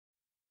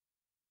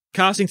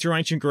Casting Through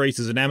Ancient Greece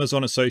is an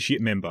Amazon Associate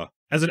member.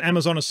 As an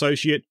Amazon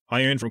Associate,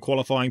 I earn from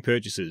qualifying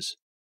purchases.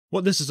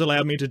 What this has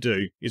allowed me to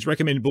do is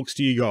recommend books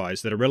to you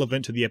guys that are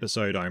relevant to the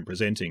episode I am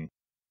presenting.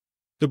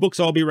 The books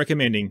I'll be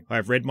recommending I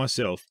have read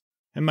myself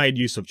and made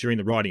use of during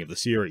the writing of the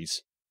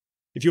series.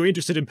 If you're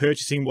interested in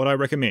purchasing what I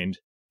recommend,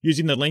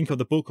 using the link of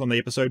the book on the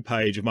episode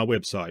page of my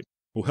website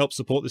will help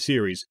support the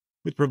series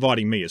with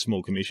providing me a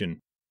small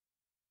commission.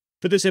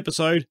 For this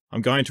episode,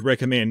 I'm going to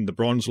recommend The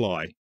Bronze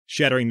Lie,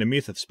 Shattering the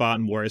Myth of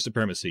Spartan Warrior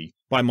Supremacy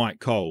by Myke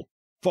Cole,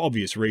 for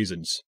obvious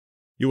reasons.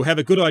 You will have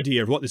a good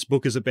idea of what this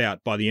book is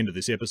about by the end of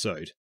this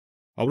episode.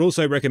 I would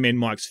also recommend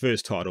Myke's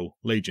first title,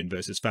 Legion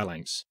vs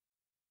Phalanx.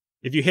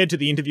 If you head to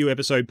the interview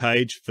episode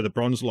page for The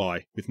Bronze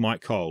Lie with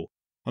Myke Cole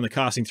on the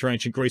Casting Through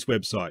Ancient Greece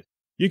website,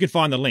 you can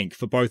find the link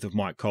for both of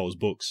Myke Cole's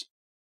books.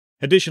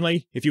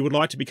 Additionally, if you would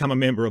like to become a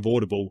member of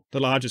Audible,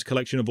 the largest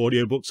collection of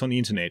audiobooks on the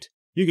internet,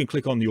 you can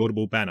click on the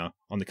Audible banner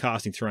on the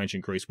Casting Through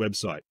Ancient Greece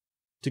website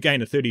to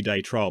gain a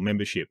 30-day trial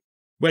membership,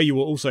 where you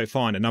will also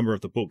find a number of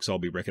the books I'll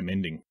be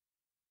recommending.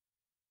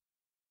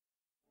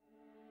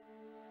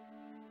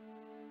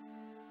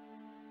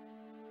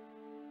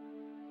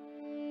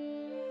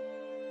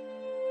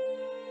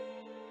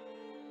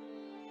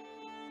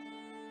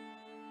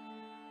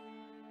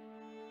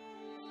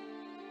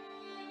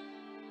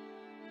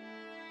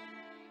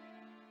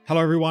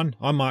 Hello everyone,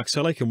 I'm Mark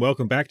Selleck and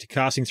welcome back to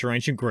Casting Through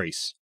Ancient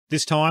Greece,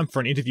 this time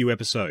for an interview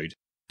episode,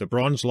 The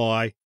Bronze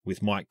Lie with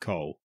Myke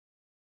Cole.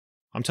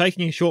 I'm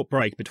taking a short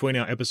break between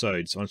our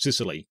episodes on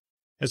Sicily,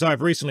 as I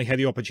have recently had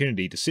the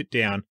opportunity to sit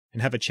down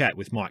and have a chat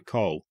with Myke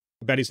Cole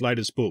about his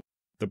latest book,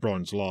 The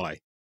Bronze Lie,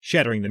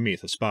 Shattering the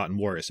Myth of Spartan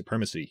Warrior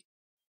Supremacy.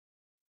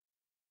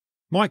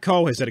 Myke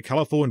Cole has had a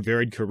colourful and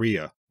varied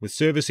career, with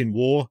service in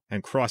war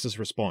and crisis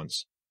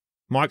response.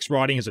 Myke's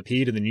writing has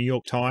appeared in the New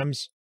York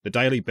Times, The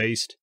Daily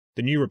Beast,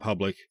 The New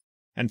Republic,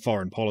 and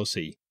Foreign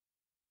Policy.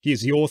 He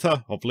is the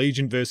author of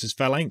Legion vs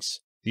Phalanx,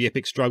 the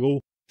epic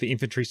struggle for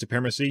infantry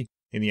supremacy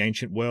in the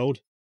ancient world.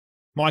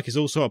 Myke is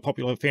also a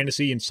popular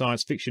fantasy and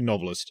science fiction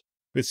novelist,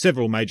 with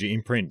several major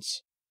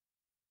imprints.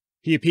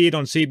 He appeared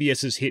on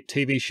CBS's hit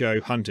TV show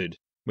Hunted,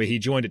 where he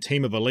joined a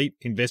team of elite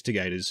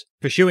investigators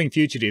pursuing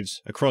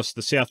fugitives across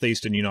the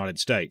southeastern United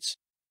States,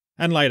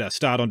 and later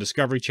starred on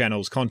Discovery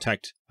Channel's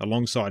Contact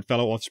alongside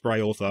fellow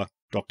Osprey author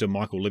Dr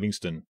Michael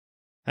Livingston.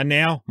 And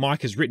now,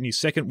 Myke has written his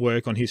second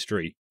work on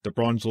history, The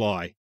Bronze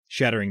Lie,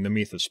 Shattering the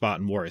Myth of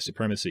Spartan Warrior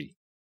Supremacy.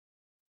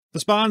 The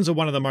Spartans are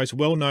one of the most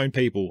well-known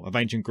people of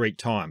ancient Greek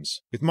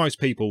times, with most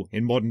people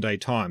in modern-day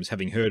times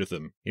having heard of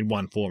them in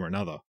one form or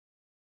another.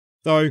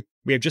 Though,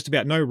 we have just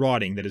about no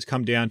writing that has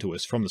come down to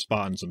us from the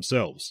Spartans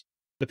themselves.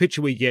 The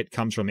picture we get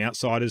comes from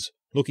outsiders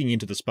looking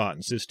into the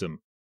Spartan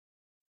system.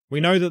 We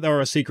know that they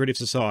were a secretive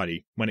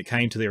society when it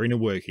came to their inner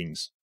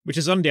workings, which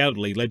has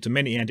undoubtedly led to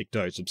many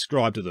anecdotes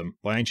ascribed to them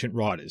by ancient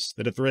writers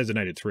that have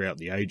resonated throughout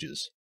the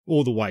ages,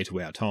 all the way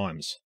to our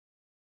times.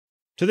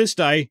 To this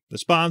day, the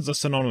Spartans are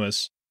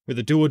synonymous with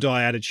a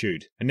do-or-die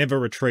attitude and never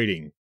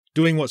retreating,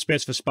 doing what's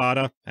best for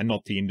Sparta and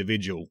not the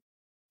individual.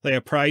 They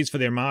are praised for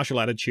their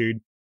martial attitude,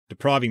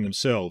 depriving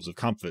themselves of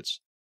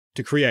comforts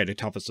to create a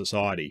tougher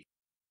society.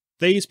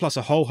 These, plus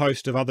a whole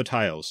host of other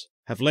tales,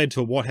 have led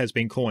to what has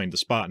been coined the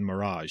Spartan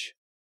mirage.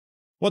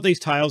 What these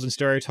tales and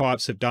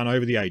stereotypes have done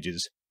over the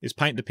ages is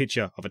paint the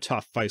picture of a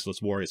tough,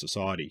 faceless warrior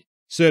society,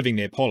 serving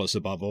their polis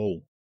above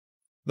all.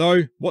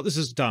 Though, what this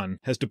has done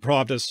has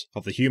deprived us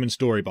of the human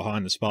story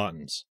behind the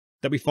Spartans,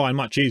 that we find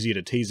much easier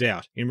to tease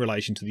out in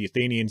relation to the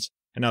Athenians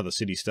and other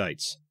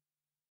city-states.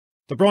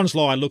 The Bronze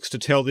Lie looks to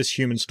tell this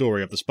human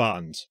story of the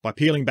Spartans by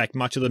peeling back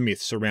much of the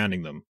myths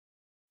surrounding them.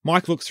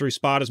 Myke looks through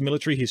Sparta's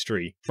military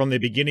history from their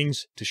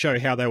beginnings to show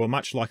how they were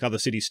much like other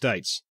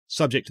city-states,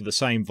 subject to the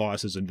same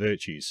vices and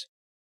virtues.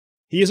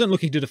 He isn't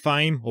looking to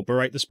defame or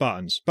berate the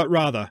Spartans, but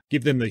rather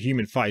give them the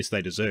human face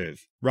they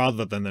deserve,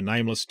 rather than the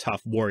nameless,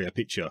 tough warrior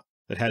picture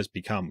that has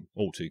become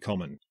all too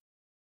common.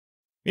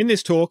 In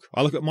this talk,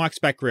 I look at Myke's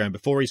background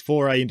before his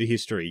foray into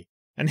history,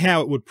 and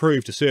how it would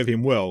prove to serve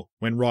him well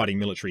when writing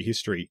military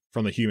history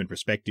from the human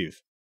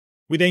perspective.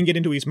 We then get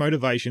into his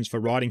motivations for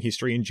writing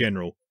history in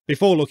general,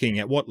 before looking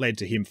at what led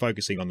to him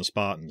focusing on the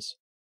Spartans.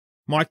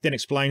 Myke then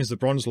explains the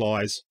bronze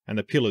lies and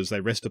the pillars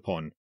they rest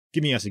upon,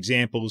 giving us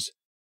examples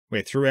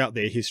where throughout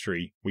their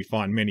history we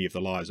find many of the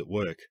lies at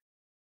work.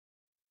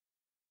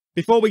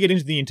 Before we get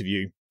into the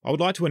interview, I would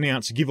like to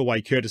announce a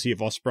giveaway courtesy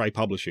of Osprey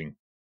Publishing.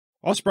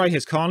 Osprey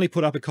has kindly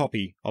put up a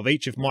copy of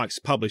each of Myke's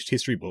published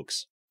history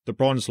books, The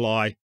Bronze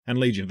Lie and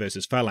Legion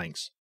vs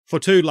Phalanx, for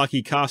 2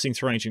 lucky Casting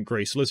Through Ancient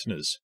Greece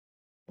listeners.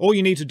 All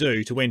you need to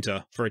do to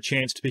enter for a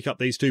chance to pick up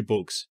these 2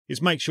 books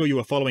is make sure you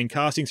are following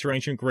Casting Through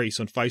Ancient Greece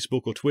on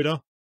Facebook or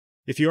Twitter.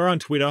 If you are on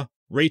Twitter,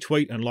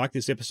 retweet and like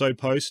this episode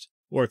post,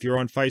 or if you're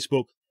on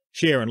Facebook,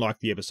 share and like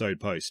the episode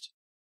post.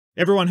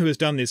 Everyone who has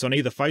done this on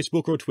either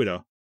Facebook or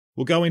Twitter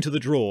will go into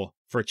the draw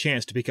for a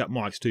chance to pick up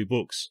Myke's 2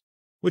 books,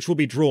 which will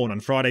be drawn on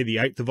Friday the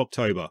 8th of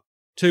October,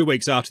 2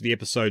 weeks after the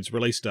episode's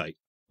release date.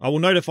 I will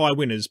notify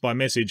winners by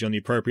message on the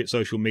appropriate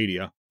social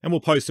media and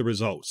will post the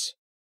results.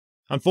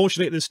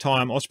 Unfortunately, at this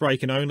time, Osprey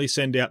can only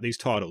send out these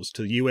titles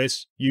to the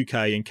US,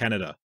 UK, and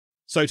Canada.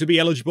 So to be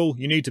eligible,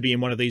 you need to be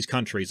in one of these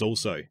countries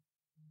also.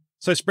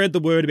 So spread the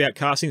word about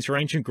Casting Through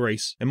Ancient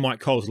Greece and Myke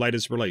Cole's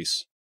latest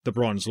release, The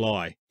Bronze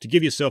Lie, to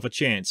give yourself a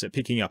chance at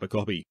picking up a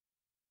copy.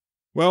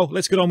 Well,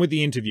 let's get on with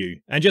the interview,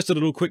 and just a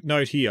little quick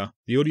note here,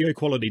 the audio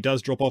quality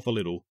does drop off a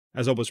little,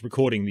 as I was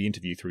recording the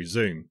interview through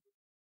Zoom.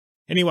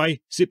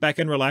 Anyway, sit back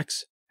and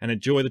relax, and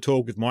enjoy the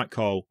talk with Myke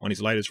Cole on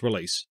his latest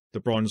release,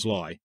 The Bronze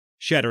Lie,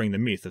 Shattering the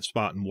Myth of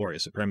Spartan Warrior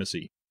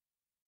Supremacy.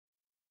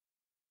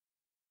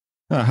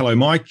 Hello,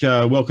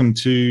 Myke. Welcome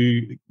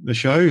to the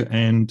show,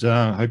 and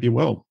hope you're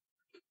well.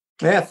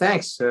 Yeah,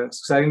 thanks. It's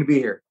exciting to be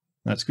here.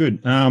 That's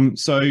good.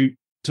 So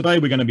today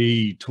we're going to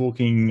be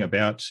talking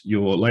about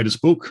your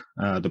latest book,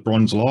 The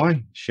Bronze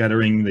Lie,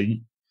 Shattering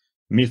the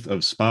Myth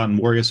of Spartan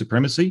Warrior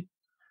Supremacy.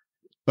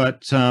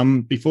 But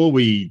before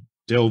we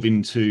delve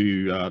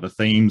into the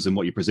themes and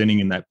what you're presenting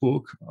in that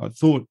book, I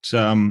thought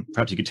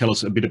perhaps you could tell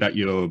us a bit about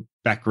your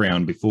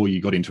background before you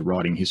got into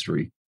writing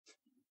history.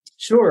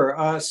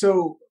 Sure.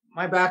 So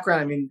my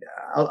background, I mean,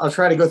 I'll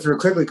try to go through it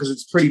quickly because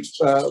it's pretty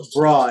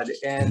broad,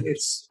 and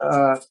it's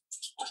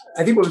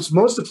I think what's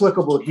most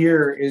applicable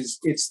here is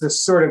it's the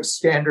sort of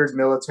standard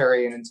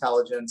military and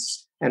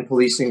intelligence and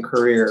policing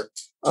career.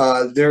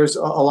 There's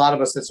a lot of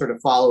us that sort of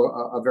follow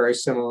a very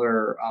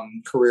similar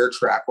career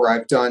track where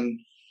I've done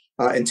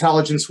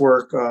intelligence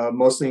work,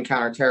 mostly in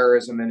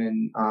counterterrorism and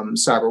in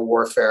cyber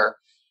warfare,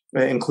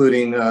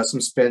 including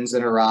some spins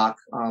in Iraq.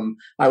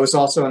 I was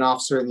also an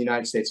officer in the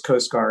United States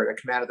Coast Guard.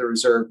 I commanded the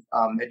reserve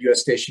at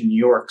U.S. Station New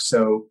York.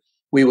 So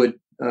we would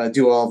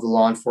do all of the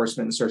law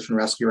enforcement and search and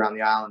rescue around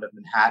the island of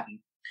Manhattan.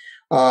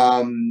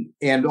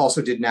 And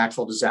also did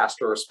natural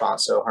disaster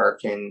response, so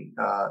Hurricane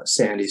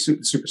Sandy,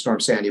 Superstorm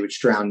Sandy,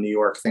 which drowned New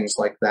York, things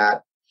like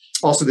that.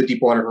 Also the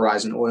Deepwater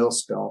Horizon oil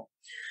spill.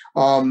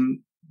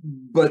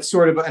 But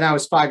sort of, and I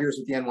was 5 years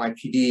with the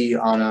NYPD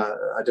on a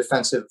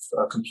defensive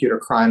computer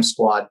crime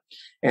squad.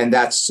 And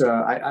that's,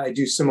 I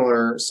do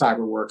similar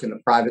cyber work in the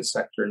private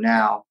sector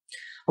now.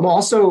 I'm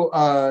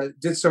also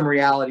did some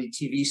reality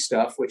TV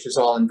stuff, which is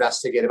all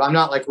investigative. I'm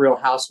not like Real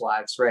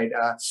Housewives, right?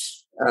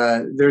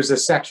 There's a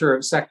sector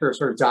of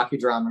sort of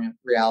docudrama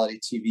reality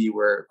TV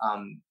where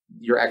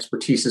your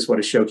expertise is what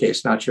is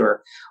showcased, not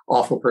your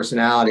awful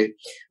personality.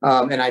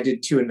 And I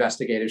did two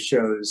investigative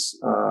shows,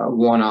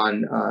 one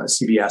on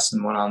CBS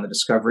and one on the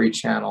Discovery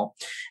Channel.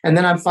 And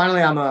then I'm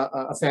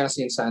a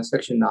fantasy and science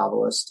fiction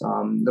novelist.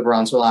 The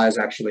Bronze Lie is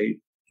actually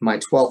my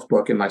 12th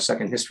book and my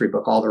second history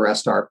book. All the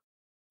rest are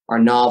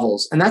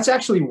novels. And that's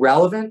actually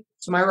relevant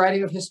to my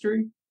writing of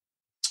history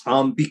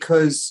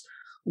because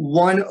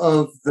one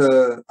of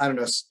the, I don't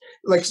know,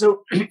 like,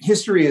 so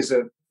history it's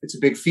a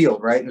big field,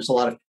 right? And there's a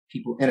lot of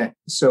people in it.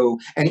 So,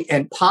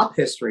 and pop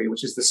history,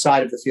 which is the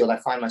side of the field I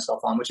find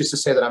myself on, which is to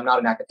say that I'm not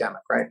an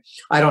academic, right?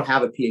 I don't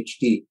have a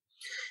PhD.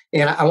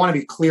 And I want to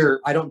be clear,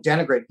 I don't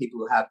denigrate people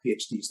who have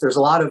PhDs. There's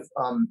a lot of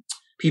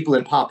people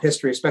in pop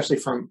history, especially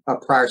from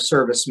prior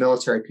service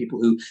military people,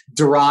 who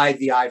deride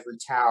the ivory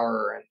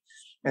tower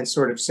and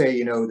sort of say,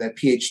 you know, that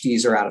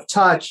PhDs are out of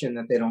touch and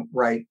that they don't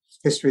write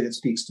history that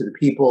speaks to the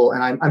people.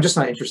 And I'm just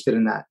not interested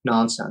in that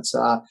nonsense.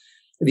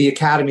 The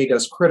Academy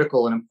does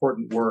critical and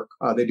important work.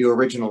 They do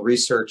original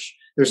research.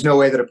 There's no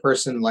way that a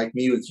person like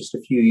me with just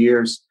a few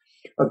years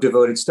of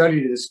devoted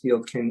study to this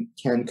field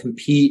can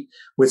compete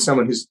with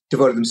someone who's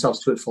devoted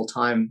themselves to it full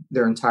time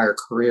their entire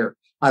career.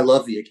 I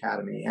love the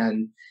Academy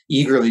and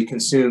eagerly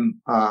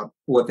consume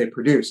what they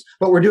produce.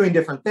 But we're doing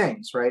different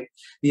things, right?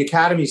 The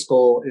Academy's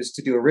goal is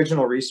to do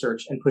original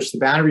research and push the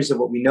boundaries of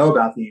what we know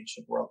about the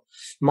ancient world.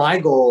 My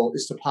goal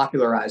is to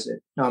popularize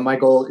it. My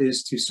goal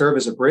is to serve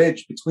as a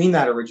bridge between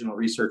that original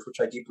research,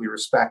 which I deeply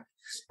respect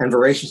and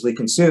voraciously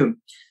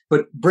consume,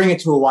 but bring it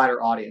to a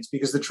wider audience.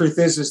 Because the truth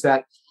is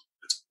that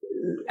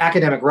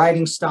academic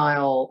writing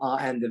style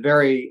and the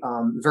very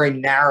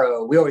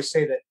narrow, we always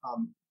say that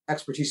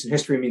expertise in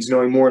history means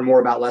knowing more and more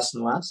about less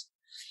and less.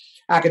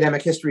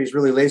 Academic history is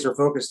really laser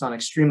focused on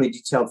extremely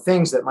detailed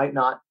things that might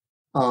not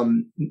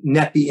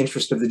net the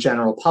interest of the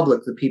general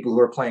public, the people who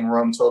are playing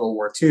Rome Total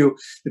War II,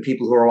 the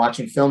people who are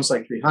watching films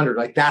like 300.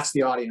 Like, that's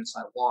the audience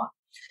I want.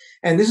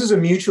 And this is a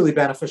mutually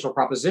beneficial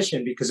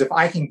proposition, because if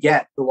I can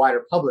get the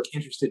wider public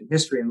interested in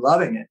history and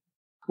loving it,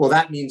 well,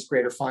 that means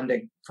greater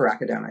funding for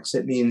academics.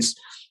 It means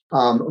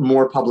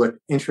more public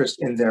interest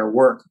in their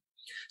work.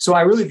 So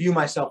I really view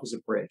myself as a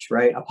bridge,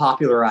 right? A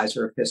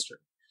popularizer of history.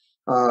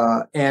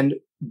 And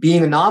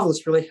being a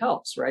novelist really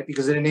helps, right?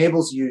 Because it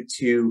enables you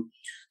to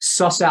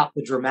suss out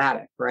the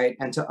dramatic, right?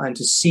 And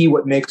to see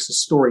what makes a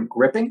story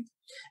gripping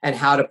and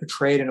how to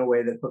portray it in a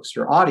way that hooks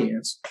your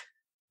audience.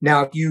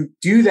 Now, if you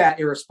do that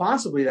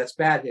irresponsibly, that's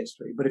bad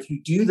history. But if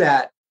you do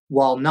that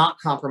while not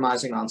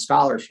compromising on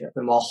scholarship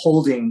and while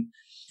holding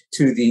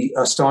to the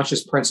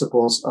staunchest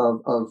principles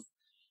of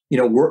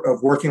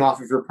working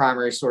off of your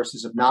primary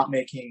sources, of not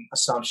making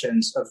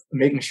assumptions, of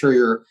making sure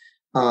you're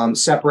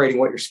separating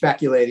what you're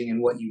speculating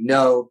and what you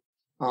know,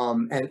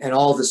 and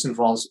all of this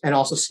involves, and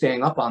also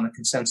staying up on the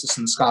consensus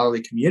in the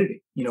scholarly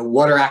community. You know,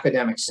 what are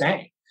academics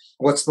saying?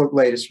 What's the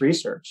latest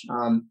research?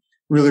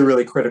 really,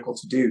 really critical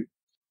to do.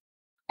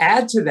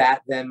 Add to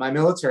that then my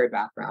military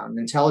background,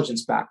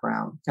 intelligence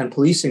background, and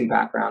policing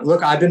background.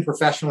 Look, I've been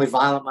professionally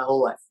violent my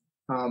whole life.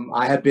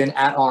 I have been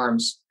at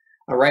arms.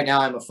 Right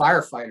now I'm a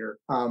firefighter,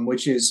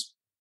 which is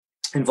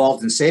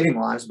involved in saving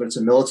lives, but it's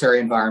a military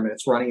environment.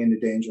 It's running into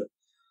danger.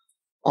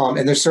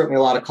 And there's certainly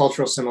a lot of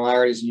cultural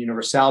similarities and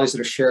universalities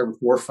that are shared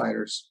with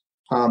warfighters.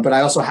 But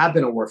I also have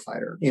been a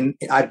warfighter.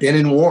 I've been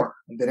in war.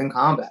 I've been in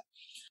combat.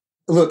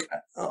 Look,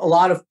 a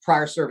lot of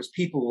prior service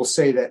people will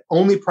say that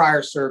only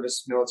prior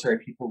service military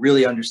people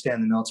really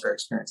understand the military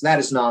experience. That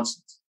is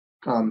nonsense.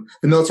 The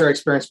military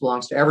experience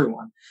belongs to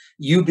everyone.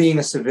 You being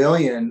a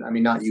civilian, I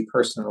mean, not you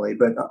personally,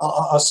 but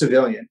a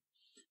civilian,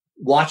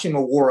 watching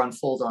a war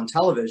unfold on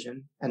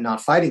television and not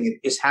fighting it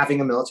is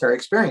having a military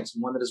experience,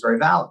 and one that is very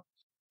valid.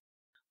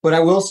 But I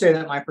will say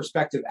that my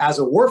perspective as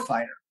a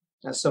warfighter,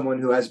 as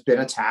someone who has been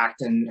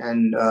attacked and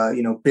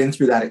been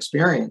through that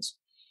experience,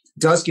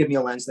 does give me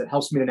a lens that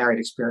helps me to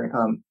narrate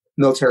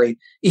military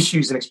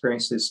issues and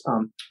experiences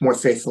more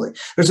faithfully.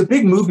 There's a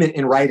big movement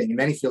in writing in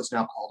many fields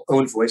now called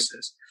own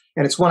voices.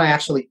 And it's one I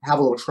actually have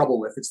a little trouble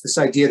with. It's this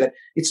idea that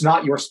it's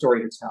not your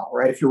story to tell,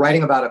 right? If you're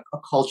writing about a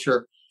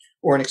culture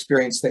or an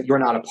experience that you're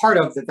not a part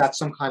of, that's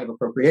some kind of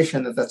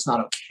appropriation, that's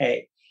not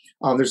okay.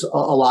 There's a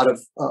lot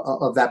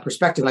of that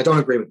perspective, and I don't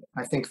agree with it.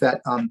 I think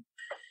that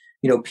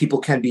people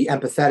can be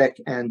empathetic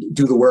and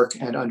do the work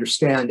and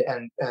understand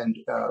and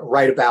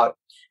write about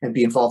and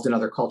be involved in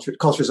other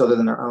cultures other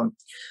than their own.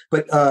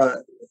 But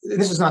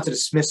this is not to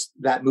dismiss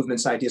that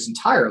movement's ideas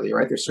entirely,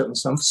 right? There's certainly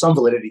some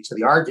validity to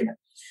the argument.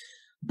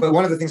 But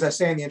one of the things I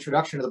say in the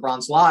introduction to The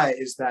Bronze Lie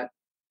is that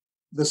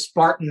the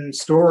Spartan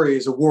story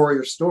is a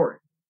warrior story.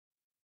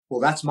 Well,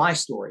 that's my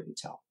story to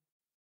tell.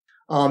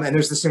 And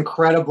there's this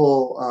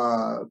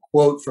incredible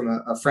quote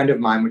from a friend of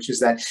mine, which is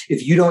that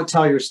if you don't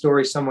tell your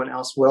story, someone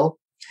else will,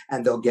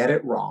 and they'll get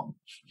it wrong.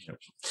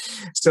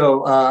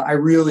 So I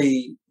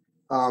really,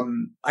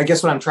 I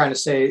guess what I'm trying to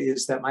say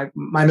is that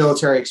my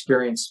military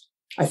experience,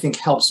 I think,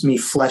 helps me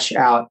flesh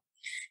out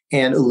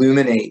and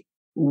illuminate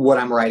what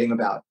I'm writing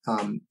about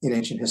in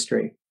ancient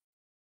history.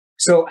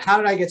 So how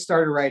did I get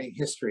started writing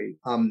history?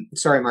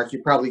 Sorry, Mark,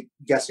 you're probably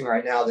guessing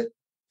right now that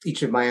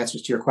each of my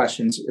answers to your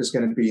questions is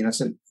going to be,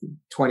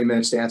 20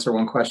 minutes to answer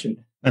one question.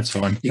 That's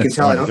fine. You can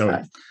tell I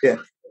don't. Yeah.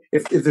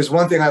 If there's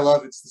one thing I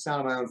love, it's the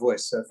sound of my own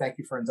voice. So thank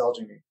you for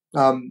indulging me.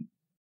 I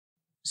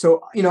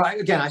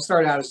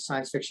started out as a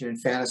science fiction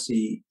and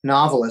fantasy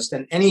novelist,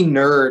 and any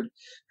nerd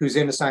who's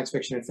into science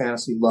fiction and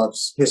fantasy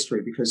loves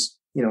history because,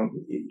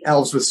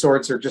 elves with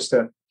swords are just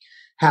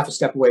half a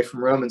step away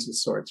from Romans with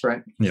swords,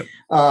 right? Yep.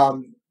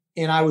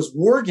 And I was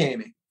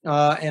wargaming.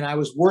 And I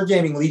was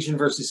wargaming Legion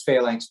versus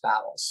Phalanx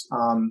battles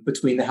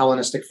between the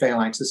Hellenistic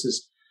Phalanx.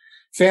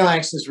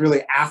 Phalanx is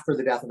really after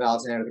the death of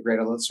Alexander the Great,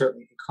 although it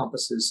certainly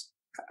encompasses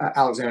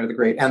Alexander the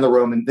Great and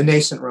the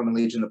nascent Roman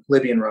Legion, the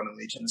Polybian Roman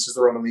Legion. This is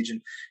the Roman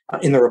Legion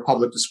in the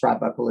Republic described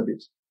by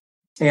Polybius.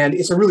 And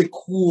it's a really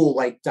cool,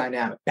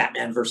 dynamic,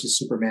 Batman versus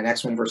Superman,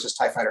 X-Men versus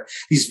TIE Fighter.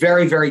 These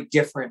very, very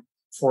different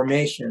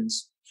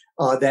formations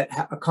that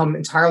come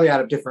entirely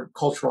out of different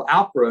cultural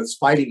outgrowths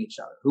fighting each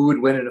other. Who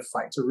would win in a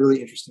fight? It's a really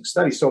interesting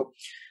study. So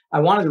I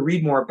wanted to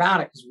read more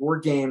about it because war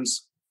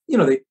games,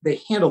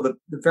 they handle the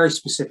very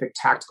specific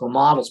tactical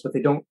models, but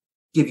they don't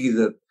give you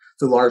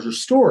the larger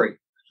story.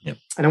 Yep.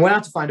 And I went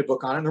out to find a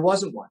book on it, and there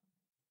wasn't one.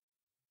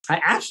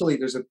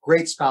 There's a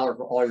great scholar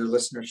who all your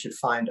listeners should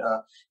find.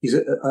 He's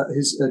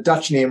a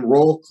Dutch name,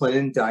 Roel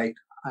Clinendijk.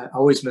 I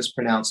always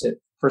mispronounce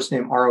it. First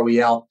name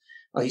Roel.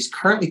 He's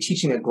currently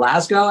teaching at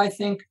Glasgow, I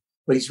think.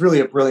 But he's really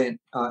a brilliant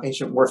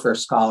ancient warfare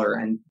scholar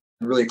and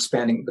really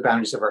expanding the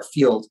boundaries of our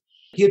field.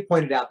 He had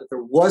pointed out that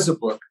there was a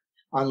book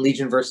on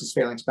Legion versus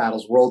Phalanx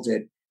battles, Roel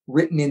did,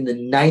 written in the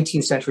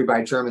 19th century by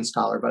a German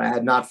scholar, but I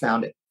had not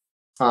found it.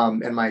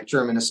 And my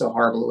German is so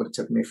horrible, it would have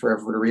taken me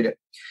forever to read it.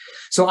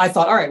 So I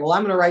thought, all right, well,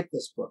 I'm going to write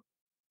this book,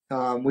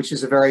 which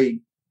is a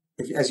very,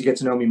 as you get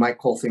to know me, Myke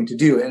Cole thing to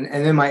do. And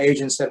then my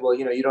agent said, well,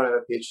 you don't have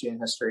a PhD in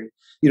history.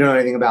 You don't know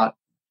anything about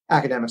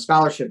academic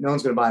scholarship. No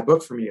one's going to buy a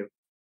book from you.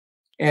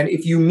 And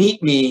if you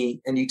meet me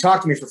and you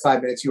talk to me for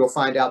 5 minutes, you will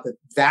find out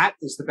that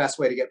is the best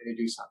way to get me to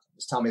do something,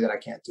 is tell me that I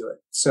can't do it.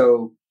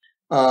 So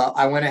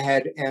I went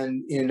ahead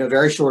and in a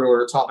very short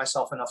order taught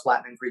myself enough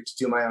Latin and Greek to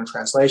do my own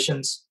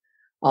translations.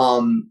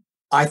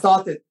 I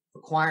thought that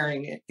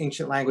acquiring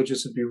ancient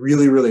languages would be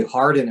really, really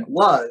hard, and it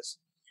was,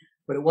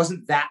 but it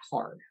wasn't that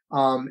hard.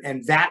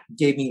 And that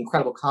gave me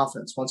incredible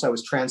confidence once I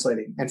was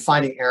translating and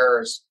finding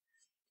errors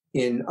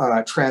in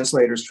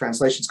translators'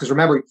 translations. Because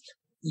remember,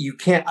 you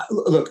can't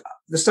look.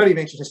 The study of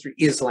ancient history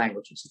is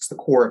languages. It's the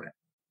core of it.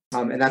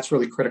 And that's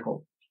really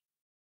critical.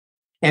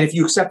 And if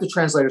you accept the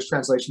translator's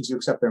translations, you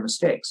accept their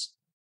mistakes.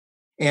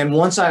 And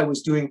once I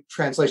was doing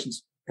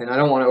translations, and I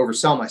don't want to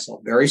oversell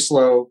myself, very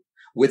slow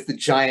with the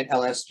giant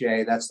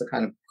LSJ, that's the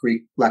kind of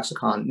Greek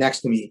lexicon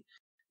next to me,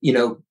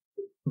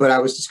 but I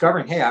was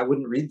discovering, hey, I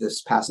wouldn't read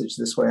this passage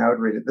this way. I would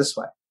read it this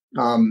way.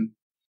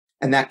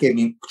 And that gave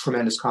me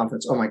tremendous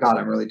confidence. Oh my God,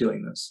 I'm really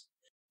doing this.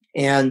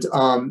 And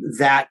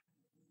that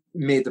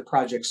made the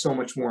project so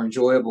much more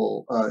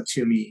enjoyable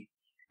to me.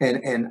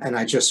 And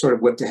I just sort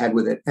of whipped ahead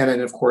with it. And then,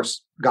 of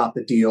course, got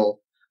the deal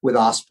with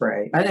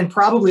Osprey. And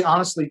probably,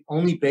 honestly,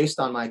 only based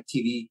on my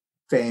TV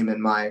fame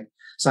and my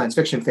science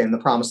fiction fame, the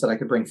promise that I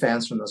could bring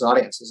fans from those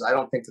audiences. I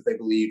don't think that they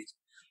believed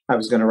I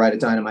was going to write a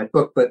dynamite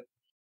book. But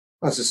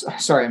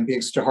sorry, I'm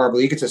being such a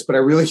horrible egotist, but I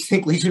really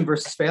think Legion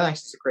versus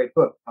Phalanx is a great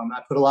book.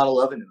 I put a lot of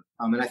love into it.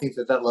 And I think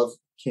that love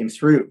came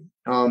through.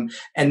 And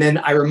then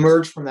I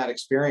emerged from that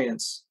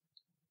experience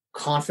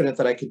confident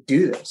that I could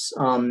do this.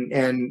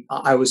 And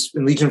I was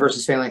in Legion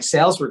versus Phalanx,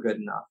 sales were good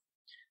enough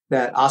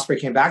that Osprey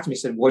came back to me and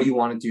said, what do you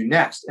want to do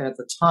next? And at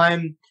the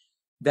time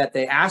that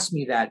they asked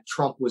me that,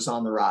 Trump was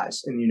on the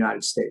rise in the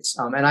United States.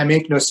 And I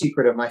make no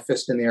secret of my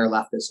fist in the air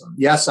leftism.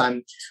 Yes,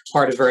 I'm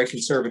part of very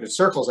conservative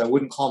circles. I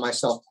wouldn't call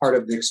myself part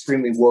of the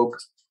extremely woke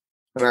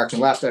American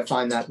left. I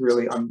find that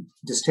really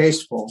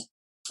distasteful.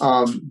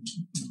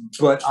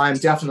 But I'm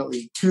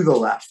definitely to the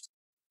left.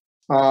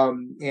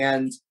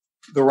 And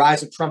the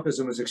rise of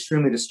Trumpism was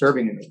extremely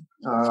disturbing to me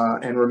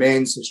and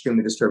remains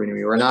extremely disturbing to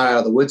me. We're not out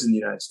of the woods in the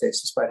United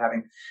States, despite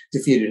having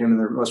defeated him in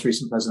the most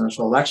recent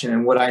presidential election.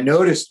 And what I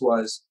noticed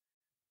was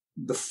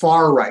the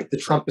far right, the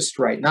Trumpist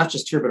right, not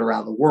just here, but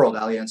around the world,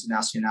 Allianza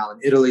Nazionale in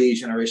Italy,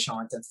 Génération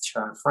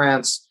Identitaire in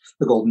France,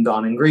 the Golden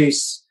Dawn in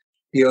Greece,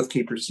 the Oath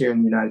Keepers here in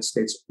the United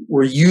States,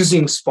 were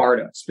using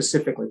Sparta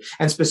specifically.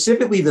 And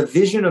specifically the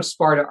vision of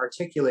Sparta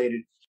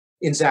articulated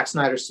in Zack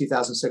Snyder's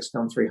 2006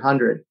 film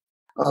 300,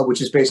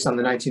 which is based on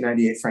the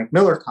 1998 Frank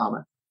Miller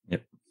comic,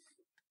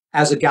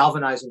 as a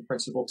galvanizing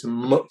principle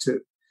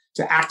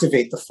to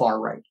activate the far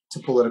right to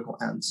political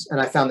ends. And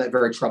I found that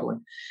very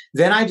troubling.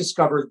 Then I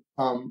discovered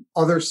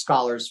other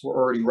scholars were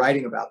already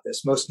writing about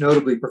this, most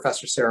notably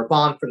Professor Sarah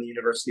Bond from the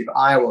University of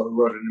Iowa, who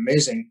wrote an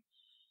amazing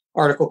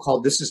article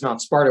called This Is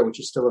Not Sparta, which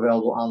is still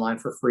available online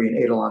for free in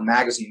Eidolon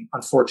magazine,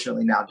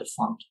 unfortunately now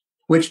defunct,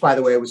 which, by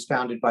the way, was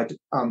founded by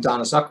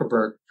Donna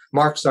Zuckerberg,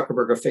 Mark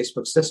Zuckerberg of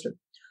Facebook's sister,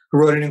 who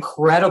wrote an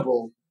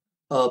incredible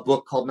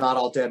book called Not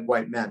All Dead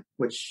White Men,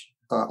 which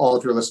all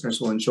of your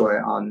listeners will enjoy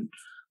on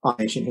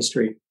ancient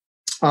history.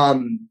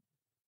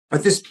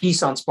 But this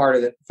piece on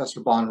Sparta that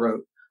Professor Bond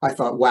wrote, I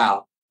thought,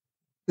 wow,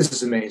 this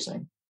is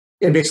amazing.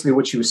 And basically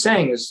what she was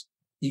saying is,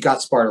 you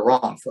got Sparta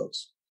wrong,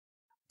 folks.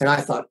 And I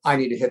thought, I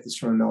need to hit this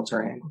from a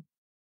military angle.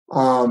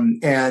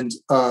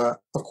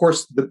 Of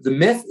course, the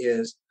myth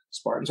is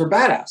Spartans were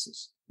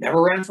badasses,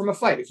 never ran from a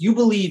fight. If you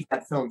believe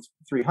that film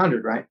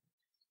 300, right?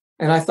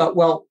 And I thought,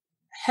 well,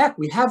 heck,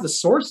 we have the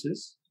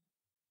sources.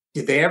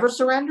 Did they ever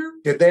surrender?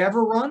 Did they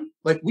ever run?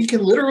 Like, we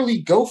can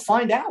literally go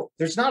find out.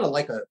 There's not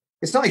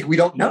it's not like we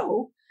don't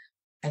know.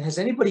 And has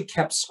anybody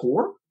kept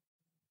score?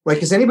 Like,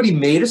 has anybody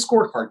made a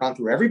scorecard, gone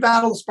through every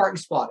battle the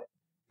Spartans fought it,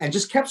 and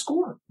just kept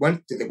score?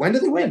 When did they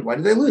win? When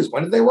did they lose?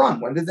 When did they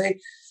run? When did they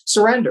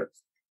surrender?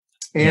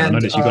 And I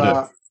noticed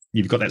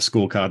you've got that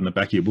scorecard in the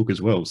back of your book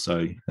as well,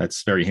 so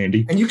that's very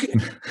handy. And you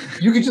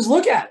could just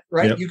look at it,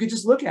 right? Yep. You could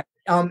just look at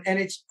it. And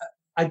it's,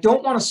 I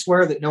don't want to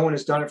swear that no one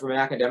has done it from an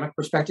academic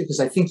perspective, because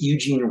I think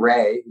Eugene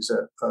Ray, who's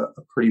a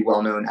pretty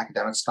well-known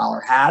academic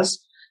scholar, has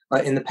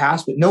in the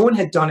past, but no one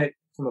had done it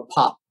from a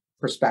pop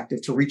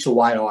perspective to reach a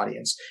wide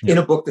audience in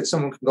a book that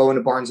someone can go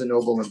into Barnes and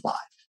Noble and buy,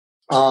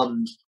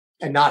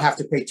 and not have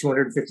to pay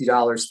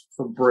 $250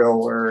 for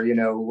Brill or,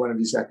 one of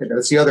these academics.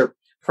 That's the other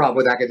problem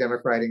with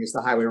academic writing, is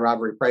the highway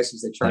robbery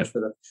prices they charge for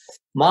the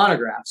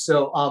monograph.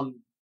 So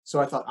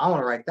I thought, I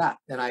want to write that.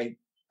 And I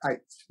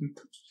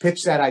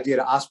pitched that idea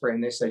to Osprey,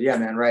 and they said, yeah,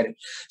 man, write it.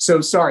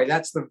 So sorry,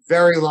 that's the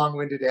very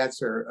long-winded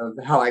answer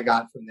of how I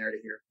got from there to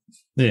here.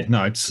 Yeah,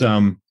 no, it's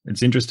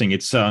interesting.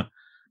 It's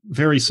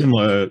very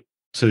similar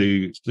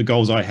to the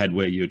goals I had,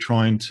 where you're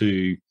trying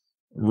to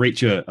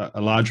reach a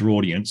larger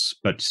audience,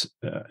 but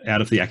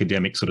out of the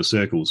academic sort of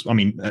circles. I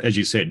mean, as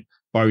you said,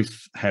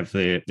 both have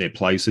their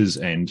places,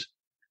 and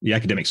the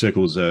academic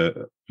circles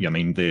are,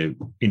 they're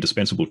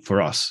indispensable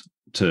for us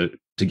to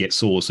get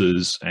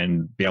sources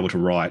and be able to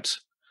write,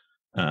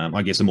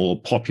 I guess, a more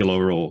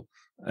popular or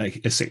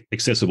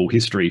accessible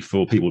history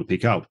for people to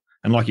pick up.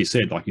 And like you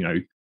said,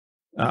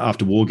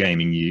 after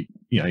wargaming,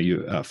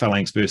 you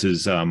Phalanx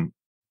versus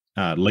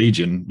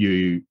Legion,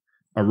 you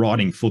are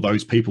writing for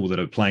those people that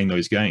are playing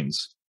those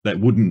games that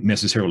wouldn't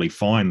necessarily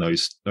find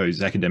those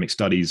academic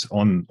studies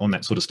on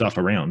that sort of stuff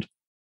around.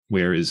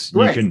 Whereas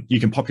you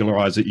can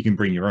popularize it, you can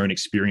bring your own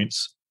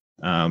experience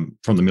from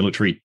the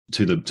military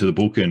to the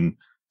book and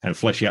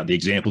flesh out the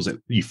examples that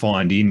you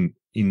find in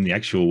the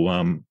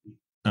actual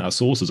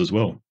sources as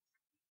well.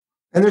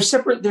 And they're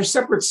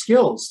separate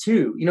skills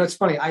too. It's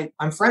funny.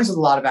 I'm friends with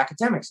a lot of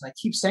academics, and I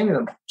keep saying to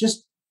them,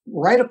 just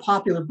write a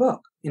popular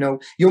book.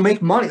 You'll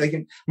make money.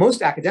 Like,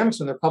 most academics,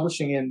 when they're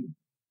publishing in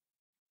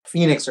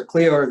Phoenix or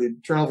Clio or the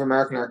Journal of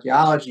American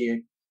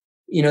Archaeology,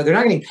 they're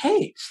not getting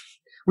paid,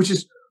 which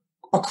is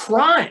a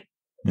crime.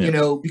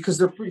 Because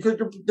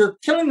they're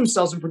killing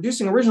themselves and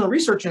producing original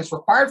research, and it's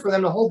required for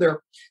them to hold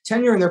their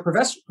tenure and their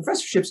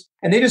professorships,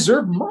 and they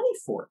deserve money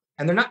for it,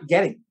 and they're not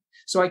getting it.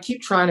 So I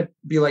keep trying to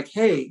be like,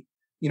 hey,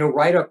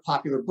 write a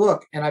popular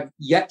book, and I've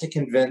yet to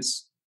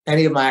convince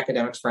any of my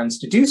academics friends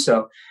to do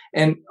so.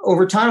 And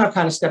over time, I've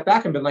kind of stepped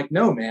back and been like,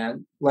 no,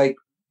 man, like,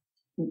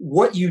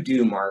 what you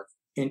do, Mark,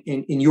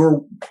 in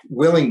your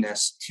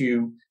willingness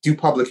to do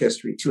public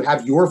history, to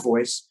have your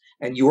voice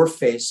and your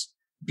face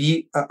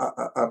be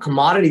a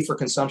commodity for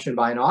consumption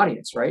by an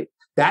audience, right?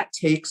 That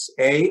takes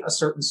a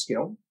certain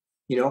skill,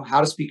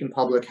 how to speak in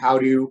public, how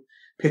to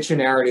pitch a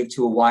narrative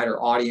to a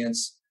wider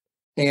audience,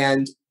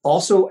 and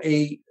also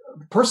a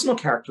personal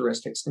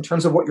characteristics in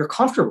terms of what you're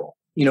comfortable,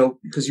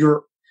 because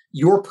your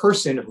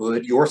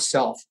personhood,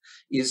 yourself,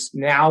 is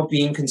now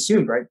being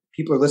consumed, right?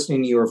 People are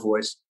listening to your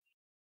voice.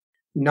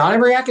 Not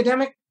every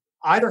academic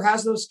either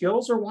has those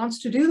skills or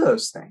wants to do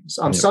those things.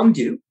 Some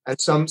do, and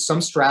some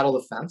straddle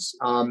the fence.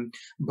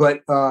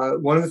 But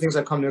one of the things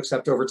I've come to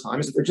accept over time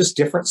is that they're just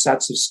different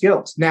sets of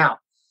skills. Now,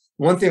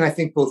 one thing I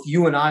think both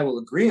you and I will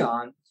agree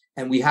on,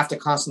 and we have to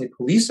constantly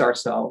police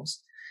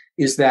ourselves,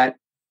 is that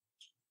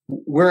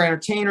we're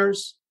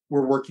entertainers,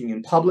 we're working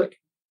in public,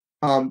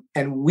 and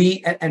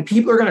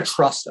people are going to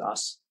trust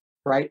us,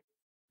 right?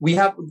 We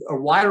have a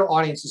wider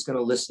audience is going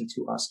to listen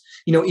to us.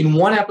 In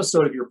one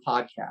episode of your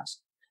podcast,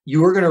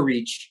 you are going to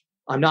reach,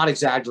 I'm not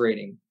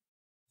exaggerating,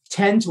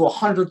 10 to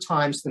 100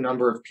 times the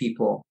number of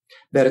people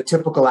that a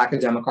typical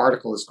academic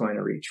article is going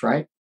to reach,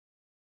 right?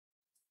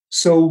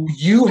 So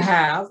you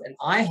have, and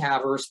I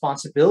have, a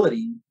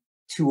responsibility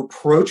to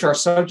approach our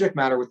subject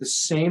matter with the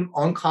same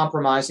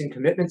uncompromising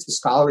commitment to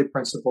scholarly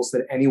principles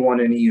that anyone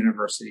in a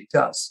university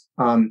does.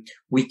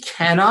 We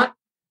cannot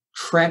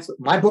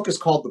my book is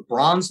called The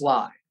Bronze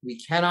Lie. We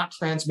cannot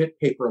transmit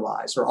paper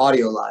lies or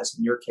audio lies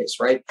in your case,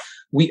 right?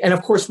 And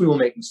of course we will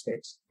make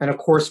mistakes. And of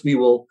course we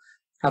will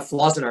have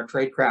flaws in our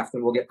tradecraft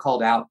and we'll get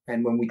called out.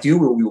 And when we do,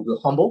 we will be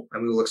humble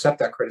and we will accept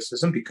that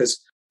criticism because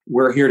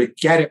we're here to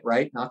get it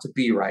right, not to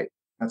be right.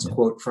 That's a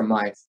quote from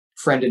my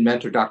friend and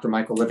mentor, Dr.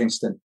 Michael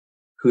Livingston,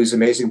 whose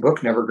amazing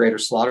book, Never Greater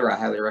Slaughter. I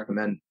highly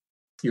recommend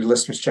your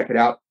listeners check it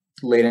out.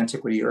 Late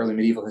antiquity, early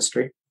medieval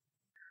history.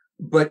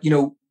 But,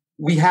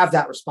 we have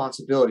that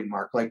responsibility,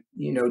 Mark.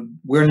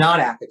 We're not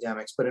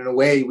academics, but in a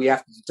way we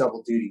have to do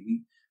double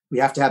duty. We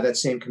have to have that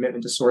same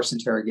commitment to source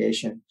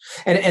interrogation.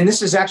 And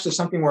this is actually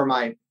something where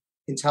my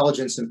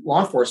intelligence and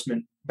law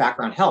enforcement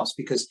background helps,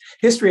 because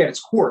history at its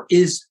core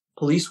is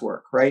police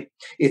work, right?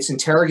 It's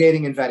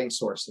interrogating and vetting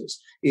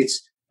sources.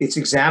 It's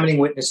examining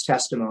witness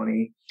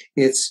testimony.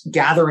 It's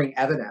gathering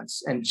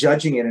evidence and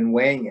judging it and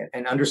weighing it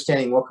and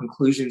understanding what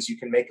conclusions you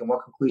can make and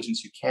what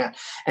conclusions you can't.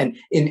 And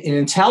in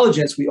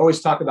intelligence, we always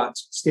talk about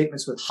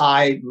statements with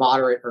high,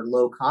 moderate, or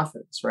low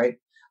confidence, right?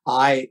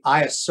 I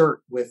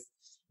assert with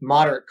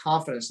moderate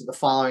confidence that the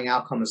following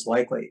outcome is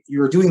likely.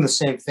 You're doing the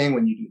same thing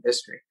when you do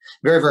history.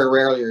 Very, very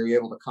rarely are you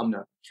able to come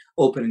to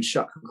open and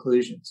shut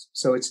conclusions.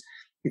 So it's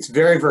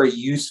very, very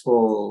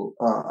useful.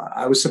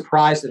 I was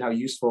surprised at how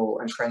useful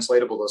and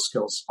translatable those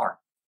skills are.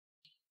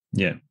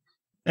 Yeah.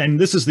 And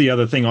this is the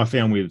other thing I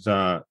found with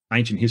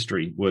ancient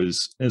history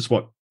is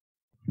what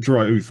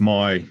drove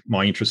my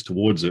interest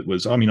towards it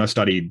was, I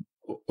studied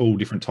all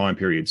different time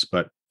periods,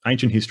 but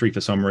ancient history,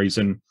 for some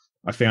reason,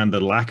 I found the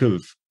lack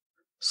of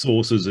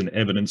sources and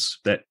evidence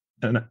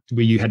where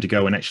you had to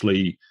go and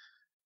actually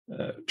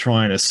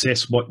try and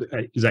assess what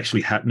is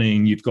actually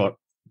happening. You've got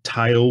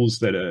tales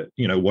that are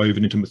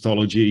woven into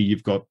mythology.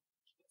 You've got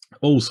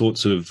all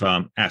sorts of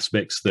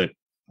aspects that,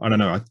 I don't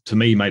know, to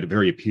me made it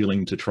very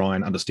appealing to try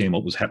and understand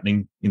what was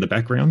happening in the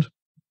background.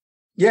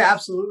 Yeah,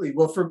 absolutely.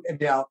 Well,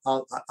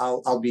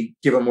 I'll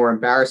give a more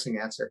embarrassing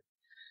answer,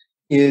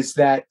 is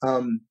that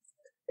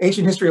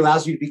ancient history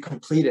allows you to be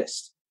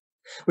completist,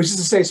 which is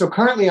to say, so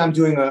currently I'm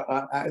doing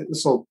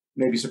this will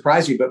maybe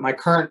surprise you, but my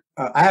current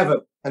I have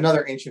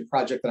another ancient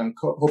project that I'm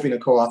hoping to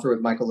co-author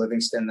with Michael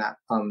Livingston that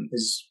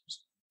is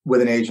with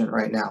an agent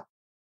right now.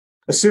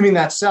 Assuming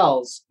that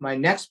sells, my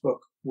next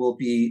book will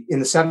be in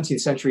the 17th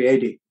century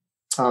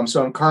AD.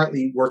 So I'm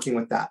currently working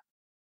with that.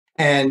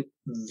 And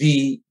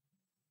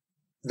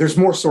there's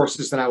more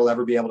sources than I will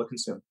ever be able to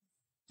consume.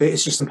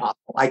 It's just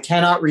impossible. I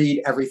cannot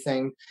read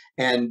everything,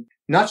 and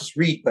not just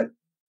read, but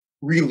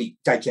really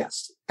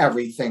digest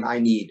everything I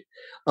need.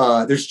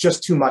 There's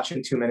just too much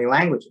in too many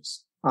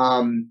languages.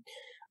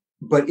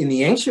 But in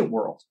the ancient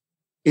world,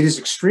 it is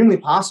extremely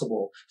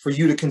possible for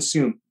you to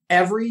consume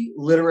every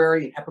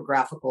literary and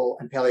epigraphical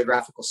and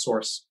paleographical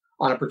source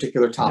on a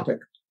particular topic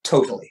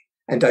totally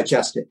and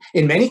digest it.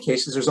 In many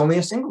cases, there's only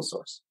a single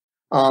source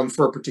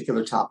for a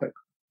particular topic.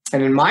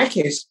 And in my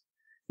case,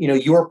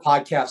 your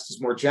podcast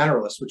is more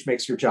generalist, which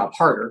makes your job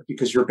harder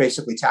because you're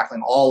basically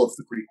tackling all of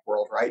the Greek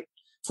world, right?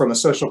 From a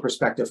social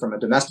perspective, from a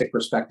domestic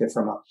perspective,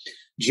 from a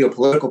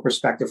geopolitical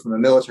perspective, from a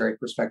military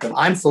perspective.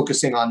 I'm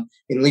focusing on,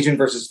 in Legion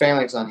versus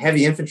Phalanx, on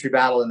heavy infantry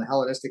battle in the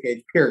Hellenistic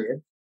age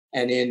period.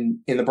 And in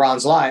the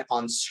Bronze Lie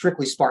on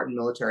strictly Spartan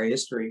military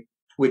history,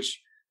 which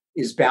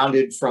is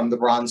bounded from the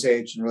Bronze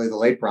Age and really the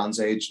late Bronze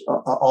Age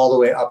all the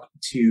way up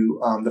to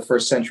the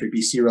 1st century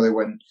BC, really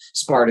when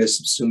Sparta is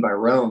subsumed by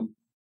Rome.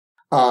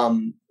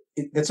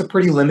 That's a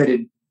pretty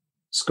limited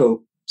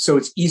scope. So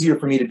it's easier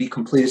for me to be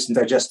completist and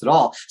digest it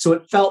all. So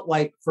it felt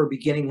like, for a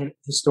beginning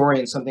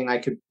historian, something I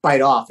could bite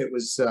off. It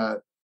was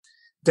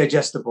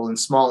digestible and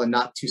small and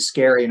not too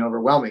scary and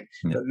overwhelming.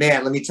 Yeah. But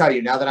man, let me tell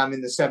you, now that I'm in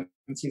the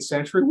 17th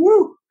century,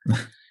 woo!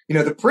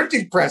 the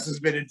printing press has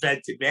been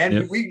invented, man.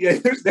 Yep.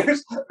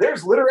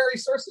 There's literary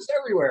sources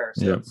everywhere.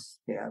 So,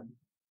 yeah.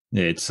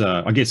 It's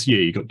I guess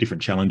you've got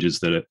different challenges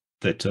that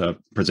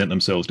present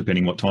themselves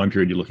depending what time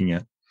period you're looking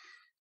at.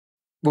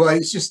 Well,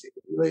 it's just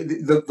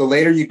the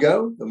later you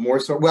go, the more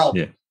so. Well,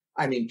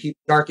 I mean,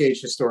 Dark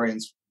Age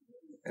historians,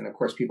 and of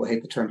course, people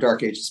hate the term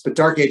Dark Ages, but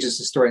Dark Ages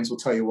historians will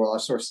tell you, well, our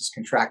sources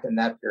contract in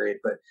that period.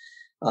 But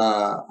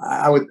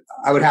I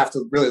would have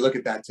to really look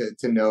at that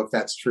to know if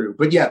that's true.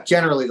 But yeah,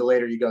 generally, the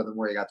later you go, the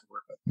more you got to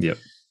work with. Yep.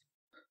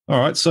 All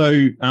right.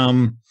 So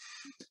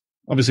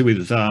obviously,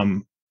 with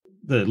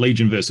the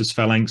Legion versus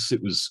Phalanx,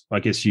 it was, I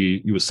guess,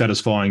 you were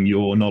satisfying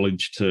your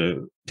knowledge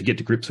to get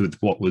to grips with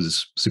what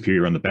was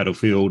superior on the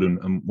battlefield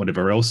and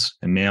whatever else.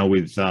 And now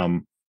with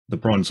the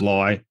Bronze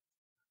Lie,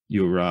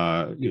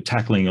 you're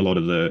tackling a lot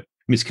of the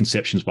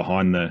misconceptions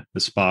behind the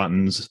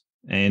Spartans.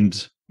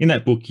 And in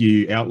that book,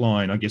 you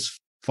outline, I guess,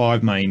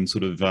 5 main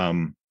sort of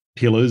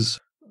pillars.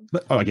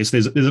 But I guess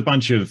there's a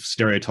bunch of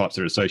stereotypes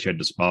that are associated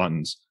to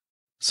Spartans.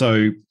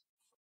 So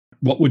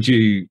what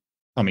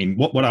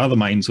are the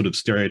main sort of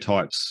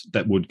stereotypes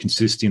that would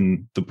consist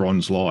in the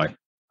Bronze Lie?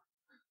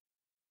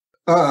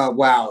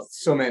 Wow,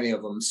 so many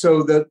of them.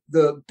 So the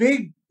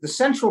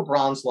central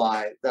Bronze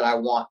Lie that I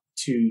want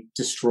to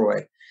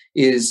destroy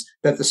is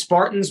that the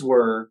Spartans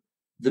were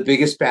the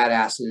biggest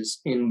badasses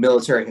in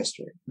military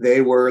history.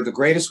 They were the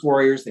greatest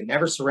warriors. They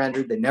never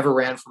surrendered. They never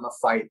ran from a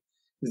fight.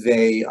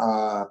 They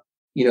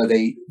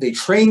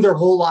trained their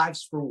whole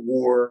lives for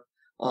war,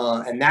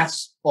 and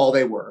that's all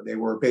they were. They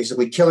were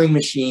basically killing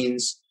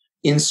machines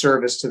in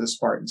service to the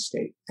Spartan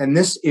state. And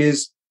this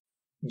is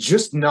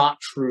just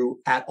not true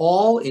at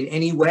all in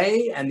any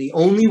way. And the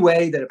only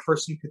way that a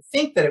person could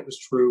think that it was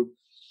true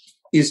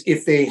is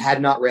if they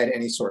had not read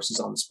any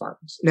sources on the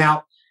Spartans.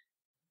 Now,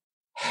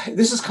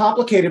 this is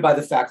complicated by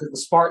the fact that the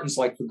Spartans,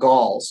 like the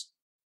Gauls,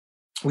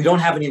 we don't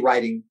have any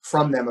writing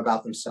from them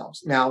about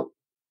themselves. Now,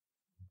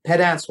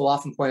 pedants will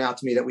often point out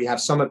to me that we have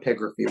some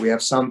epigraphy, we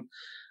have some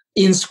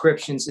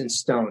inscriptions in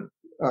stone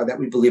that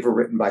we believe are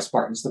written by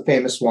Spartans, the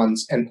famous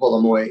ones, and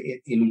polemoi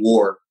in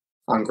war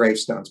on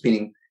gravestones,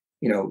 meaning,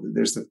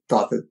 there's the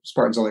thought that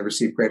Spartans only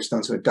received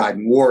gravestones who had died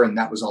in war, and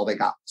that was all they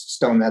got.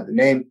 Stone had the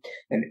name,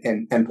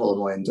 and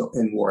polemoi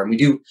in war. And we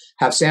do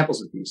have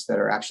samples of these that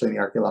are actually in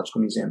the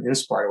Archaeological Museum in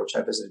Sparta, which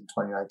I visited in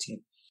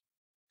 2019.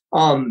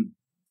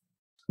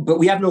 But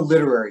we have no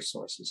literary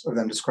sources of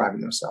them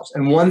describing themselves.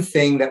 And one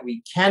thing that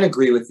we can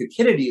agree with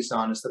Thucydides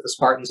on is that the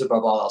Spartans,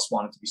 above all else,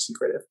 wanted to be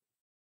secretive.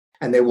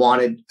 And they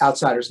wanted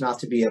outsiders not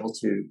to be able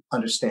to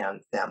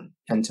understand them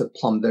and to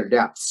plumb their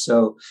depths.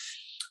 So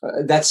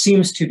that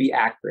seems to be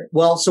accurate.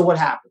 Well, so what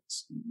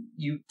happens?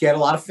 You get a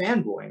lot of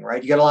fanboying,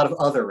 right? You get a lot of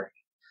othering,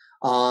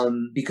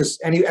 because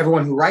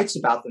everyone who writes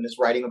about them is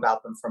writing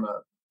about them from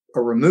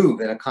a remove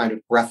and a kind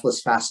of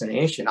breathless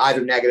fascination,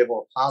 either negative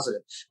or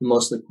positive,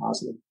 mostly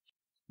positive.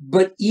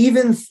 But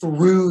even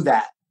through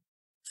that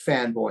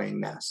fanboying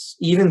mess,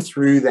 even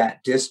through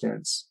that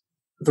distance,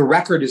 the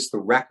record is the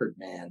record,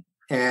 man.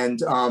 And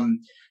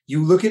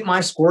you look at my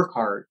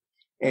scorecard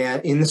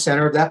and in the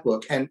center of that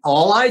book, and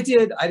all I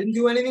didn't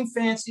do anything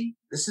fancy.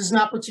 This is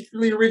not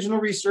particularly original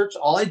research.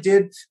 All I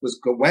did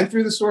was went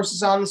through the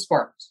sources on the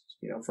Spartans,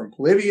 from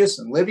Polybius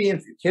and Livy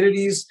and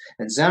Thucydides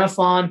and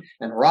Xenophon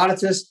and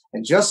Herodotus,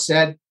 and just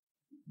said,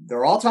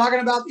 they're all talking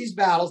about these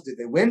battles. Did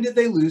they win? Did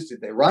they lose?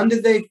 Did they run?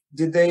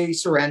 Did they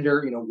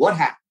surrender? What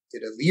happened?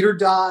 Did a leader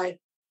die?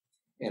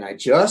 And I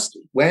just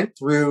went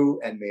through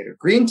and made a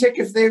green tick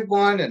if they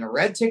won and a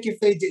red tick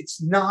if they did.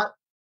 It's not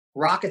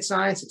rocket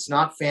science. It's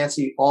not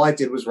fancy. All I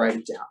did was write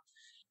it down.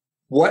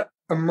 What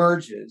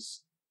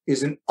emerges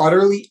is an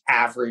utterly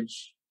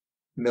average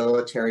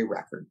military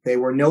record. They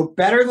were no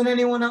better than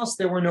anyone else.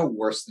 They were no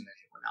worse than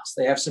anyone else.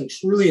 They have some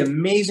truly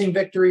amazing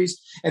victories,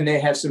 and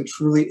they have some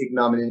truly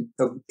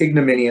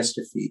ignominious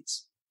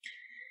defeats.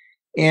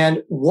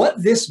 And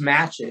what this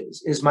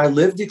matches is my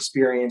lived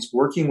experience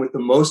working with the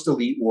most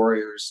elite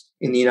warriors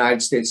in the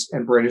United States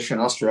and British and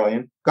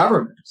Australian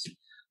governments.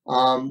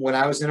 When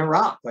I was in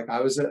Iraq,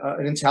 I was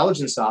an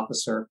intelligence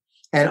officer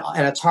and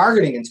a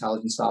targeting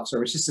intelligence officer,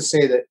 which is to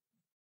say that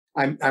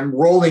I'm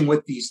rolling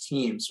with these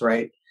teams,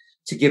 right,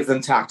 to give them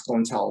tactical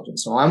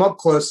intelligence. So I'm up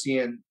close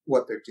seeing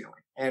what they're doing.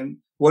 And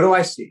what do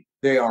I see?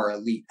 They are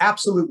elite.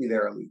 Absolutely,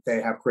 they're elite.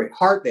 They have great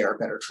heart. They are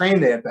better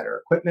trained. They have better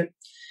equipment.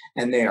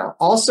 And they are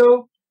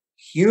also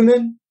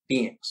human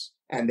beings,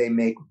 and they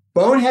make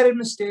boneheaded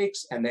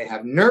mistakes, and they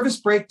have nervous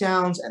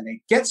breakdowns, and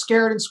they get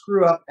scared and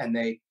screw up, and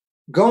they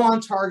go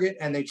on target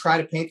and they try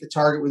to paint the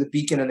target with a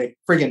beacon and they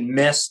friggin'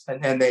 miss,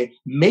 and they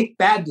make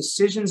bad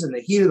decisions in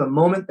the heat of the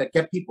moment that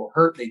get people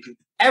hurt. They do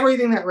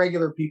everything that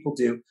regular people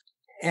do.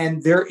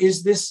 And there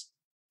is this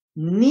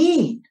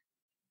need,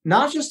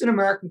 not just in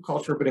American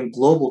culture, but in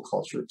global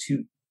culture,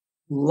 to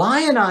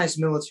lionize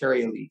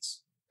military elites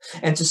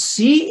and to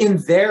see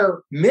in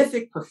their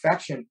mythic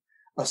perfection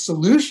a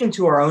solution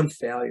to our own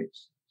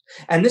failures.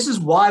 And this is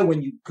why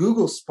when you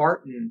Google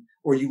Spartan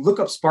or you look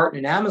up Spartan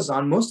in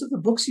Amazon, most of the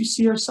books you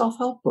see are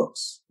self-help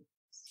books.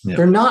 Yeah.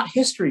 They're not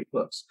history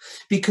books,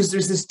 because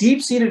there's this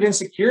deep-seated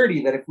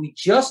insecurity that if we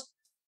just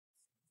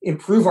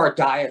improve our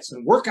diets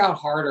and work out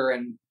harder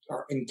and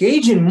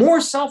engage in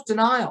more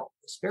self-denial,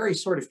 this very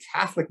sort of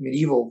Catholic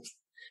medieval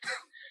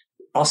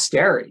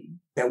austerity,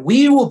 that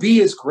we will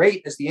be as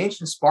great as the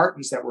ancient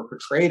Spartans that were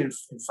portrayed in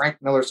Frank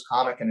Miller's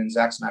comic and in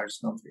Zack Snyder's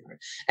film 300.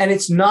 And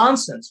it's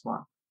nonsense,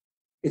 Mark.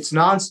 It's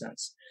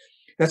nonsense.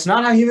 That's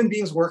not how human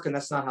beings work, and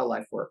that's not how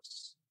life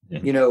works.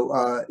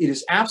 Yeah. It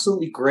is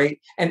absolutely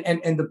great. And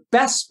the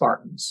best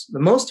Spartans, the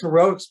most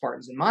heroic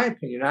Spartans, in my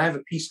opinion, I have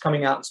a piece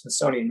coming out in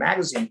Smithsonian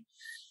Magazine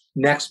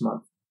next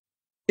month.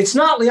 It's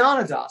not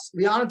Leonidas.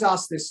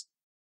 Leonidas, this,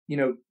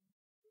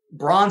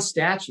 bronze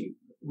statue.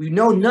 We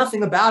know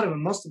nothing about him,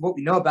 and most of what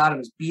we know about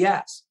him is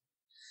BS.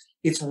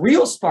 It's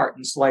real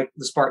Spartans, like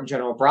the Spartan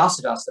general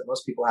Brasidas, that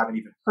most people haven't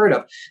even heard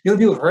of. The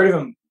only people who've heard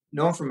of him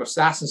know him from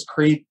Assassin's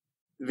Creed,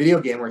 the video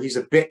game, where he's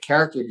a bit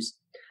character who's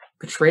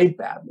portrayed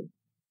badly.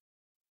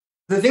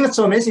 The thing that's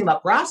so amazing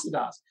about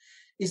Brasidas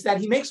is that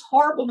he makes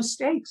horrible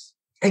mistakes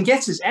and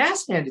gets his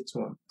ass handed to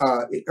him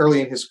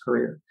early in his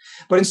career.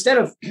 But instead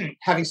of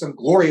having some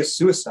glorious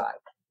suicide,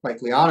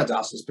 like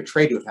Leonidas is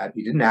portrayed to have had,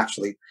 he didn't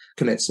actually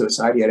commit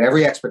suicide. He had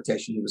every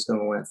expectation he was going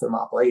to win at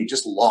Thermopylae. He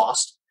just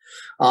lost.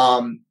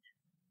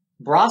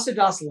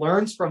 Brasidas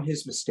learns from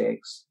his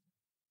mistakes.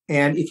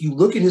 And if you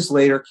look at his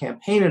later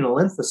campaign in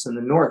Olynthus in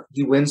the north,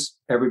 he wins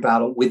every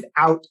battle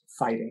without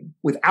fighting.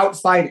 Without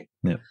fighting.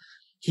 Yeah.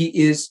 He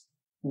is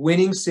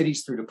winning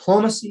cities through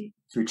diplomacy,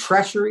 through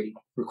treachery,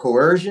 through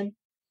coercion.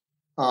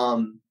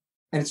 And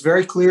it's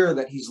very clear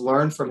that he's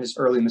learned from his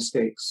early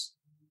mistakes,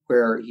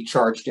 where he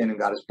charged in and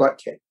got his butt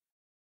kicked,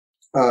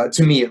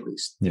 to me at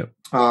least. Yep.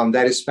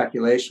 That is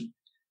speculation.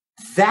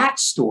 That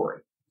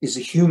story is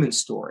a human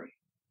story.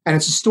 And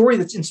it's a story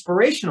that's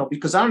inspirational,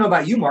 because I don't know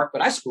about you, Mark,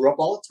 but I screw up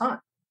all the time.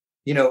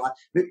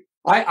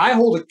 I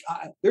hold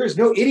there is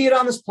no idiot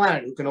on this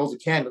planet who can hold a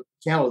candle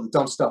to the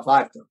dumb stuff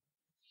I've done.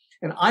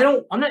 And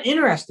I'm not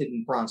interested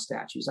in bronze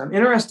statues. I'm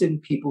interested in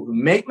people who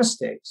make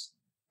mistakes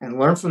and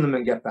learn from them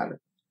and get better,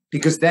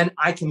 because then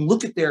I can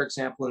look at their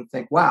example and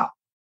think, wow,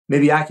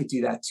 maybe I could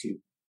do that too.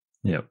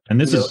 Yeah.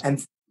 And this is,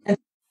 and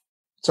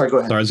sorry, go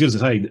ahead. Sorry, I was going to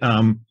say,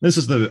 this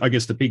is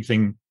the big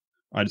thing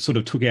I sort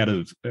of took out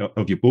of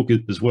your book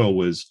as well,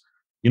 was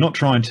you're not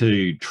trying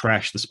to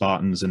trash the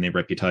Spartans and their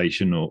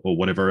reputation or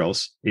whatever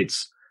else.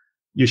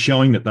 You're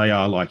showing that they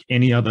are like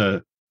any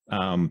other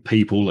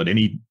people at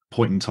any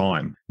point in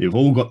time. They've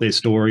all got their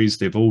stories.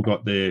 They've all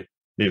got their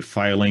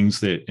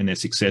failings and their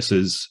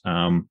successes.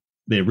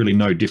 They're really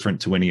no different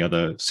to any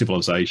other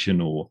civilization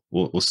or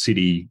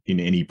city in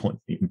any point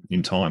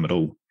in time at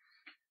all.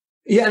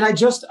 Yeah, and I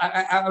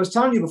was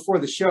telling you before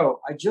the show,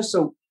 I just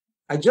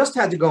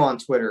had to go on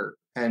Twitter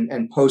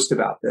and post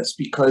about this,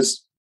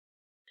 because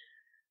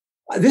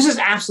this is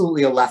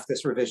absolutely a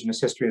leftist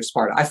revisionist history of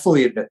Sparta. I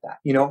fully admit that.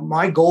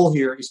 My goal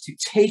here is to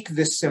take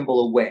this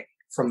symbol away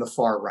from the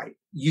far right,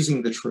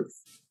 using the truth.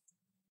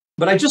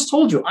 But I just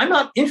told you, I'm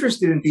not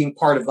interested in being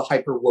part of the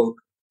hyper woke,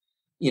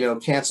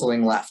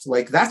 canceling left.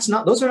 Like,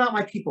 those are not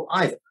my people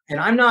either. And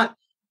I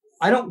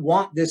don't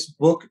want this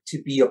book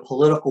to be a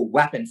political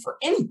weapon for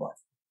anybody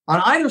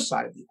on either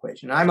side of the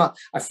equation.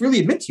 I freely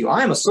admit to you,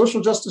 I am a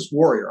social justice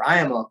warrior. I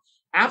am a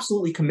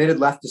absolutely committed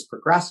leftist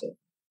progressive.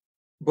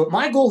 But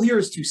my goal here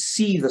is to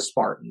see the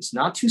Spartans,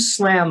 not to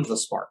slam the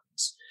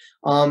Spartans.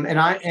 And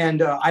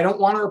I don't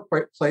want to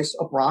replace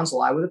a bronze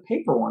lie with a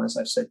paper one, as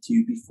I've said to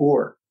you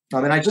before.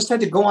 And I just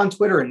had to go on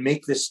Twitter and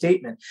make this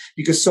statement,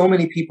 because so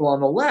many people on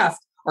the left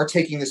are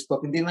taking this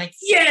book and being like,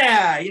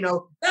 yeah,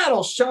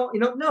 that'll show,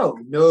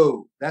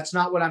 no, that's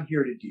not what I'm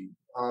here to do.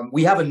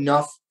 We have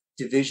enough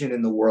division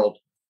in the world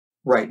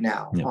right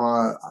now.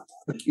 Yeah.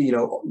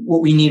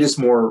 What we need is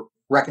more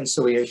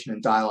reconciliation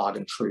and dialogue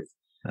and truth.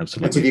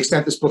 Absolutely. And to the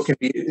extent this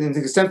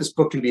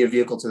book can be a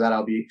vehicle to that,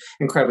 I'll be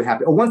incredibly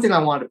happy. One thing I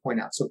wanted to point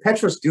out. So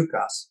Petros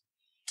Doukas,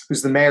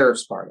 who's the mayor of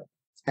Sparta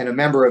and a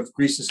member of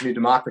Greece's New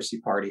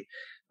Democracy Party,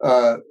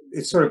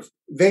 it's sort of,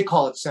 they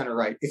call it center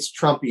right. It's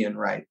Trumpian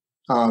right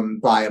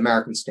by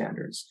American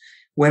standards.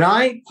 When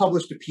I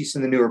published a piece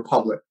in the New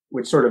Republic,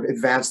 which sort of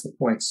advanced the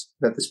points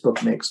that this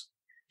book makes,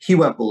 he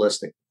went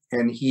ballistic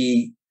and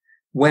he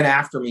went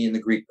after me in the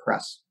Greek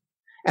press.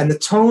 And the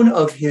tone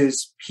of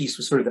his piece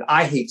was sort of that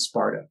I hate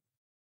Sparta.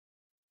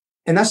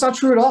 And that's not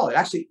true at all. It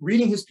actually,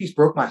 reading his piece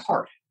broke my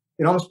heart.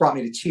 It almost brought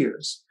me to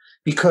tears,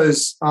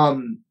 because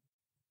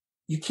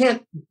you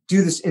can't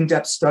do this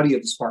in-depth study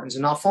of the Spartans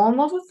and not fall in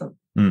love with them.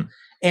 Mm.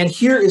 And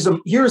here is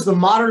the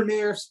modern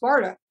mayor of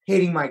Sparta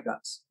hating my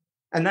guts.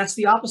 And that's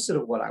the opposite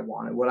of what I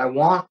wanted. What I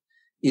want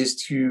is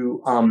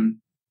to,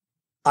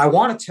 I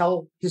want to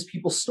tell his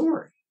people's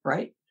story,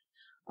 right?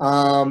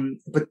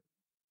 But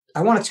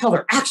I want to tell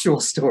their actual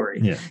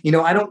story.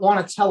 Yeah. I don't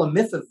want to tell a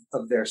myth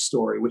of their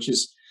story, which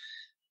is,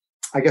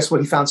 I guess,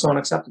 what he found so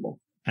unacceptable.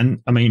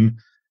 And I mean,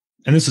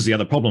 and this is the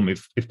other problem.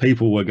 If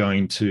people were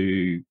going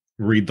to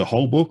read the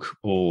whole book,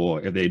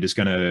 or if they're just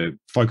going to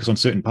focus on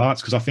certain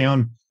parts, because I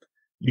found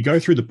you go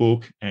through the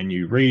book and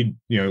you read,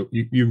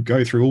 you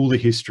go through all the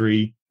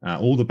history,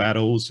 all the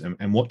battles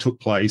and what took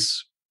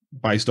place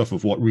based off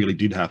of what really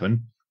did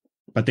happen.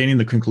 But then in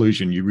the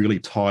conclusion, you really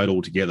tie it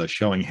all together,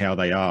 showing how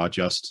they are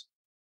just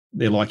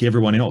they're like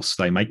everyone else.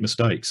 They make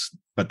mistakes,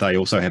 but they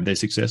also have their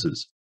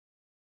successes.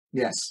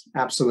 Yes,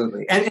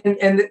 absolutely.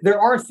 And there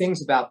are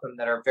things about them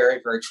that are very,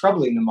 very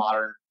troubling to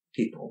modern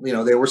people.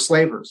 They were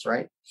slavers,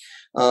 right?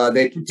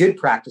 They did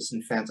practice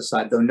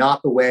infanticide, though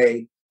not the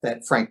way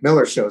that Frank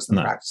Miller shows them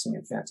practicing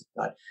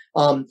infanticide.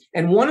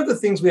 And one of the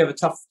things we have a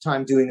tough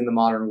time doing in the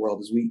modern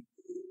world is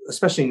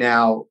especially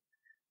now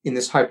in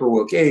this hyper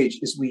woke age,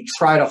 is we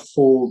try to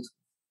hold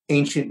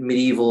ancient,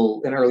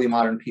 medieval, and early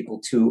modern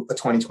people to a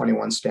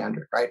 2021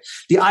 standard, right?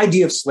 The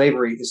idea of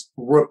slavery is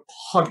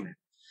repugnant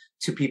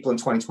to people in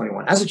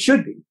 2021, as it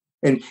should be.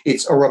 And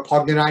it's a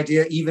repugnant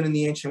idea even in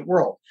the ancient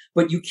world.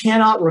 But you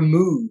cannot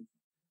remove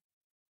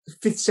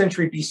 5th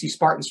century BC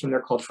Spartans from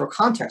their cultural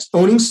context.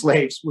 Owning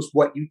slaves was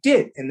what you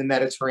did in the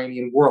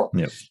Mediterranean world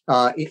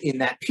in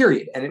that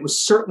period. And it was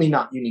certainly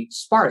not unique to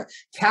Sparta.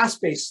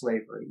 Caste-based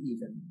slavery,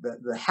 even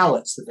the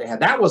Helots that they had,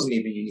 that wasn't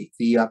even unique.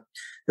 The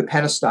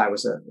Penastai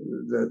was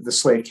the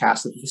slave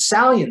caste that the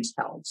Thessalians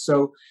held.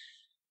 So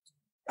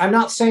I'm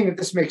not saying that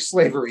this makes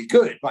slavery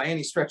good by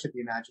any stretch of the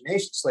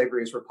imagination.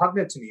 Slavery is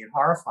repugnant to me and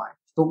horrifying.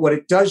 But what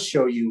it does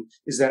show you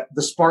is that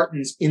the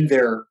Spartans in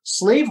their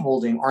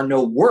slaveholding are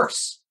no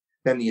worse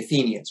than the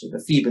Athenians or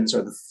the Thebans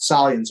or the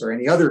Thessalians or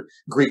any other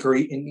Greek or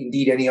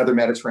indeed any other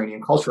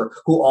Mediterranean culture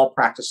who all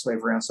practiced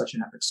slavery on such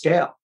an epic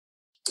scale.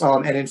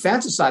 And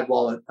infanticide,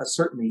 while a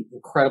certainly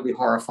incredibly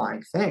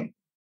horrifying thing,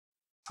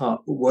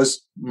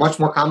 was much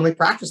more commonly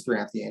practiced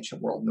throughout the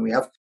ancient world. And we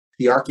have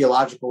the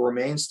archaeological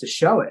remains to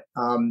show it.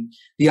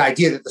 The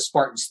idea that the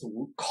Spartans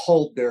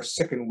culled their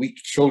sick and weak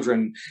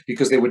children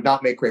because they would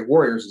not make great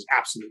warriors is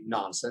absolute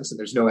nonsense, and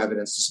there's no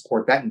evidence to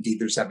support that. Indeed,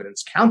 there's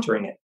evidence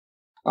countering it.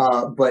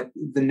 But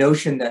the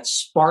notion that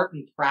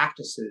Spartan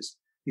practices,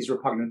 these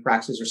repugnant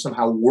practices, are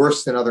somehow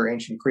worse than other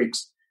ancient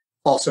Greeks,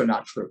 also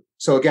not true.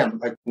 So again,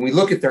 like when we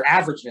look at their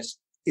averageness,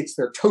 it's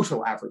their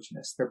total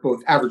averageness. They're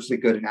both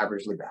averagely good and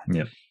averagely bad.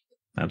 Yeah,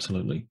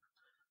 absolutely.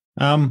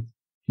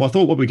 Well, I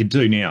thought what we could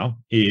do now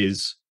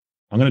is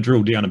I'm going to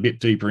drill down a bit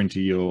deeper into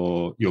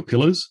your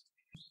pillars.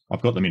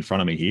 I've got them in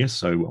front of me here,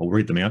 so I'll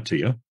read them out to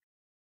you.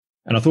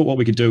 And I thought what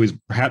we could do is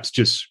perhaps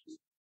just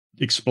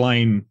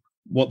explain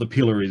what the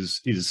pillar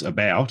is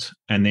about,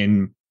 and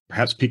then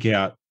perhaps pick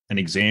out an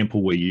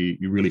example where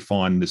you really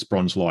find this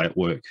bronze lie at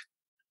work.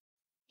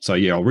 So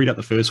yeah, I'll read out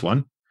the first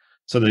one.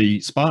 So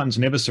the Spartans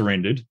never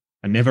surrendered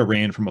and never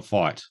ran from a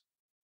fight.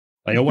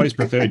 They always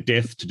preferred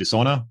death to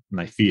dishonor, and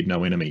they feared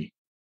no enemy.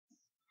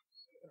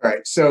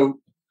 Right. So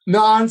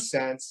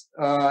nonsense.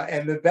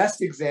 And the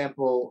best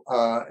example,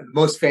 the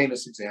most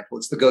famous example,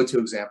 it's the go-to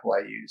example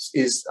I use,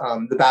 is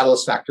the Battle of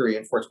Sphacteria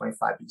in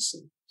 425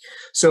 BC.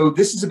 So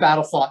this is a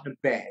battle fought in a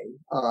bay,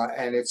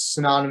 and it's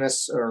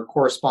synonymous or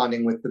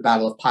corresponding with the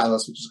Battle of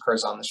Pylos, which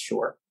occurs on the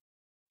shore.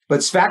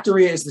 But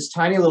Sphacteria is this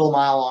tiny little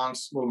a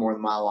little more than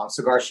a mile long,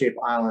 cigar-shaped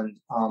island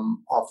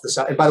off the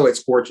side. And by the way,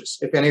 it's gorgeous.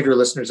 If any of your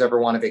listeners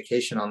ever want a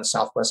vacation on the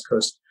southwest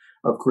coast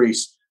of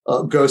Greece,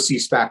 go see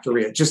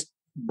Sphacteria. Just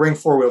bring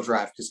four-wheel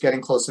drive, because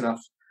getting close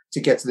enough to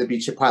get to the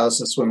beach at Pylos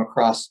and swim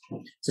across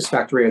to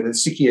Sphacteria, the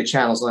Sikia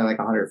Channel is only like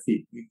 100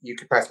 feet. You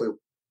could practically,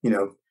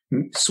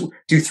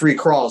 do 3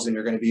 crawls and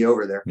you're going to be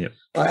over there. Yep.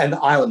 And the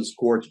island is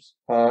gorgeous.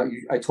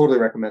 I totally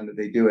recommend that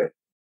they do it.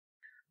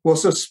 Well,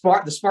 so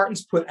the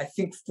Spartans put, I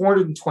think,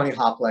 420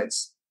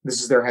 hoplites. This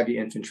is their heavy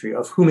infantry,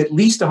 of whom at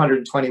least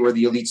 120 were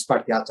the elite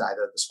Spartiatai,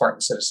 the Spartan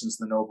citizens,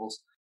 the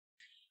nobles,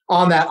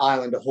 on that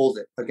island to hold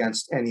it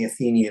against any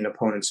Athenian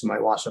opponents who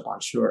might wash up on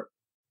shore.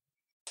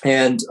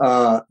 And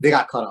they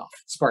got cut off.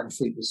 The Spartan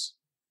fleet was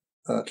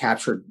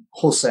captured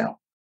wholesale.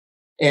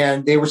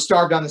 And they were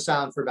starved on this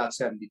island for about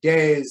 70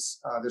 days.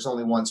 There's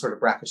only one sort of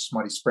brackish,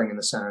 smutty spring in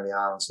the center of the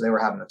island, so they were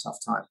having a tough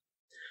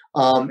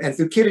time. And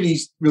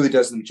Thucydides really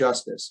does them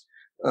justice.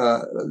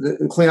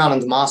 Cleon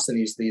and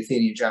Demosthenes, the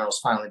Athenian generals,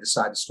 finally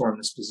decide to storm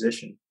this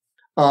position.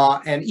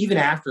 And even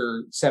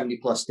after 70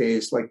 plus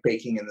days, like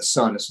baking in the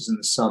sun, this was in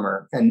the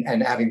summer,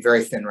 and having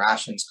very thin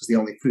rations because the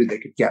only food they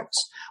could get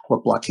was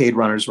what blockade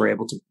runners were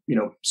able to,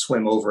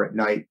 swim over at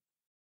night.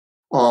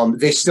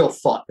 They still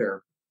fought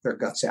their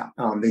guts out.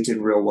 They did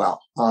real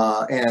well.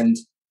 And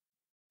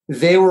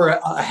they were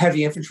a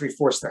heavy infantry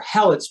force. Their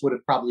helots would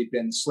have probably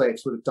been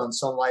slaves, would have done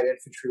some light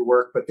infantry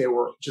work, but they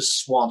were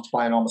just swamped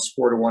by an almost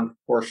 4-to-1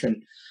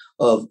 proportion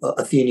of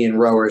Athenian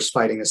rowers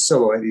fighting as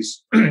solo,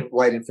 these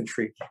light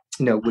infantry,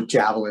 with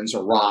javelins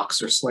or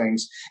rocks or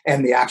slings,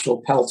 and the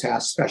actual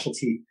peltas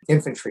specialty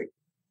infantry,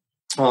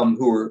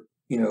 who were,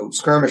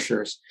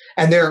 skirmishers.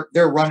 And they're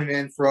running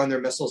in, throwing their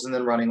missiles, and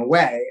then running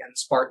away. And the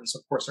Spartans,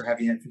 of course, are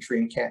heavy infantry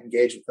and can't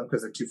engage with them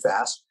because they're too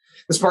fast.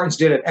 The Spartans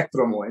did it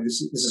ekdromoi.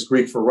 This is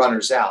Greek for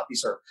runners out.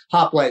 These are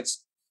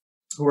hoplites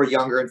who are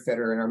younger and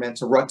fitter and are meant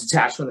to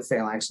detach from the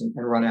phalanx and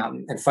run out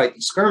and fight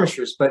these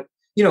skirmishers. But,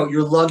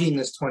 you're lugging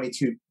this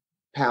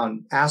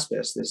 22-pound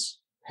aspis, this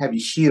heavy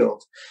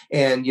shield.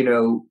 And,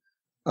 no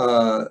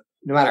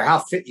matter how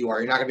fit you are,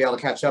 you're not going to be able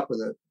to catch up with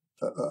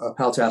a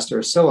peltas or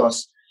a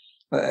silos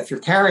if you're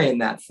carrying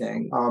that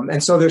thing.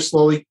 And so they're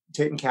slowly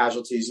taking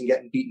casualties and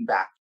getting beaten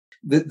back.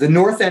 The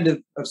north end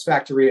of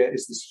Sphacteria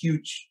is this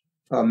huge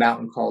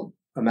mountain called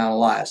Mount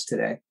Elias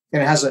today.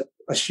 and it has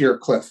a sheer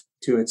cliff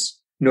to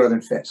its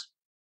northern face.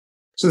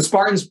 So the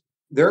Spartans,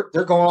 they're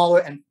going all the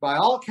way, and by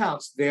all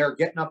accounts, they are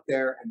getting up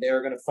there and they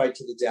are going to fight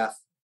to the death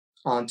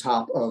on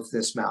top of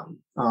this mountain.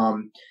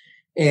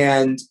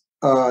 And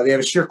they have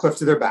a sheer cliff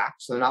to their back,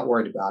 so they're not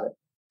worried about it.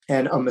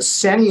 And a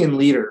Messenian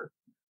leader,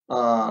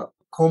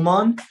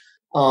 Komon,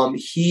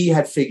 he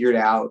had figured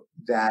out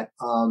that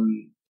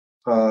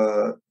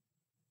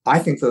I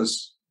think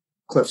those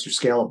cliffs are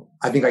scalable.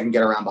 I think I can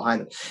get around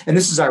behind them. And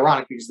this is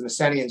ironic because the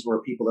Messenians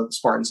were people that the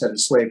Spartans had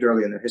enslaved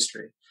early in their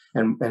history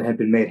and had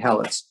been made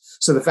helots.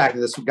 So the fact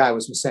that this guy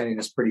was Messenian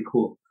is pretty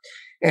cool.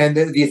 And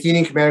the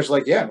Athenian commanders are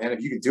like, yeah, man,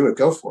 if you could do it,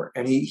 go for it.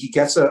 And he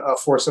gets a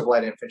force of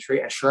light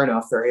infantry. And sure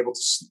enough, they're able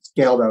to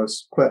scale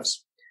those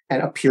cliffs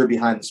and appear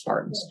behind the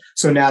Spartans.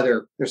 So now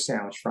they're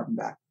sandwiched front and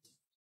back.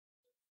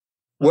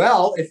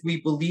 Well, if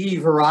we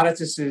believe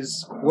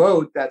Herodotus's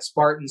quote that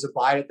Spartans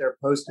abide at their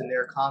post and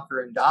there conquer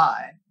and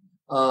die,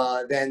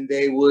 then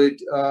they would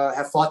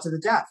have fought to the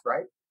death,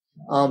 right?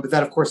 But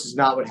that, of course, is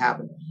not what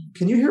happened.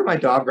 Can you hear my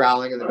dog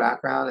growling in the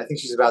background? I think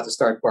she's about to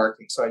start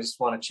barking, so I just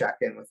want to check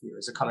in with you.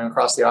 Is it coming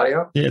across the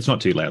audio? Yeah, it's not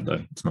too loud,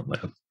 though. It's not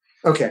loud.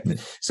 Okay.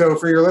 So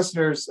for your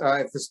listeners,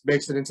 if this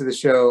makes it into the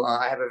show,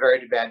 I have a very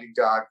demanding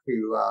dog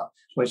who,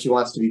 when she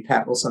wants to be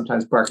pet, will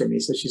sometimes bark at me.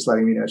 So she's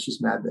letting me know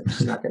she's mad that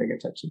she's not going to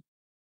get touchy.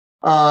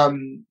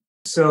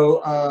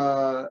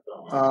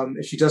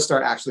 If she does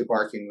start actually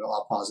barking,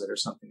 I'll pause it or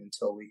something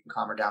until we can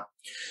calm her down.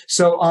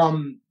 So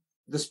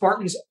the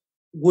Spartans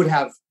would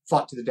have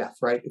fought to the death,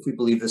 right? If we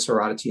believe this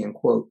Herodotean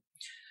quote.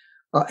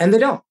 And they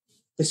don't.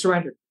 They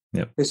surrendered.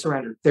 Yep. They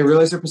surrendered. They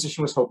realized their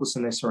position was hopeless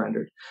and they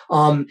surrendered.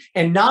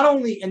 And not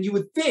only, and you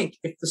would think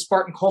if the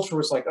Spartan culture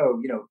was like,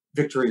 oh,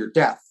 victory or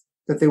death,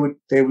 that they would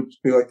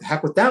be like, the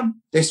heck with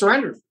them. They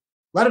surrendered.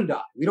 Let them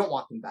die. We don't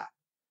want them back.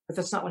 But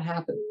that's not what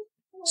happened.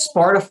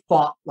 Sparta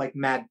fought like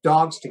mad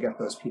dogs to get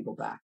those people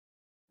back.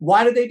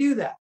 Why did they do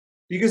that?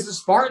 Because the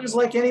Spartans,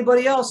 like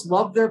anybody else,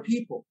 loved their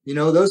people.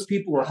 Those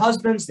people were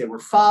husbands, they were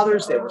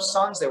fathers, they were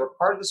sons, they were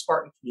part of the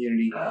Spartan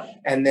community,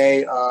 and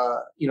they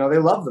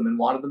loved them and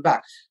wanted them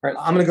back. All right,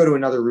 I'm going to go to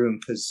another room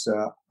because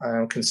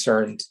I'm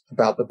concerned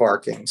about the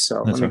barking.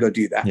 So let me go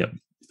do that. Yep.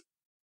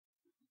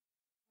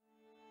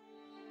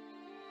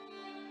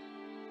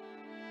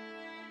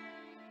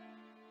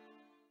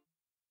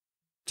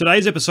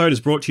 Today's episode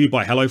is brought to you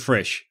by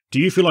HelloFresh. Do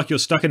you feel like you're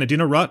stuck in a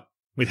dinner rut?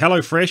 With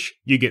HelloFresh,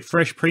 you get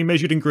fresh,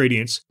 pre-measured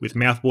ingredients with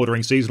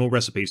mouth-watering seasonal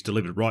recipes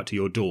delivered right to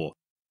your door.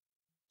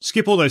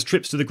 Skip all those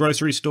trips to the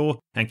grocery store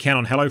and count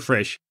on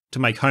HelloFresh to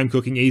make home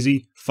cooking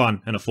easy,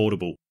 fun, and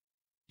affordable.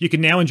 You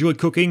can now enjoy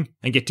cooking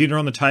and get dinner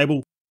on the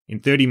table in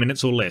 30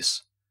 minutes or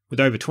less. With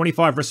over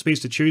 25 recipes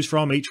to choose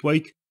from each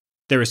week,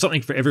 there is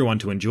something for everyone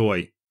to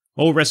enjoy.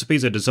 All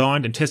recipes are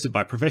designed and tested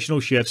by professional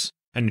chefs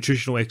and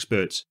nutritional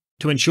experts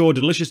to ensure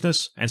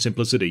deliciousness and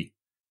simplicity.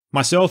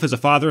 Myself, as a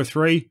father of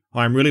 3,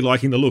 I am really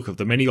liking the look of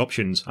the many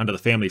options under the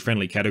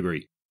family-friendly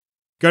category.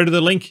 Go to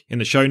the link in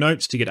the show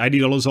notes to get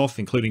 $80 off,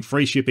 including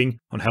free shipping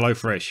on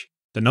HelloFresh,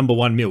 the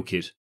 #1 meal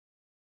kit.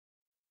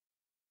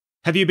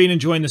 Have you been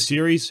enjoying the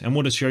series and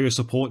want to show your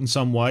support in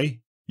some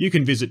way? You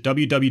can visit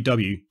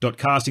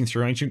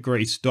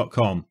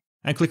www.castingthroughancientgreece.com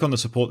and click on the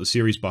Support the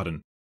Series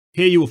button.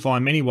 Here you will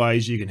find many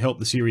ways you can help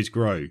the series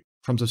grow,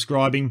 from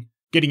subscribing,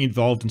 getting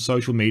involved in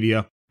social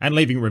media, and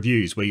leaving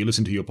reviews where you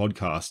listen to your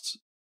podcasts.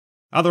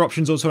 Other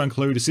options also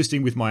include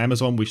assisting with my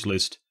Amazon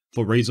wishlist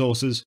for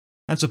resources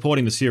and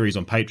supporting the series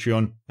on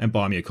Patreon and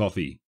Buy Me a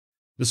Coffee.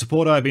 The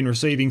support I have been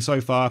receiving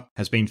so far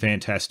has been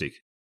fantastic.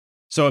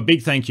 So a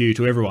big thank you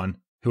to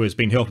everyone who has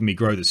been helping me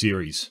grow the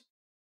series.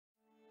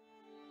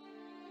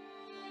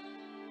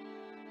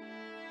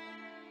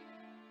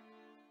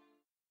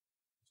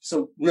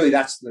 So really,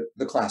 that's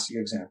the classic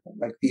example.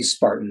 Like these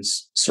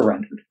Spartans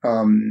surrendered,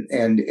 and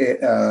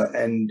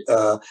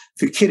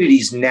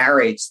Thucydides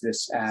narrates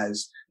this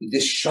as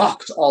this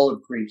shocked all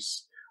of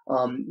Greece,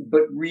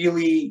 but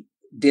really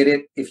did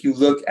it. If you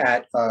look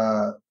at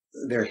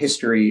their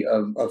history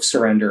of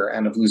surrender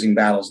and of losing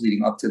battles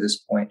leading up to this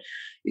point,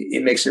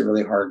 it makes it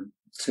really hard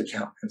to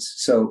countenance.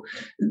 So,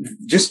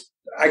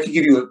 I could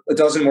give you a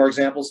dozen more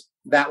examples.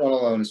 That one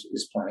alone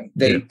is plenty.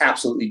 They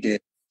absolutely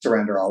did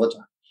surrender all the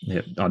time.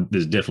 Yeah,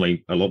 there's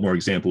definitely a lot more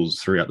examples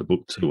throughout the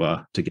book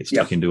to get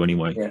stuck into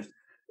anyway. Yeah,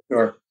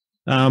 sure.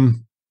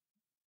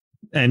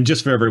 And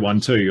just for everyone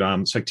too,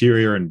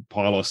 Secteria and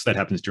Pylos, that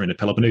happens during the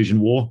Peloponnesian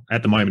War.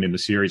 At the moment in the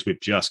series,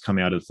 we've just come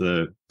out of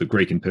the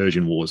Greek and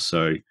Persian Wars,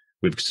 so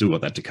we've still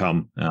got that to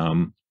come.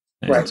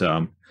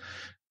 The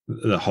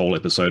whole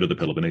episode of the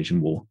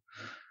Peloponnesian War.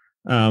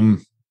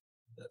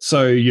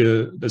 So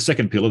the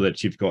second pillar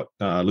that you've got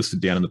listed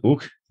down in the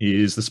book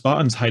is the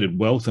Spartans hated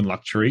wealth and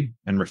luxury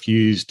and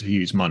refused to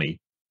use money.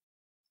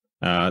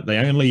 They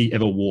only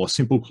ever wore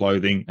simple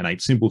clothing and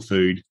ate simple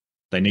food.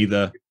 They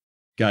neither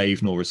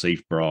gave nor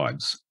received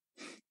bribes.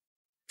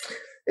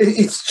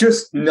 It's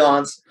just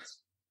nonsense,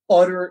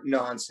 utter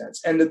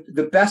nonsense. And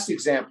the best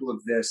example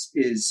of this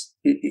is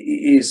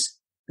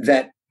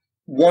that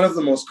one of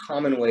the most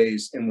common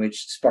ways in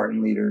which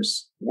Spartan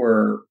leaders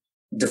were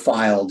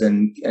defiled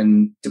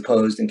and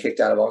deposed and kicked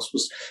out of office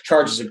was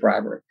charges of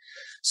bribery.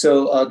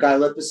 So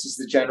Gylippus is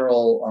the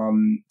general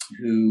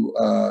who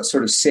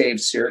sort of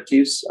saved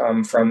Syracuse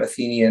from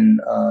Athenian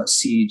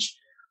siege,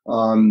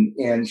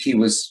 and he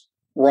was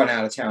run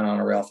out of town on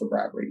a rail for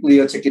bribery.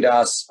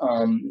 Leotychidas,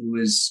 who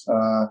is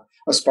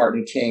a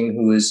Spartan king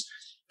who is,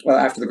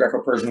 after the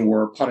Greco-Persian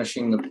War,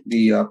 punishing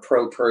the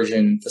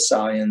pro-Persian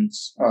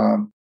Thessalians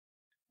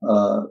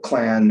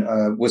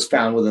clan, was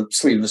found with a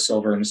sleeve of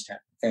silver in his tent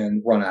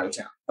and run out of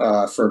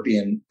town for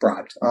being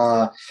bribed.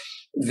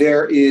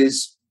 There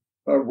is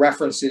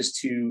references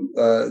to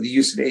the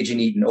use of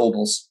agenite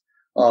obols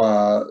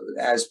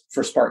as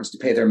for Spartans to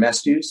pay their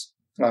mess dues.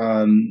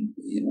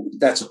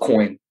 That's a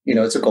coin,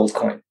 it's a gold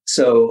coin.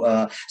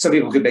 So some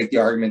people could make the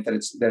argument that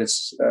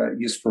it's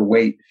used for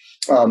weight,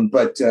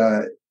 but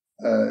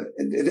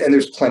and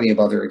there's plenty of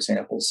other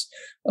examples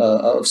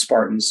of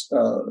Spartans.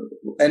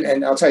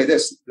 And I'll tell you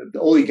this: the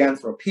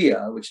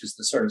oliganthropia, which is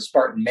the sort of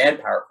Spartan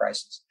manpower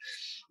crisis,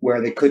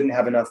 where they couldn't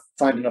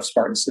find enough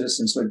Spartan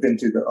citizens who had been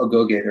through the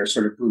agoge, their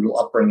sort of brutal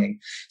upbringing,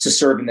 to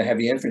serve in the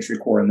heavy infantry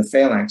corps and the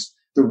phalanx.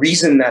 The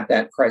reason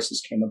that crisis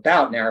came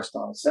about, and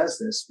Aristotle says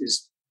this,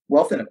 is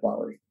wealth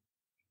inequality.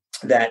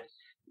 That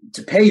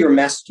to pay your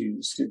mess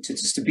dues,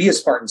 to be a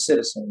Spartan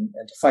citizen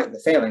and to fight in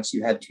the phalanx,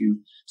 you had to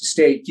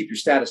keep your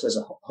status as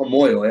a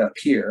homoioi, a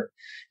peer.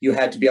 You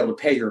had to be able to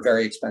pay your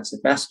very expensive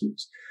mess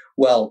dues.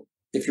 Well,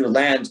 if your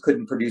land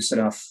couldn't produce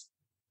enough,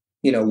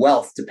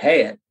 wealth to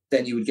pay it,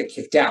 then you would get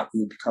kicked out.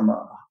 You would become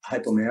a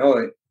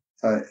hypomoioi,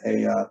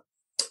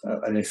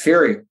 an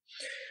inferior.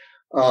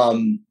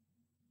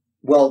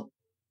 Well,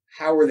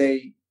 how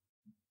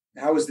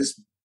is this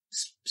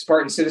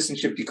Spartan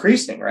citizenship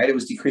decreasing, right? It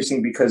was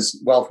decreasing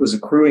because wealth was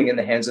accruing in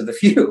the hands of the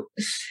few.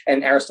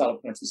 And Aristotle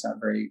points this out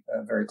very,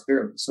 very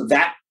clearly. So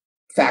that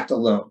fact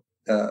alone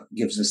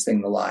gives this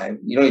thing the lie.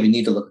 You don't even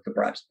need to look at the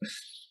bribes.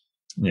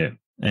 Yeah.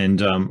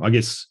 And I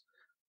guess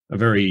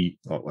a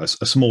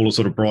smaller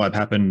sort of bribe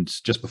happened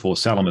just before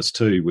Salamis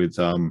too, with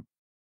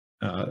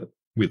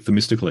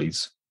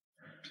Themistocles.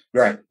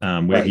 Right.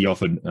 Where he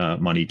offered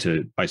money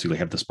to basically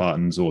have the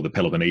Spartans or the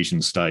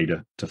Peloponnesians stay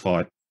to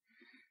fight.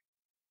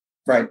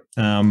 Right.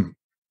 And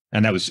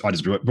I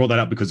just brought that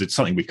up because it's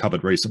something we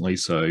covered recently.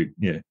 So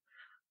yeah.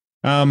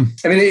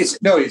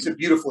 It's a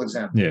beautiful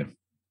example. Yeah.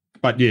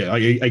 But yeah,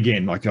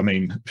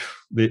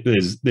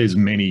 there's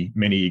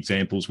many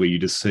examples where you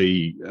just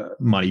see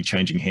money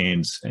changing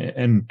hands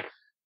and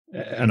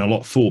a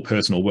lot for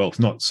personal wealth,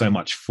 not so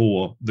much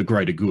for the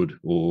greater good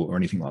or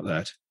anything like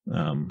that.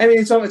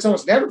 It's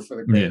almost never for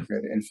the greater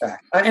good, in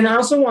fact. And I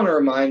also want to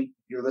remind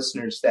your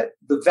listeners that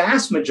the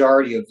vast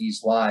majority of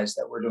these lies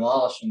that we're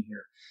demolishing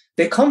here,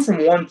 they come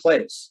from one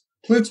place,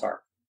 Plutarch,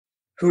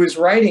 who is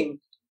writing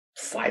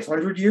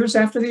 500 years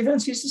after the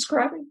events he's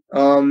describing,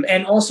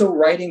 and also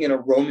writing in a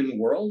Roman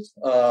world,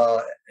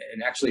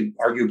 and actually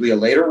arguably a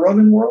later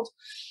Roman world.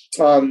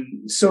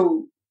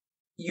 So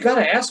you got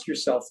to ask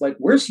yourself,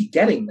 where's he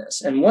getting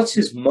this, and what's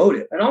his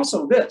motive? And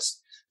also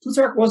this,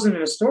 Plutarch wasn't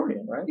an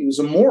historian, right? He was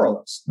a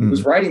moralist. He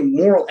was writing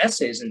moral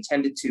essays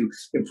intended to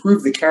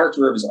improve the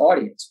character of his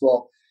audience.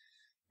 Well,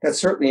 that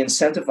certainly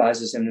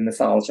incentivizes him to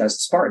mythologize the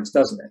Spartans,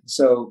 doesn't it?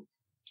 So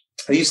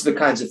these are the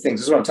kinds of things.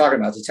 This is what I'm talking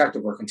about: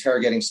 detective work,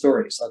 interrogating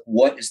stories.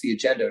 What is the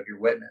agenda of your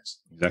witness?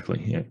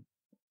 Exactly. Yeah.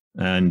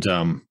 And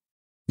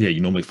you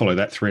normally follow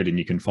that thread, and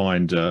you can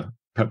find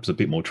perhaps a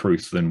bit more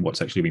truth than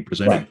what's actually been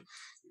presented.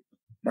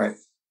 Right.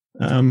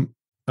 All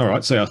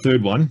right. So our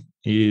third one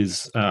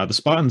is the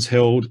Spartans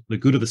held the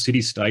good of the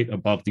city-state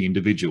above the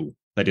individual.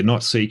 They did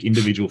not seek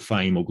individual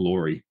fame or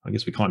glory. I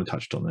guess we kind of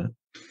touched on that.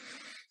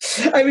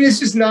 It's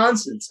just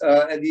nonsense.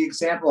 And the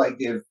example I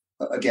give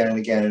again and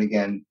again and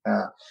again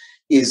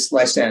is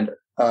Lysander,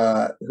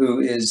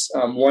 who is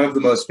one of the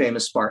most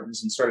famous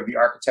Spartans and sort of the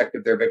architect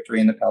of their victory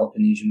in the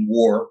Peloponnesian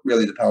War,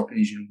 really the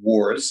Peloponnesian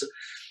Wars.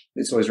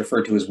 It's always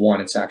referred to as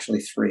one. It's actually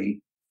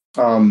three.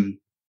 And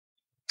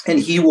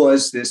he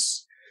was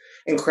this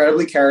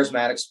incredibly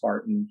charismatic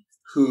Spartan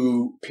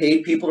who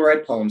paid people to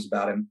write poems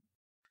about him,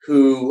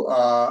 who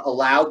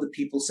allowed the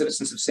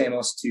citizens of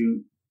Samos,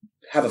 to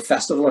have a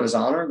festival in his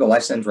honor, the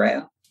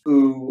Lysandreia,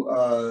 who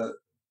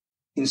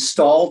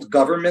installed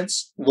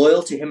governments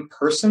loyal to him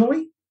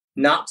personally,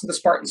 not to the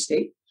Spartan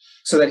state,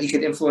 so that he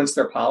could influence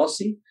their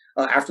policy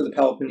after the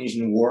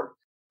Peloponnesian War.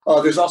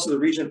 There's also the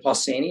regent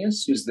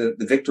Pausanias, who's the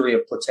victor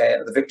of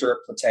Plataea,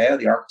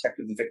 the architect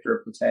of the victor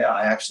of Plataea.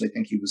 I actually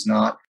think he was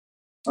not,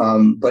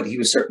 but he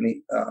was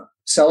certainly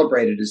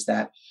celebrated as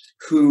that,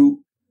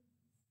 who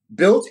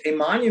built a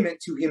monument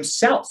to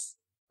himself,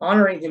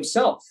 honoring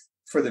himself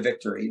for the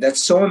victory. That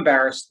so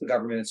embarrassed the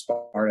government of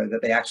Sparta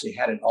that they actually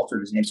had it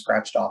altered, his name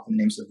scratched off, and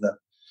the names of the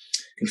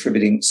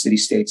contributing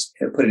city-states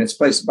put in its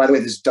place. By the way,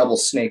 this double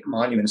snake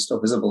monument is still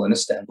visible in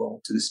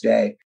Istanbul to this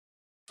day.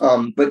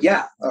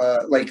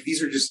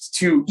 These are just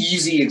two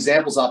easy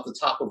examples off the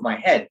top of my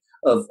head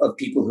of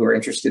people who are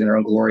interested in their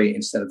own glory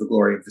instead of the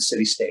glory of the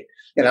city-state.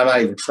 And I'm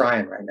not even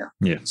trying right now.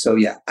 Yeah. So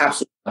yeah,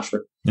 absolutely not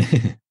true.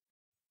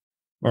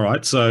 All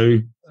right. So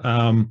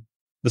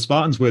The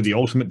Spartans were the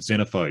ultimate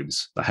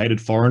xenophobes. They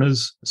hated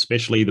foreigners,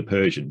 especially the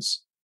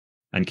Persians,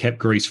 and kept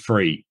Greece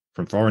free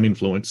from foreign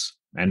influence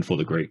and for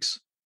the Greeks.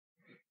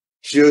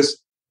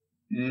 Just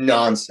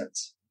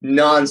nonsense.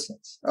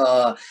 Nonsense.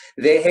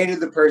 They hated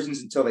the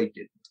Persians until they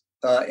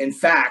didn't. In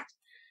fact,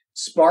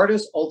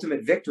 Sparta's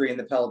ultimate victory in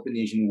the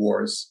Peloponnesian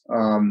Wars,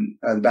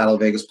 the Battle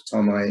of Aigos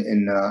Potomai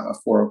in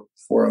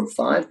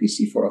 405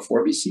 BC,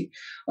 404 BC,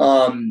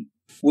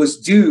 was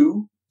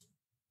due,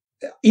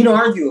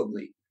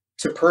 inarguably,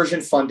 to Persian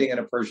funding and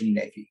a Persian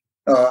navy.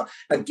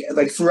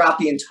 Like throughout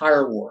the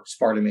entire war,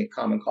 Sparta made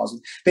common cause.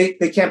 They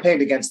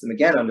campaigned against them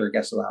again under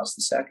Agesilaus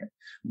II.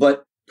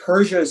 But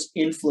Persia's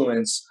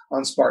influence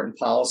on Spartan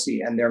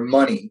policy and their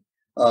money,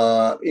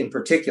 in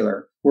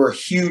particular, were a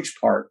huge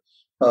part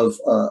of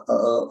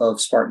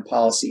Spartan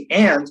policy.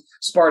 And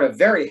Sparta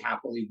very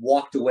happily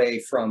walked away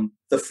from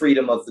the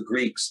freedom of the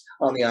Greeks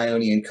on the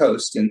Ionian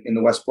coast in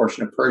the west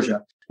portion of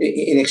Persia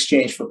in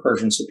exchange for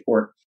Persian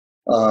support.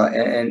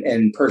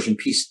 And Persian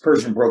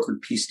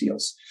brokered peace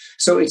deals.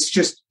 So it's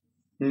just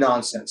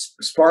nonsense.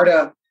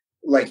 Sparta,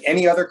 like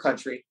any other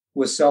country,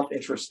 was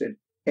self-interested.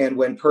 And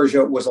when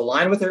Persia was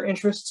aligned with their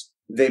interests,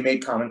 they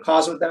made common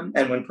cause with them.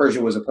 And when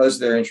Persia was opposed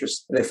to their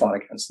interests, they fought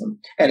against them.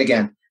 And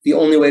again, the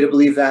only way to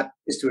believe that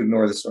is to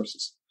ignore the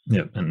sources.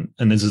 Yeah, and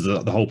this is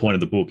the whole point of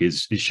the book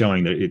is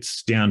showing that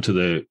it's down to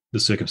the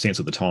circumstance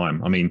of the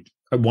time. I mean,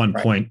 at one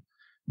point,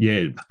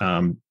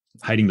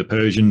 hating the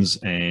Persians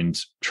and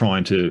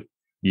trying to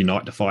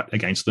unite to fight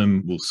against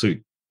them will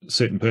suit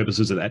certain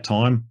purposes at that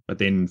time, but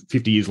then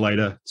 50 years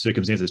later,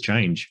 circumstances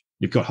change.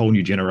 You've got whole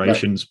new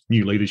generations,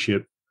 new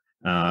leadership,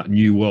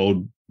 new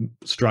world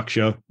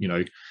structure.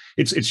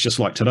 It's just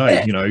like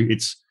today.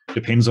 It's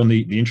depends on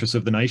the interests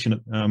of the nation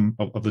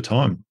of the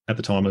time at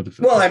the time of the.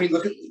 Well, I mean,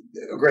 look at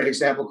a great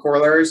example.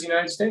 Corollary is the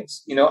United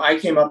States. I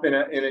came up in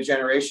a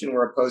generation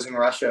where opposing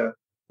Russia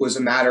was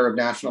a matter of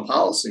national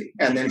policy,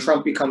 and then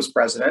Trump becomes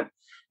president.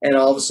 And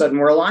all of a sudden,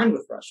 we're aligned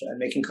with Russia and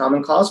making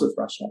common cause with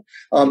Russia.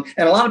 And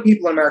a lot of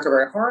people in America are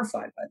very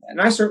horrified by that,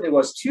 and I certainly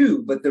was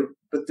too. But the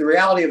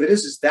reality of it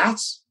is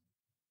that's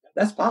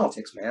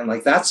politics, man.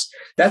 Like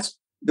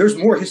there's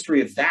more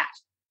history of that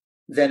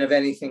than of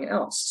anything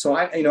else. So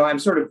I'm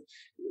sort of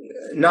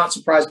not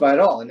surprised by it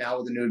all. And now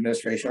with the new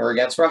administration, we're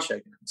against Russia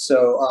again.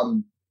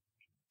 So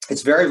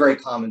it's very, very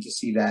common to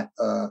see that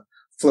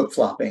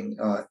flip-flopping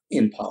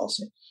in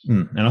policy.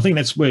 And I think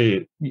that's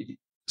where,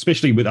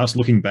 especially with us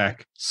looking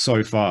back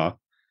so far,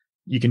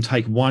 you can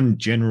take one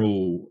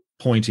general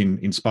point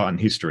in Spartan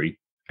history,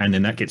 and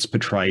then that gets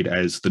portrayed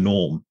as the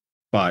norm,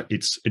 but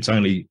it's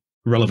only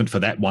relevant for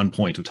that one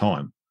point of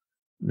time.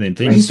 Then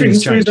things history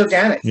change. Is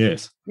organic.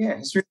 Yes. Yeah,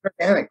 history is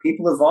organic.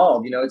 People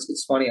evolve.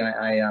 It's funny.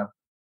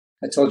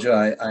 I told you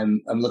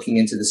I'm looking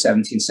into the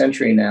 17th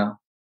century now,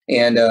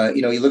 and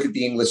you look at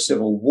the English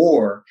Civil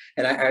War,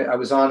 and I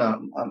was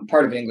I'm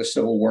part of an English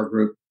Civil War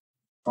group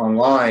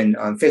online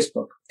on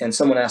Facebook, and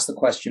someone asked the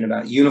question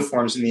about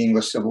uniforms in the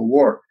English Civil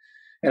War,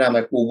 and I'm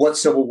like, well, what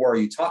Civil War are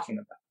you talking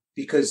about?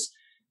 Because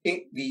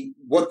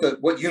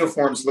what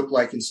uniforms look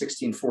like in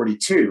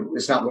 1642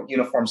 is not what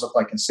uniforms look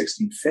like in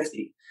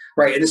 1650,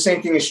 right? And the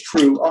same thing is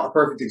true. A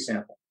perfect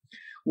example.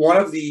 One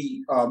of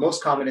the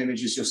most common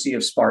images you'll see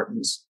of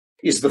Spartans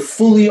is the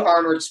fully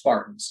armored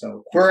Spartan.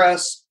 So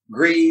cuirass,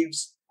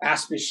 greaves,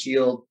 aspis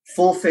shield,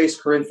 full face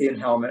Corinthian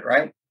helmet,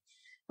 right?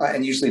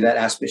 And usually that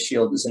aspis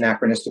shield is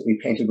anachronistically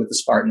painted with the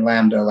Spartan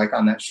lambda, like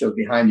on that shield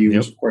behind you.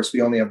 Which, of course,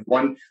 we only have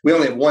one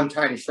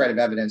tiny shred of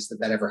evidence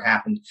that ever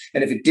happened.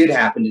 And if it did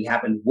happen, it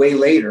happened way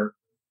later,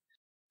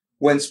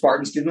 when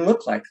Spartans didn't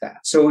look like that.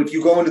 So if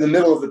you go into the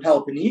middle of the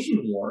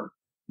Peloponnesian War,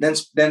 then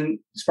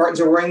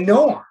Spartans are wearing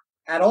no armor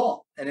at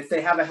all. And if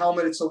they have a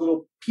helmet, it's a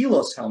little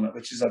peals helmet,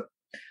 which is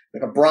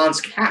like a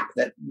bronze cap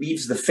that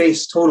leaves the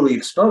face totally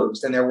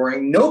exposed. And they're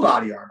wearing no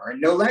body armor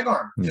and no leg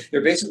armor. Yeah.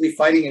 They're basically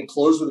fighting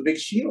enclosed with a big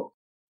shield.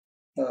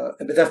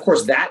 But of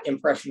course, that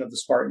impression of the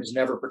Spartan is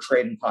never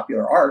portrayed in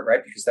popular art,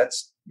 right? Because it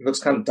looks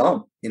kind of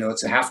dumb.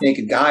 It's a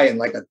half-naked guy in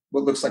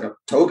what looks like a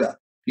toga,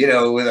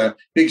 with a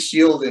big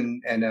shield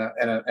and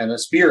a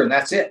spear, and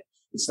that's it.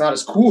 It's not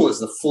as cool as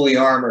the fully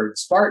armored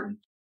Spartan.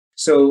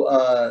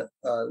 So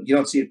you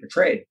don't see it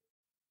portrayed.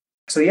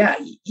 So yeah,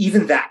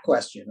 even that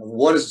question of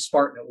what does a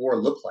Spartan at war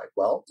look like?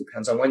 Well, it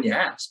depends on when you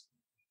ask.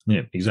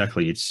 Yeah,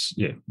 exactly.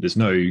 There's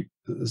no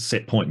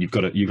set point. You've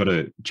got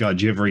to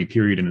judge every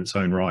period in its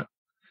own right.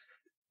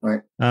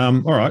 Right.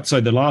 All right.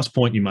 So the last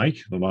point you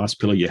make, the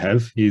last pillar you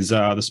have, is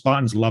the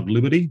Spartans loved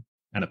liberty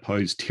and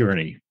opposed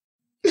tyranny.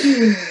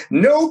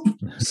 Nope.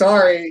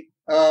 Sorry.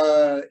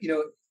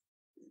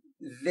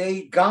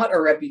 They got a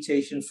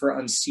reputation for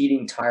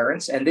unseating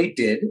tyrants, and they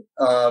did.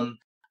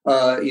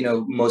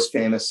 Most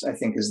famous, I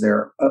think, is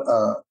their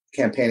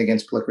campaign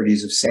against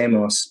Polycrates of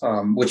Samos,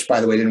 which, by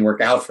the way, didn't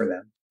work out for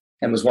them,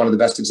 and was one of the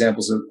best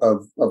examples of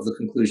the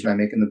conclusion I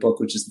make in the book,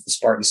 which is that the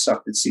Spartans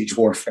sucked at siege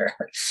warfare.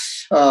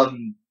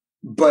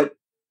 But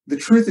the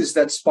truth is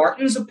that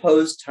Spartans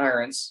opposed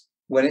tyrants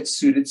when it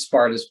suited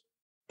Sparta's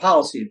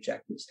policy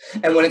objectives.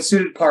 And when it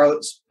suited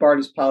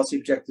Sparta's policy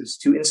objectives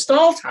to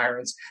install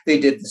tyrants, they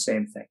did the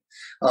same thing.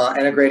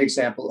 And a great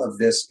example of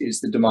this is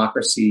the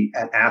democracy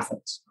at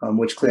Athens,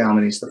 which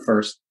Cleomenes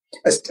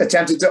I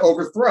attempted to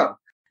overthrow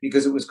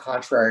because it was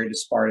contrary to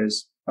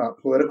Sparta's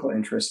political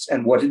interests.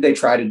 And what did they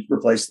try to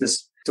replace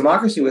this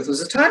democracy with?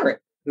 Was a tyrant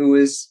who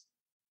was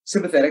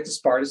sympathetic to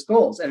Sparta's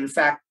goals. And in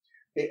fact,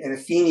 an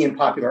Athenian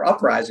popular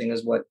uprising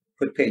is what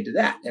put paid to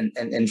that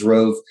and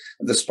drove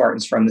the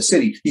Spartans from the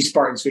city. These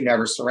Spartans who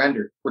never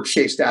surrendered were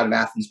chased out of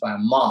Athens by a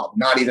mob,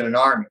 not even an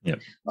army.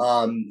 Yep.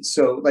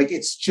 So like,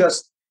 it's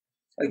just,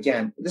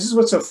 again, this is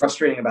what's so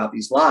frustrating about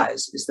these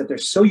lies is that they're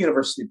so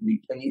universally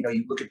believed. And, you know,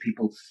 you look at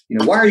people, you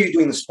know, why are you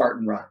doing the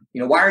Spartan run?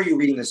 You know, why are you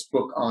reading this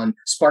book on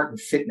Spartan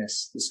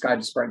fitness, this guide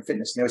to Spartan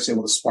fitness? And they would say,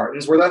 well, the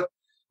Spartans were the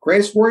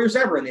greatest warriors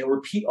ever. And they'll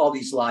repeat all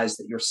these lies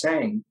that you're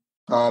saying.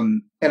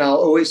 And I'll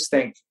always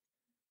think,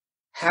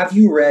 have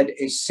you read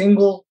a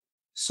single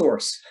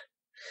source?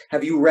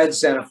 Have you read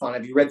Xenophon?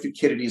 Have you read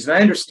Thucydides? And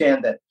I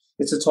understand that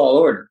it's a tall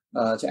order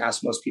to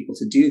ask most people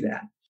to do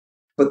that.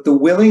 But the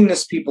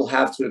willingness people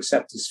have to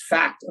accept as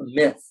fact a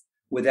myth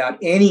without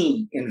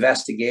any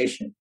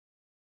investigation,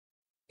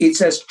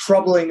 it's as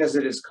troubling as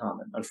it is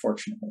common,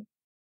 unfortunately.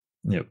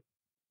 Yep.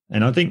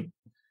 And I think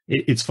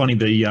it's funny,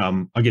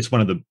 I guess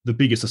one of the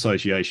biggest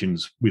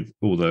associations with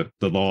all the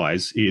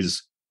lies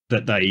is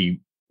that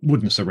they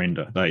wouldn't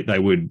surrender. They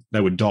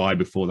would die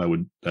before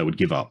they would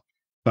give up.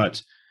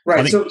 But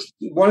right. So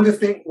one of the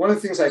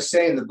things I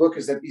say in the book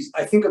is that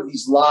I think of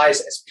these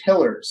lies as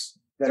pillars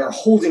that are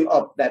holding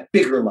up that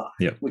bigger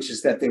lie, which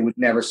is that they would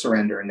never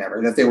surrender and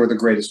that they were the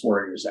greatest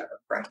warriors ever.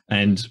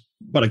 Right.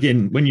 But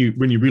again, when you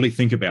really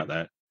think about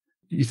that,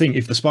 you think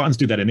if the Spartans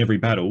did that in every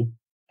battle,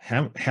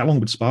 how long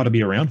would Sparta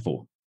be around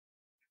for?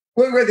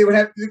 Well, they would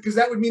have, because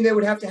that would mean they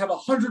would have to have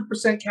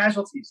 100%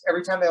 casualties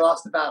every time they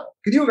lost a battle.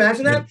 Could you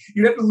imagine that?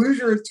 You'd have to lose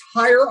your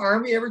entire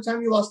army every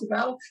time you lost a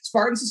battle.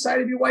 Spartan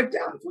society would be wiped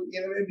out.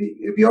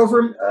 It'd be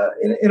over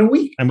in a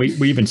week. And we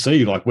even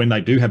see, like, when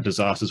they do have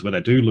disasters where they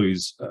do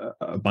lose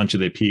a bunch of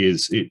their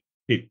peers,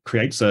 it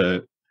creates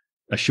a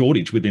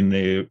shortage within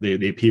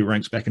their peer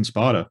ranks back in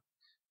Sparta.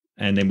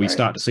 And then we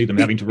start to see them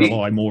having to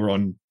rely more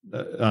on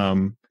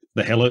the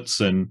helots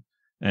and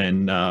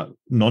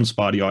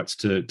non-Spartiates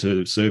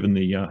to serve in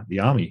the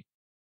army.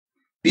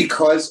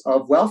 Because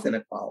of wealth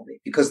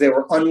inequality, because they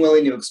were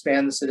unwilling to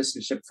expand the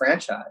citizenship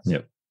franchise.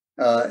 Yep.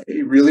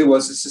 It really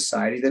was a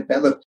society that,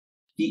 look,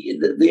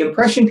 the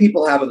impression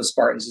people have of the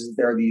Spartans is that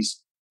there are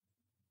these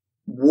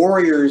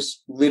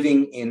warriors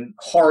living in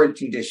horrid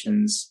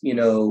conditions, you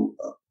know,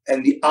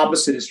 and the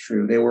opposite is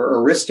true. They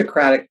were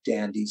aristocratic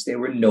dandies. They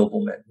were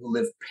noblemen who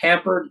lived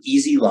pampered,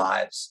 easy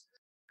lives.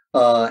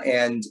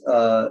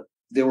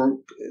 They were,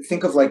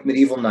 think of like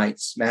medieval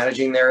knights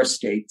managing their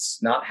estates,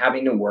 not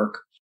having to work,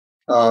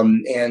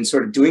 and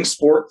sort of doing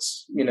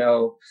sports, you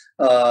know,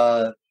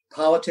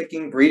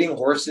 politicking, breeding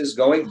horses,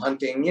 going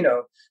hunting, you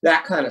know,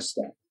 that kind of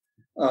stuff.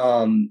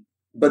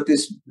 But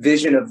this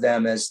vision of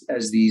them as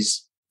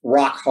these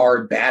rock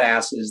hard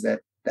badasses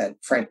that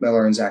Frank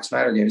Miller and Zack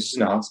Snyder gave is just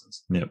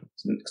nonsense. Yep.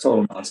 It's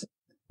total nonsense.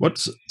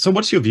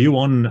 What's your view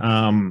on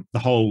the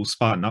whole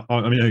Spartan?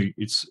 I mean,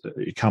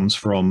 it comes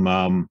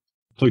from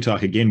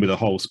Plutarch again with a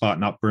whole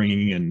Spartan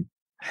upbringing and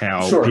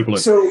how people are.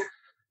 So,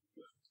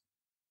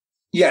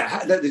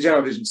 yeah, the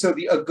general vision. So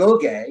the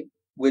agoge,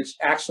 which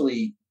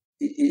actually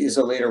is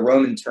a later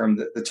Roman term,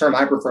 the term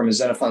I prefer is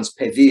Xenophon's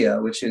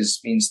paideia, which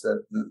means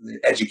the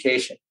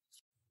education.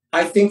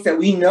 I think that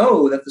we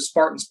know that the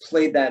Spartans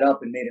played that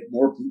up and made it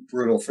more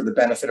brutal for the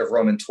benefit of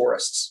Roman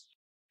tourists.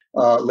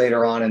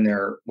 Later on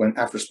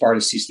after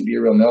Sparta ceased to be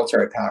a real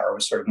military power, it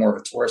was sort of more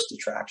of a tourist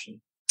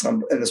attraction.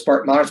 And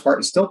the modern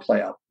Spartans still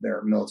play up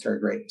their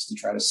military greatness to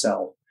try to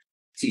sell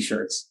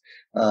T-shirts.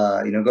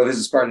 Go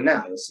visit Sparta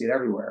now; you'll see it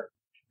everywhere.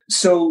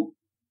 So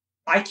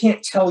I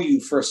can't tell you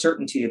for a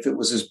certainty if it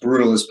was as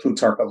brutal as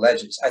Plutarch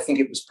alleges. I think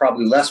it was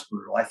probably less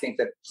brutal. I think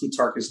that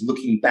Plutarch is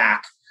looking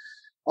back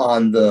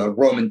on the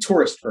Roman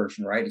tourist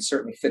version, right? It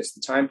certainly fits the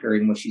time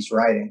period in which he's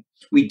writing.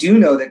 We do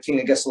know that King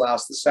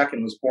Agesilaus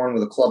II was born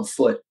with a club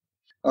foot,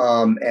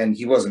 and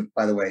he wasn't,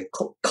 by the way,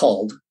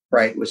 culled,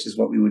 right? Which is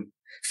what we would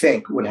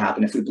think would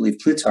happen if we believe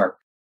Plutarch.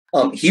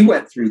 He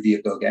went through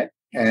the agoge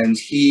and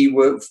he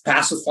would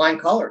pass with flying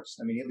colors.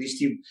 I mean, at least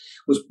he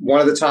was one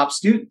of the top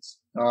students.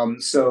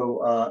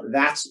 So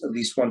that's at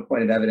least one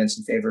point of evidence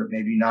in favor of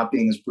maybe not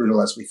being as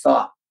brutal as we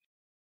thought.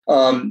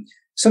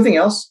 Something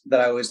else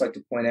that I always like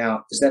to point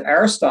out is that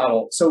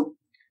Aristotle, so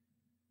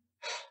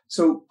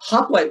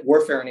hoplite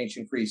warfare in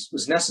ancient Greece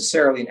was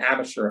necessarily an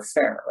amateur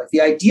affair. Like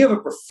the idea of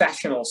a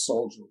professional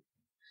soldier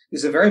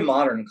is a very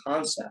modern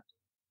concept.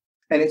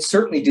 And it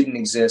certainly didn't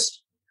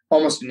exist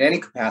almost in any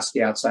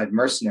capacity outside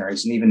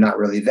mercenaries, and even not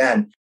really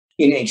then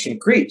in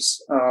ancient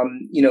Greece.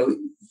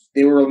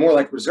 they were more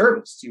like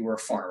reservists. You were a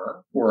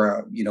farmer or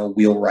a,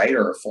 wheelwright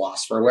or a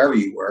philosopher, wherever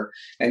you were.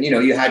 And,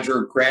 you had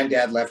your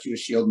granddad left you a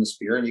shield and a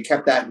spear, and you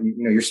kept that. And,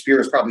 your spear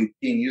was probably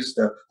being used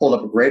to hold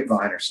up a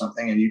grapevine or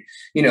something. And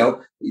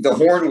the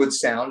horn would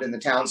sound in the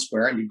town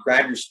square, and you'd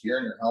grab your spear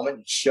and your helmet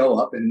and show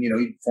up, and,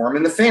 you'd form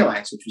in the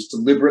phalanx, which was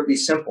deliberately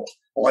simple.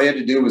 All you had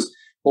to do was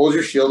hold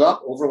your shield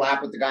up,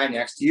 overlap with the guy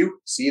next to you.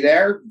 See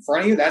there in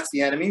front of you, that's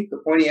the enemy.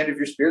 The pointy end of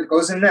your spear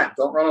goes in that.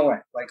 Don't run away.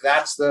 Like,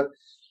 that's the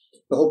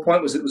whole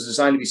point. Was it was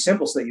designed to be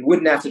simple so that you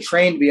wouldn't have to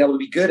train to be able to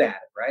be good at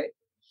it, right?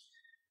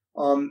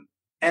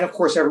 And of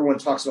course, everyone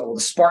talks about, well,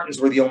 the Spartans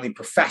were the only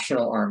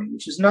professional army,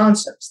 which is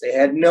nonsense. They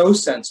had no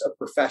sense of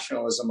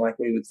professionalism like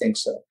we would think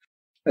so.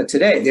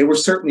 Today, they were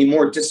certainly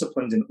more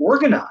disciplined and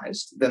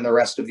organized than the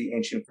rest of the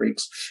ancient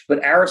Greeks.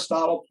 But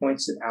Aristotle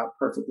points it out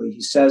perfectly.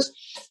 He says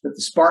that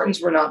the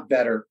Spartans were not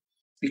better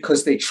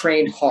because they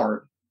trained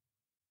hard.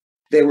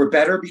 They were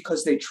better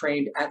because they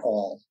trained at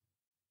all.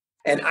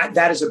 And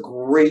that is a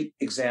great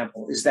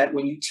example, is that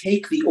when you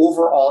take the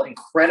overall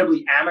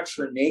incredibly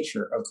amateur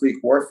nature of Greek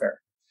warfare,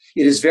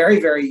 it is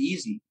very, very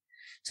easy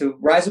to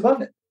rise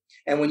above it.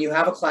 And when you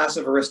have a class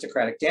of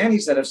aristocratic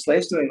dandies that have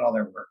slaves doing all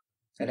their work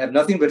and have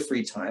nothing but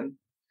free time,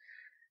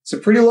 it's a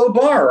pretty low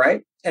bar,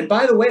 right? And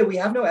by the way, we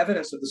have no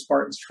evidence of the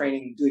Spartans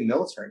doing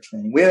military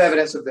training. We have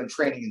evidence of them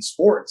training in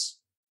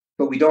sports,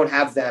 but we don't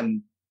have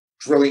them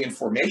drilling in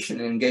formation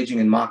and engaging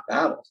in mock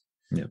battles.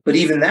 Yeah. But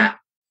even that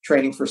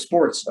training for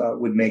sports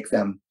would make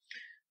them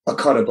a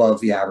cut above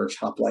the average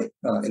hoplite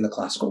in the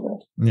classical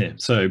world. Yeah.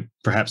 So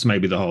perhaps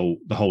maybe the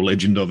whole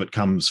legend of it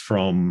comes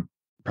from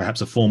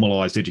perhaps a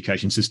formalized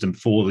education system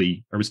for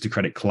the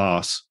aristocratic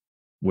class,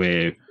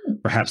 where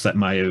perhaps that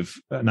may have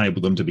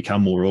enabled them to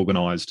become more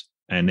organized.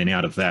 And then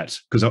out of that,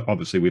 because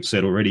obviously we've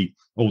said already,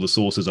 all the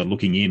sources are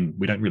looking in.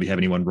 We don't really have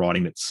anyone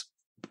writing that's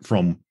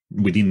from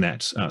within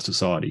that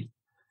society.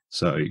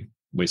 So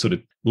we're sort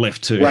of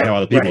left to how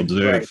other people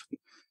observe. Right.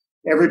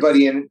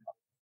 Everybody in,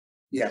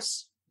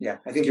 yes. Yeah,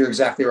 I think you're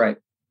exactly right.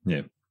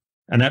 Yeah.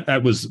 And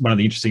that was one of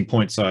the interesting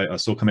points I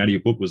saw come out of your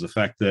book, was the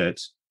fact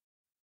that,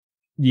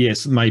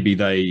 yes, maybe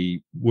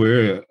they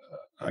were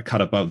a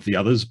cut above the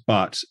others,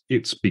 but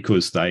it's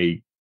because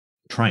they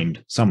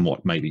trained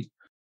somewhat, maybe,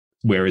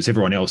 whereas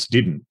everyone else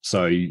didn't.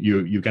 So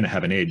you're going to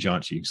have an edge,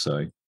 aren't you?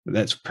 So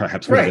that's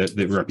perhaps where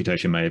the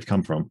reputation may have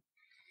come from.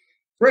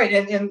 Right.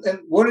 And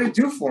what did it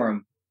do for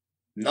them?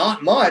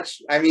 Not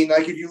much. I mean,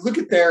 like, if you look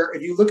at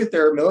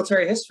their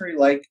military history,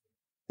 like,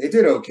 they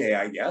did okay,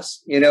 I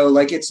guess.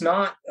 Like, it's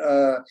not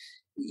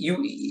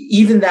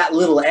even that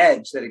little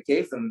edge that it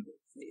gave them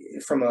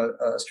from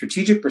a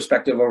strategic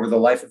perspective over the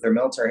life of their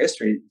military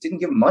history, it didn't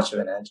give them much of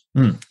an edge.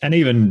 And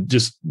even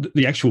just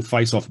the actual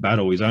face-off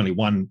battle is only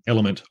one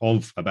element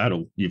of a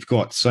battle. You've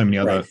got so many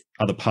other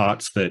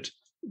parts that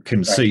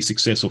can see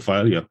success or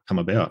failure come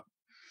about.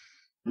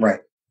 Right.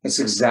 That's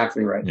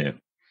exactly right. Yeah.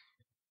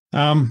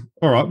 All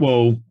right.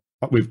 Well,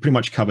 we've pretty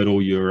much covered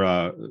all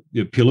your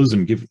pillars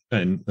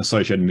and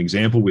associate an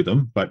example with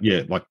them. But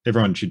yeah, like,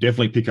 everyone should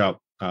definitely pick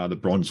up the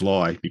Bronze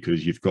Lie,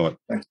 because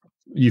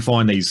you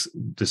find these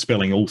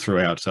dispelling all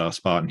throughout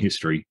Spartan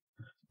history.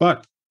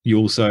 But you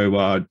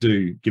also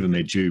do give them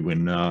their due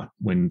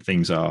when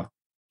things are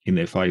in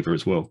their favor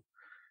as well.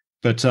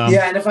 But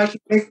and if I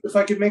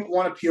could make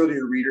one appeal to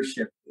your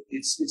readership,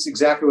 it's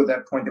exactly what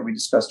that point that we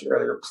discussed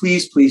earlier.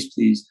 Please, please,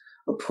 please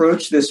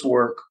approach this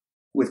work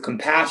with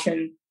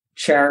compassion,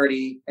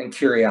 charity, and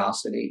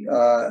curiosity.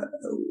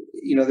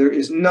 There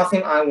is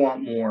nothing I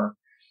want more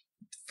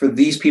for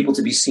these people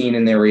to be seen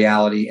in their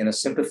reality in a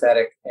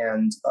sympathetic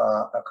and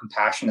a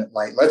compassionate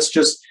light. Let's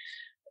just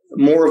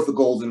more of the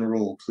golden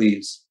rule,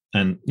 please.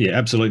 And yeah,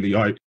 absolutely.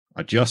 I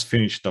just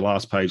finished the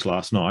last page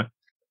last night.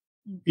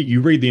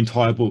 You read the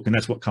entire book, and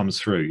that's what comes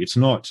through. It's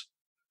not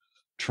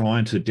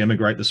trying to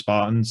denigrate the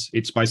Spartans.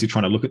 It's basically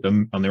trying to look at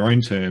them on their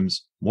own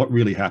terms, what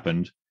really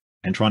happened,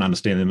 and try and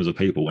understand them as a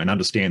people, and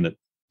understand that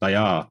they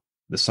are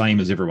the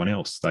same as everyone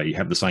else. They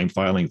have the same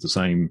failings,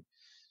 the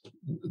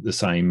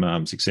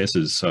same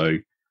successes. So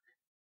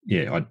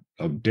yeah,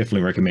 I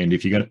definitely recommend,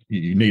 if you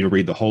need to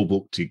read the whole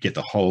book to get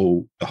the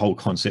whole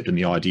concept and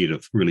the idea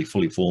to really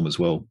fully form as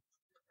well.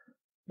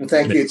 Well,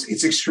 thank you.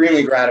 It's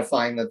extremely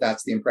gratifying that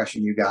that's the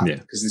impression you got,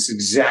 because this is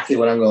exactly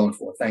what I'm going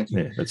for. Thank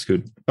you. Yeah, that's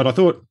good. But I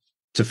thought,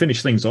 to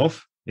finish things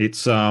off,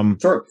 it's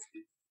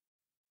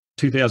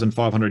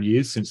 2,500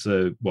 years since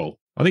I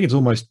think it's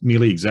almost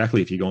nearly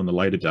exactly, if you go on the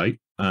later date,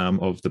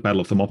 of the Battle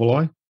of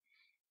Thermopylae.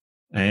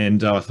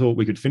 And I thought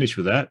we could finish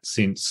with that,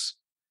 since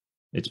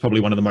it's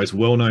probably one of the most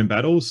well-known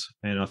battles.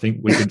 And I think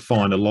we can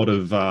find a lot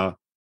of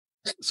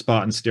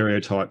Spartan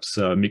stereotypes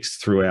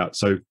mixed throughout.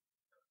 So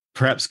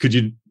perhaps could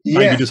you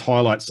maybe just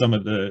highlight some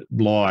of the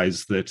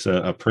lies that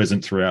are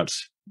present throughout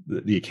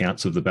the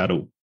accounts of the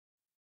battle?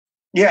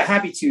 Yeah,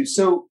 happy to.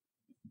 So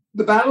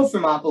the Battle of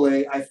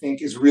Thermopylae, I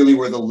think, is really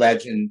where the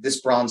legend,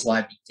 this Bronze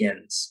Lie,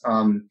 begins.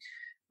 And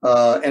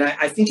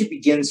I think it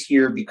begins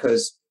here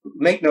because,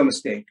 make no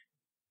mistake,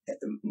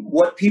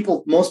 what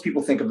most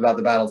people think about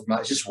the Battle of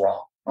Thermopylae is just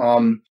wrong.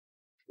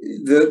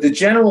 The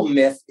general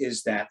myth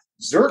is that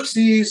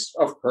Xerxes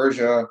of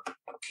Persia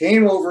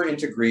came over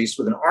into Greece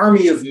with an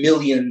army of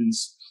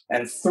millions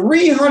and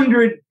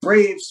 300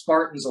 brave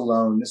Spartans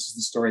alone. This is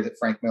the story that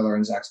Frank Miller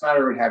and Zack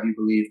Snyder would have you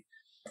believe.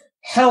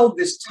 Held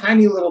this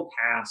tiny little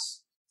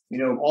pass,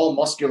 all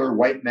muscular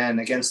white men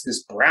against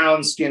this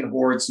brown-skinned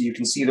horde. So you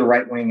can see the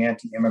right-wing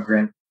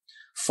anti-immigrant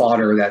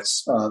fodder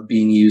that's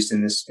being used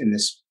in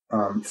this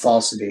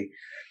falsity.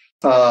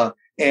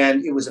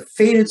 And it was a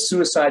fated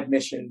suicide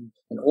mission.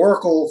 An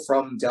oracle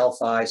from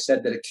Delphi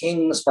said that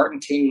a Spartan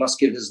king must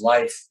give his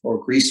life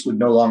or Greece would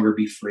no longer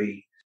be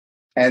free.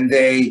 And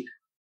they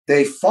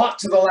fought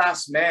to the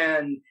last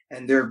man,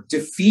 and their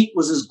defeat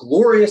was as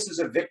glorious as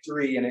a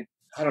victory. And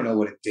I don't know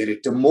what it did.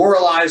 It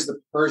demoralized the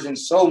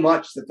Persians so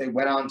much that they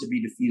went on to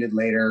be defeated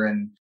later.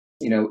 And,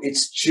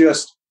 it's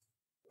just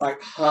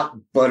like hot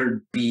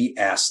buttered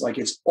BS. Like,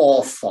 it's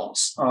all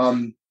false.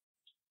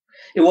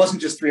 It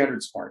wasn't just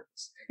 300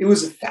 Spartans. It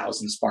was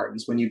 1,000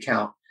 Spartans when you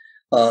count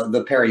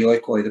the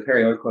perioikoi. The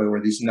perioikoi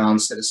were these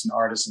non-citizen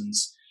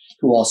artisans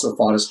who also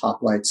fought as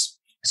hoplites,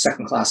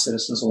 second-class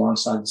citizens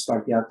alongside the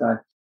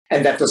Spartiatai.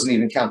 And that doesn't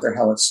even count their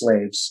helot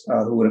slaves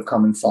who would have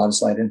come and fought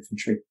as light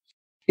infantry.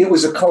 It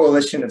was a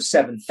coalition of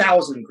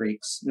 7,000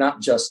 Greeks,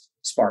 not just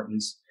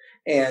Spartans.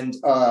 And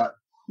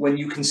when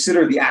you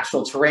consider the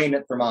actual terrain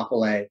at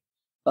Thermopylae,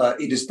 that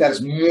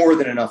is more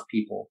than enough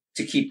people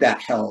to keep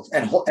that held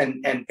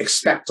and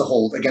expect to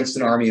hold against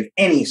an army of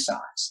any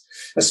size,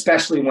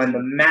 especially when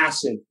the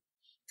massive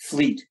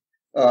fleet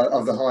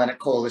of the Hellenic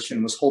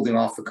coalition was holding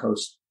off the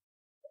coast.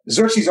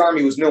 Xerxes'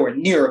 army was nowhere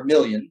near 1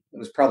 million. It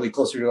was probably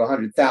closer to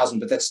 100,000,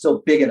 but that's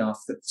still big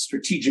enough that the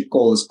strategic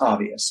goal is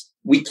obvious.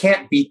 We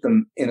can't beat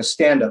them in a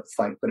stand-up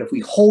fight, but if we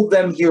hold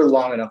them here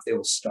long enough, they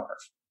will starve.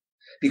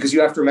 Because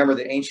you have to remember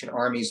that ancient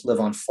armies live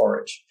on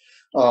forage.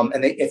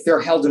 And if they're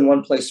held in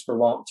one place for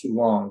too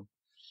long,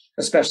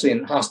 especially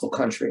in hostile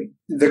country,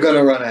 they're going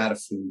to run out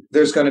of food.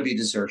 There's going to be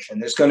desertion.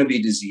 There's going to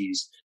be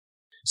disease.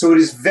 So it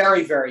is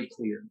very, very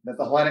clear that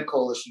the Hellenic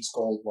coalition's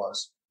goal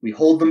was, we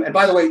hold them. And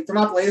by the way,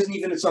 Thermopylae isn't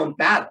even its own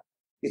battle.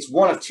 It's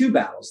one of two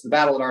battles, the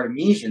battle at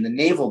Artemisium, the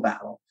naval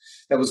battle,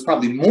 that was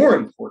probably more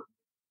important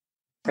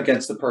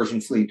against the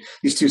Persian fleet.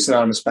 These two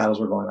synonymous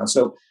battles were going on.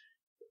 So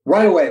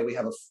right away, we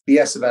have a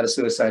BS about a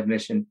suicide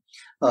mission,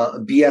 a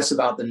BS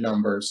about the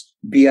numbers,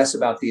 BS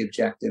about the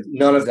objective.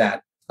 None of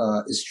that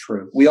is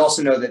true. We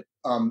also know that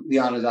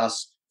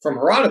Leonidas from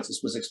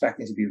Herodotus was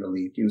expecting to be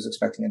relieved. He was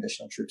expecting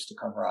additional troops to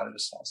come,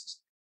 Herodotus tells us.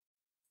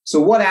 So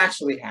what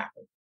actually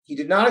happened? He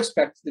did not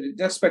expect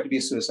to be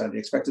a suicide. They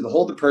expected to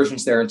hold the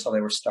Persians there until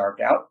they were starved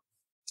out.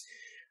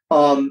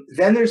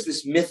 Then there's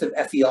this myth of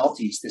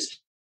Ephialtes, this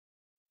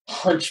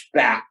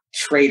hunchback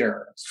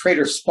traitor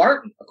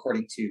Spartan,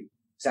 according to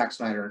Zack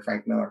Snyder and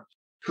Frank Miller,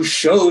 who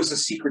shows a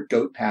secret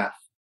goat path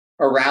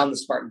around the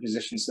Spartan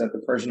position so that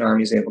the Persian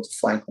army is able to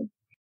flank them.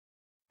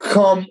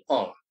 Come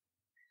on.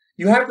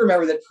 You have to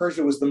remember that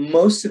Persia was the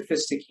most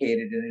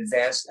sophisticated and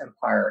advanced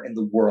empire in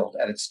the world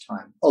at its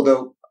time.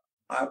 Although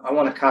I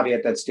want to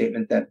caveat that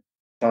statement that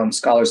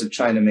scholars of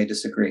China may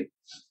disagree.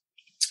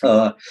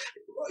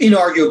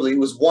 Inarguably, it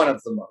was one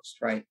of the most,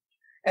 right?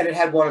 And it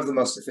had one of the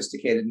most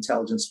sophisticated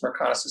intelligence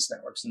reconnaissance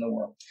networks in the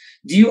world.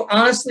 Do you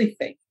honestly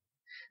think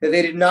that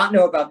they did not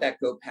know about that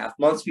goat path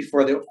months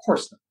before? Of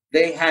course not.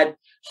 They had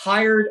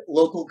hired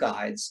local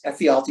guides.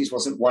 Ephialtes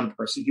wasn't one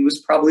person. He was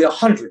probably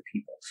 100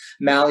 people,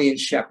 Malian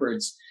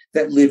shepherds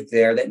that lived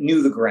there, that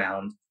knew the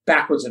ground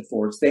backwards and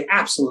forwards. They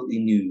absolutely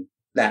knew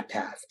that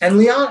path. And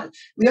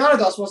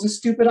Leonidas wasn't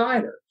stupid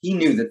either. He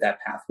knew that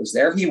path was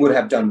there. He would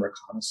have done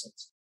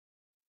reconnaissance.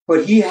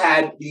 But he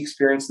had the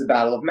experience of the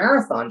Battle of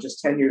Marathon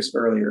just 10 years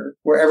earlier,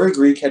 where every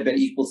Greek had been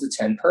equal to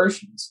 10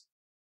 Persians.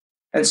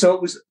 And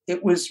so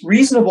it was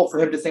reasonable for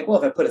him to think, well,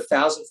 if I put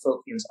 1,000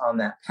 Phocians on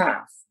that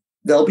path,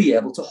 they'll be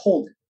able to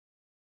hold it.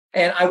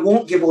 And I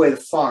won't give away the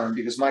farm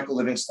because Michael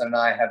Livingston and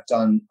I have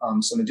done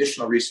some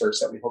additional research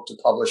that we hope to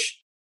publish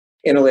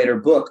in a later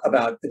book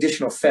about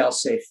additional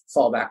fail-safe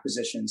fallback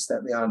positions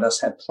that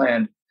Leonidas had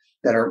planned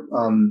that are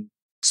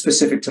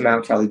specific to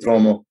Mount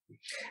Kallidromo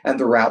and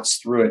the routes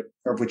through it,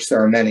 of which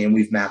there are many, and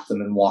we've mapped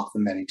them and walked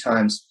them many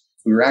times.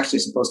 We were actually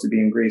supposed to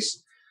be in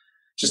Greece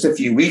just a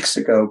few weeks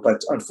ago,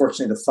 but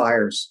unfortunately the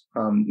fires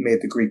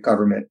made the Greek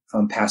government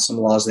pass some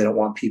laws. They don't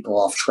want people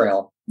off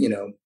trail,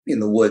 in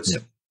the woods.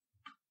 Yep.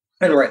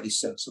 And rightly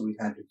so. So we've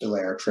had to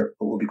delay our trip,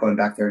 but we'll be going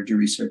back there to do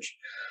research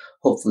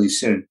hopefully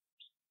soon.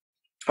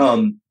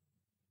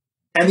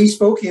 And these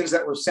Phocians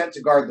that were sent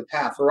to guard the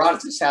path,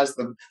 Herodotus has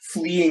them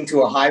fleeing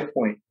to a high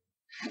point.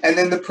 And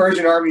then the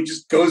Persian army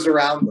just goes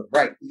around them,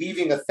 right?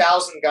 Leaving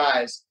 1,000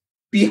 guys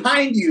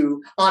behind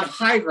you on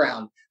high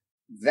ground.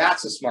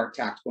 That's a smart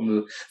tactical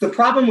move. The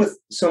problem with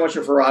so much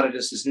of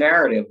Herodotus'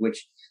 narrative,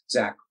 which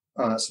Zack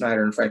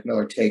Snyder and Frank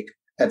Miller take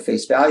at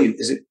face value,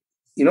 is that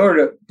in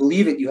order to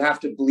believe it, you have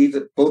to believe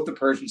that both the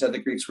Persians and the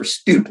Greeks were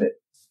stupid.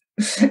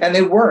 And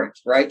they weren't,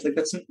 right? Like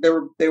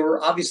they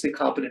were obviously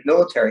competent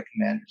military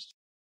commanders.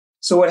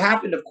 So what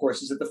happened, of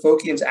course, is that the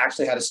Phocians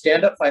actually had a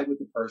stand-up fight with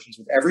the Persians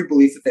with every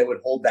belief that they would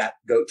hold that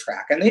goat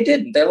track. And they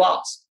didn't. They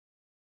lost.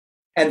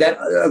 And that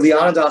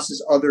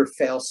Leonidas' other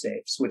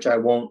fail-safes, which I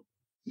won't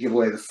give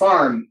away the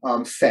farm,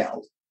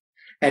 failed.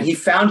 And he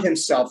found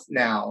himself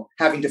now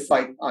having to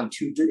fight in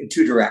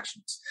two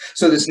directions.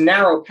 So this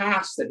narrow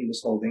pass that he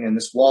was holding and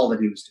this wall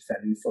that he was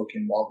defending, the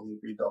Phocian wall that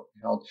he rebuilt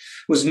and held,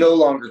 was no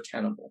longer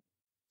tenable.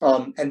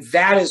 And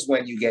that is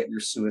when you get your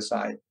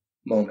suicide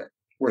moment,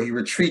 where he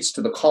retreats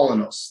to the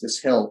Kolonos, this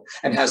hill,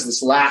 and has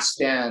this last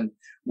stand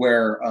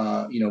where,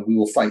 we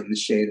will fight in the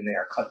shade, and they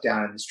are cut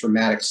down in this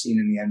dramatic scene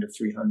in the end of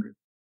 300.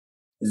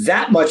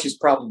 That much is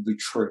probably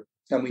true.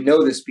 And we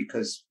know this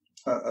because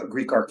a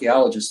Greek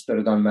archaeologist,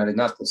 Spartan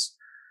Warrior,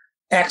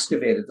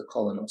 excavated the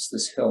Kolonos,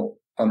 this hill,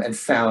 and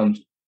found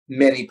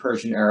many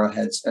Persian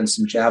arrowheads and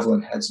some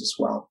javelin heads as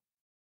well.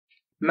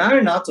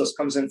 Marinatos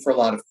comes in for a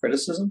lot of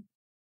criticism.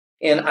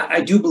 And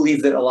I do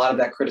believe that a lot of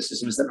that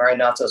criticism is that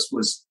Marinatos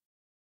was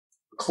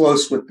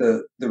close with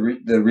the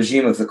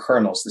regime of the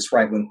colonels, this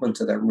right-wing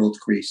junta that ruled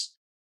Greece.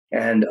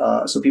 And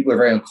so people are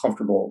very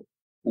uncomfortable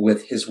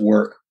with his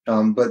work.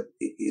 But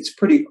it's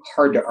pretty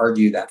hard to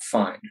argue that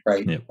find,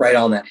 right? Yeah. Right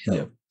on that hill.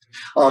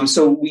 Yeah.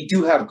 So we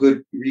do have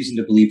good reason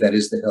to believe that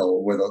is the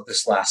hill where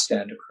this last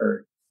stand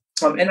occurred.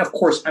 And of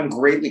course, I'm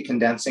greatly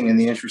condensing in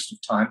the interest of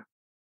time.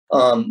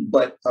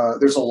 But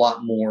there's a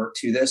lot more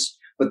to this.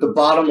 But the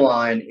bottom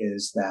line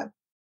is that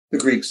the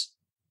Greeks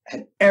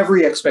had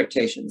every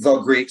expectation, the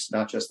Greeks,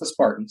 not just the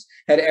Spartans,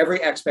 had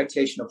every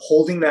expectation of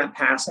holding that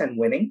pass and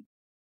winning.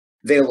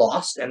 They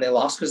lost, and they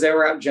lost because they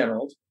were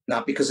outgeneraled,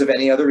 not because of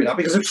not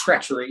because of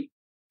treachery.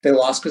 They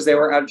lost because they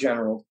were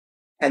outgeneraled.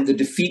 And the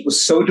defeat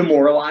was so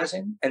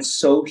demoralizing and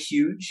so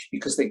huge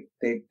because they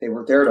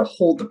were there to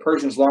hold the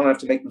Persians long enough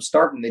to make them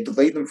start, and they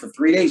delayed them for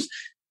 3 days.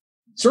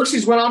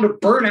 Xerxes went on to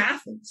burn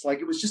Athens. Like,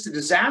 it was just a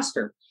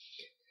disaster.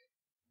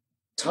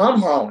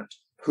 Tom Holland,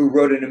 who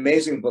wrote an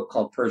amazing book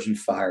called Persian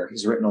Fire.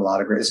 He's written a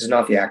lot of great. This is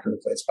not the actor who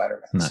played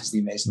Spider-Man. No. This is the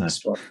amazing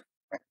story.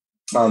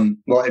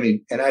 Well, I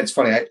mean, and it's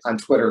funny, on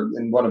Twitter,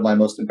 in one of my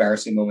most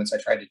embarrassing moments, I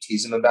tried to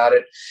tease him about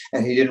it,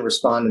 and he didn't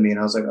respond to me. And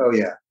I was like,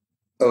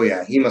 oh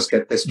yeah, he must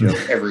get this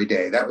joke every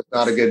day. That was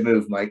not a good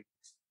move, Mike.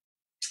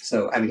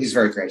 So, I mean, he's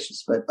very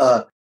gracious.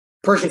 But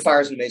Persian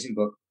Fire is an amazing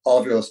book. All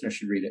of your listeners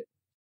should read it.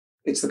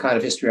 It's the kind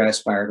of history I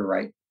aspire to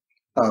write,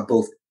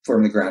 both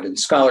firmly grounded in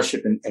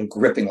scholarship and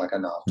gripping like a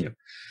novel. Yeah.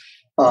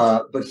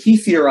 But he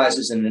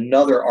theorizes in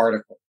another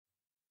article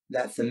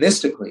that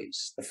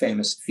Themistocles, the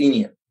famous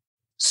Athenian,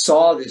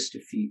 saw this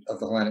defeat of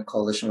the Hellenic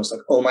coalition, was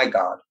like, oh my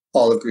God,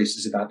 all of Greece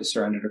is about to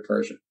surrender to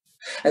Persia.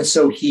 And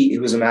so he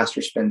was a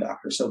master spin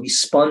doctor. So he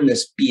spun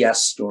this BS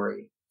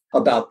story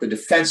about the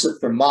defense of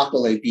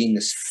Thermopylae being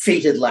this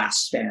fated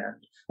last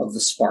stand of the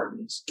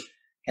Spartans.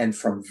 And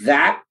from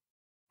that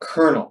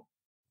kernel,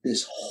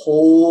 this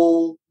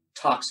whole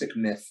toxic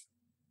myth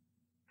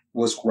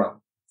was grown.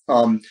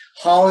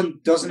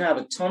 Holland doesn't have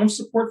a ton of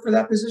support for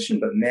that position,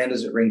 but man,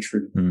 does it ring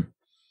true. Mm.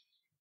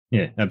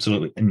 Yeah,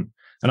 absolutely. And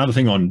another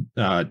thing on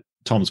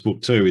Tom's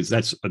book too is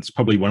it's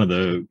probably one of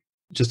the,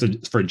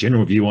 for a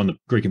general view on the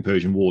Greek and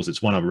Persian wars,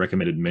 it's one I've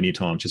recommended many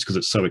times just because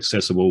it's so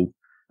accessible,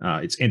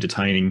 it's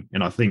entertaining,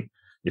 and I think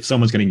if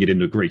someone's going to get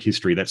into Greek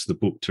history, that's the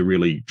book to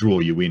really draw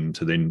you in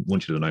to then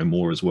want you to know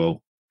more as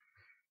well.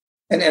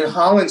 And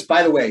Holland's,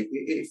 by the way,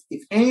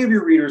 if any of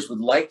your readers would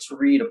like to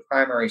read a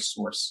primary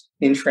source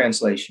in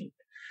translation,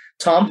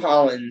 Tom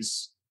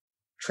Holland's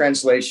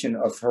translation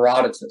of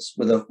Herodotus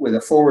with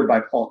a foreword by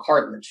Paul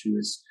Cartledge, who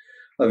is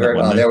a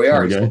very there we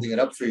are. He's holding it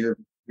up for your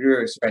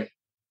viewers, right?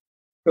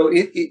 So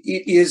it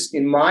is,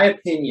 in my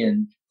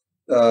opinion,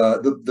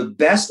 the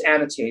best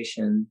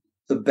annotation,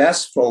 the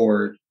best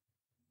forward,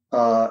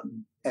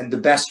 and the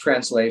best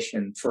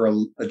translation for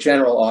a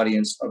general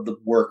audience of the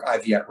work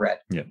I've yet read.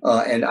 Yeah.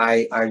 And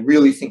I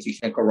really think you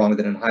can't go wrong with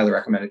it, and highly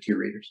recommend it to your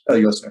readers,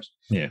 your listeners.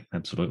 Yeah,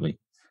 absolutely.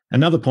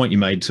 Another point you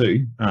made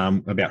too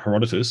about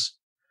Herodotus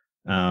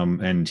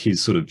and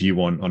his sort of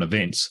view on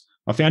events.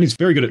 I found he's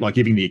very good at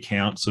giving the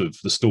accounts of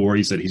the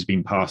stories that have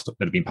been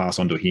passed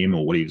on to him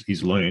or what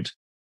he's learnt.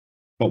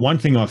 But one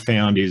thing I've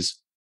found is,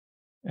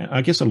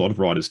 I guess a lot of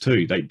writers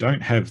too, they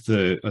don't have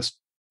the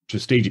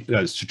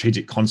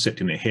strategic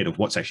concept in their head of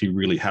what's actually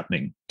really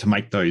happening to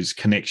make those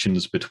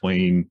connections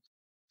between.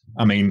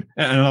 I mean,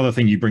 another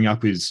thing you bring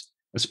up is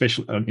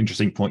an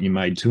interesting point you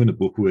made too in the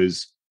book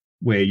was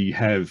where you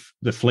have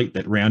the fleet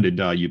that rounded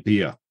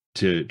Euboea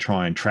to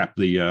try and trap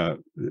the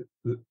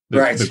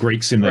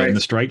Greeks in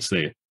the straits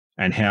there,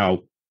 and how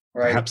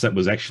perhaps that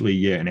was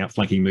actually an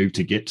outflanking move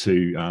to get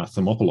to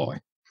Thermopylae.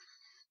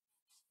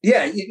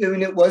 Yeah, I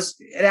mean,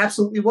 it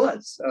absolutely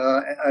was.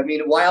 I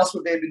mean, why else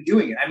would they have been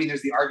doing it? I mean,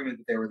 there's the argument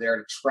that they were there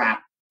to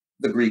trap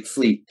the Greek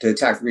fleet, to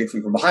attack the Greek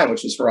fleet from behind,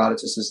 which is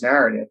Herodotus's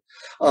narrative.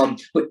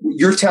 But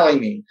you're telling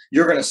me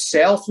you're going to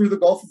sail through the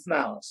Gulf of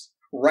Malice,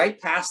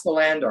 right past the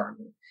land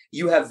army.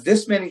 You have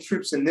this many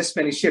troops and this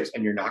many ships,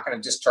 and you're not going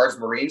to discharge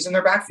Marines in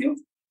their backfield?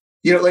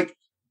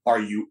 Are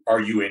you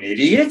an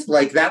idiot?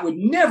 That would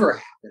never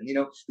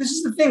happen. This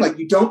is the thing.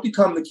 You don't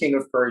become the king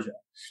of Persia,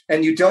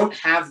 and you don't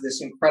have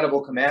this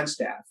incredible command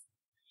staff,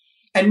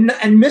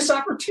 and miss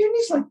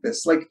opportunities like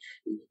this.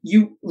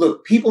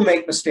 People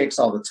make mistakes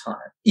all the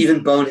time,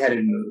 even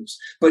boneheaded moves.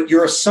 But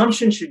your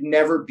assumption should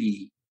never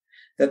be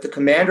that the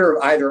commander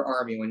of either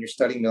army, when you're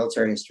studying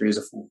military history, is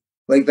a fool.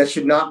 Like, that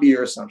should not be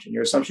your assumption.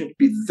 Your assumption should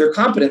be they're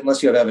competent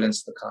unless you have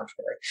evidence to the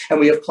contrary. And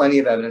we have plenty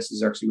of evidence that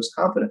Xerxes was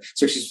competent.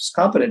 Xerxes was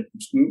competent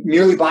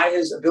merely by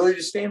his ability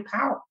to stay in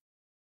power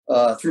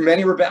through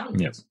many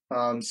rebellions.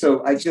 Yep. So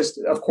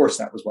of course,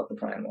 that was what the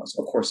plan was.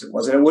 Of course it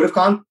was. And it would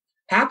have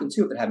happened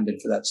too if it hadn't been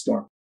for that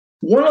storm.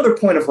 One other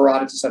point of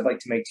Herodotus I'd like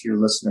to make to your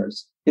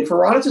listeners. If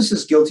Herodotus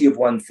is guilty of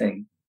one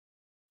thing,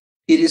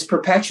 it is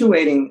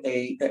perpetuating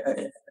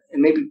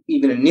and maybe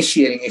even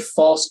initiating a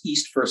false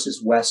East versus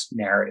West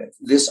narrative.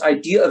 This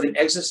idea of an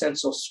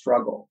existential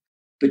struggle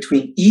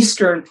between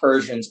Eastern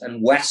Persians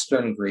and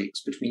Western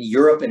Greeks, between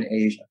Europe and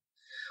Asia,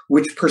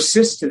 which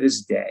persists to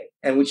this day,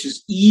 and which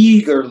is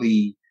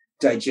eagerly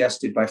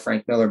digested by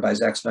Frank Miller, by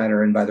Zack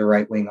Snyder, and by the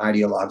right-wing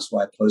ideologues who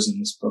I pose in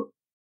this book.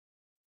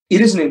 It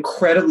is an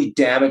incredibly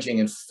damaging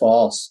and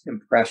false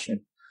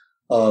impression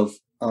of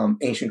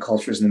ancient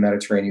cultures in the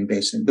Mediterranean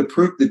basin. The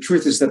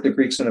truth is that the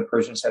Greeks and the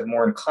Persians had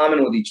more in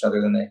common with each other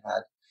than they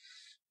had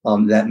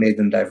that made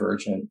them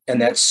divergent,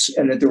 and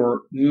that there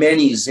were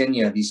many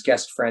zinnia, these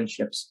guest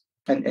friendships,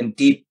 and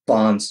deep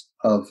bonds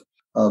of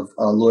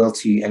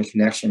loyalty and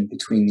connection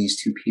between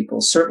these two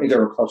people. Certainly, there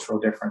were cultural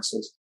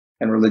differences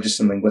and religious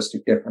and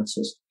linguistic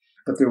differences,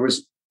 but there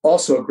was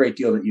also a great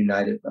deal that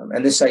united them.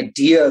 And this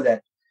idea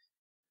that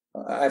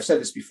I've said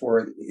this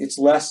before, it's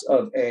less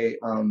of a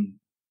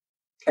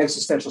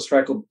existential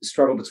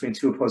struggle between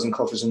two opposing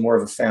cultures and more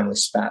of a family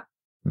spat.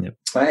 Yep.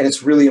 And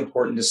it's really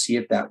important to see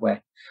it that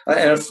way.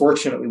 And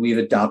unfortunately, we've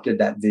adopted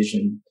that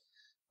vision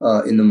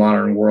in the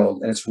modern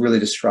world, and it's really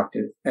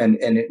destructive. And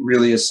it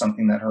really is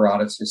something that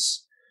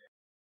Herodotus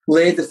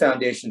laid the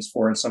foundations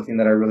for, and something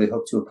that I really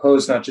hope to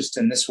oppose, not just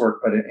in this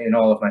work, but in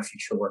all of my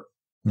future work.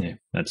 Yeah,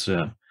 that's,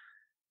 I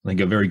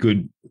think, a very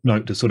good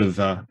note to sort of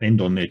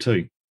end on there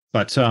too.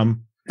 But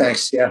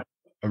thanks. Yeah.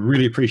 I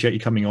really appreciate you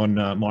coming on,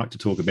 Myke, to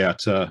talk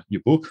about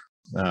your book,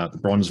 The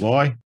Bronze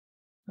Lie.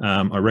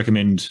 I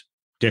recommend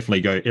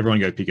everyone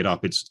go pick it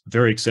up. It's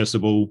very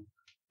accessible.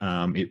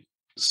 It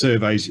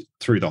surveys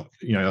through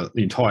the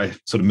entire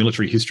sort of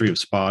military history of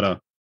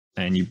Sparta,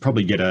 and you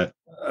probably get a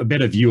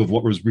better view of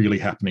what was really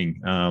happening.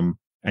 And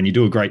you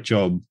do a great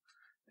job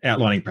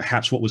outlining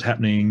perhaps what was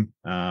happening,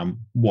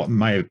 what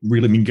may have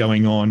really been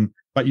going on.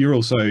 But you're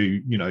also,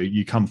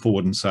 you come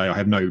forward and say, I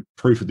have no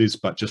proof of this,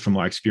 but just from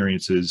my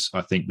experiences, I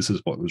think this is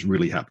what was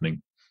really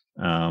happening.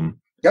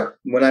 Yep.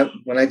 When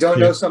I don't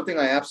know something,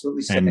 I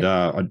absolutely say.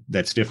 And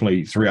that's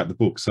definitely throughout the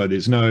book. So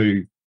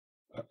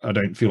I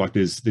don't feel like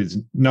there's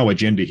no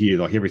agenda here.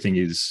 Like, everything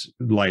is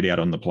laid out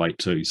on the plate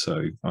too.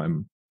 So I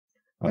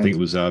think it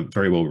was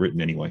very well written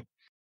anyway.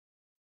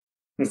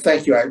 Well,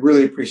 thank you. I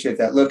really appreciate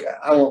that. Look,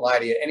 I won't lie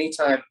to you.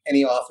 Anytime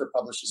any author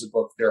publishes a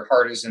book, their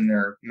heart is in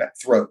their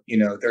throat.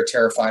 They're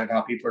terrified of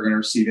how people are going to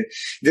receive it.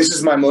 This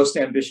is my most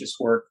ambitious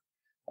work.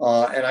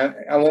 And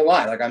I won't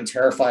lie, like, I'm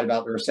terrified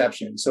about the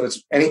reception. So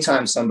it's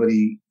anytime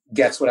somebody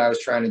gets what I was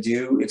trying to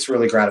do, it's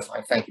really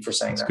gratifying. Thank you for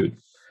saying that.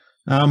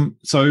 That's good.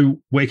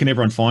 So where can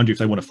everyone find you if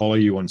they want to follow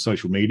you on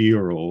social media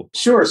or?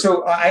 Sure.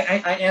 So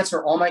I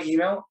answer all my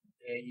email.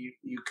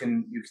 You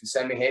can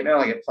send me hate mail.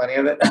 I get plenty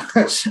of it.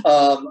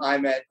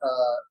 I'm at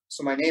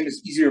so my name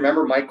is easy to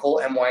remember, Myke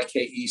Cole,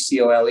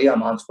 MykeCole.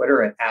 I'm on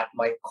Twitter at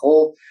Myke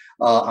Cole,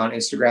 on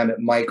Instagram at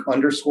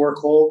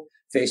Myke_Cole,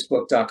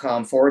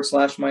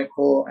 Facebook.com/Myke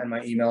Cole, and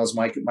my email is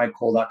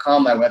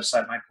Myke@MykeCole.com. My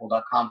website,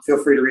 MykeCole.com.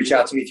 Feel free to reach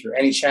out to me through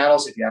any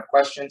channels if you have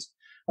questions.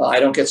 I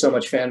don't get so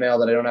much fan mail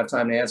that I don't have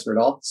time to answer it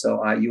all. So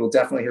you will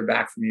definitely hear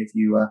back from me if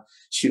you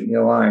shoot me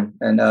a line.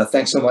 And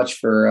thanks so much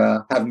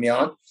for having me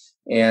on.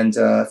 And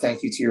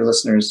thank you to your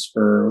listeners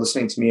for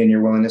listening to me and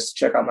your willingness to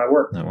check out my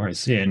work. No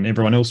worries. Yeah, and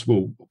everyone else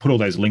will put all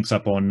those links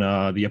up on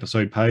the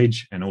episode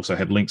page, and also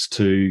have links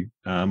to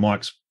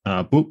Myke's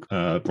book,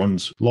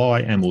 Bronze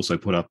Lie, and also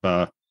put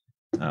up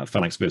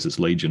Phalanx versus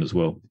Legion as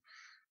well.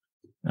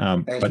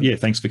 But yeah,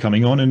 thanks for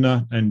coming on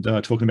and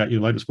talking about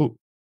your latest book.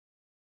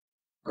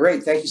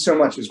 Great. Thank you so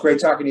much. It was great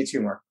talking to you too,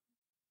 Mark.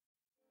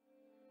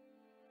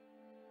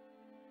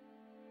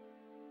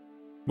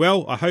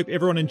 Well, I hope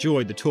everyone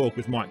enjoyed the talk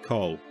with Myke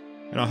Cole,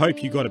 and I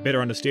hope you got a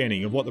better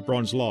understanding of what the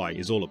Bronze Lie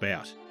is all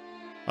about.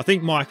 I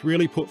think Myke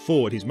really put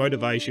forward his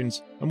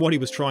motivations and what he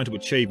was trying to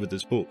achieve with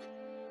this book.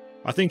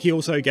 I think he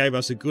also gave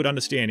us a good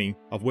understanding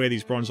of where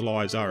these Bronze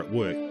Lies are at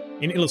work,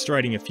 in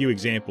illustrating a few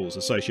examples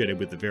associated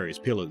with the various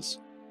pillars.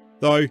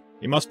 Though,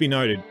 it must be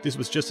noted, this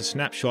was just a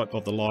snapshot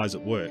of the lies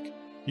at work.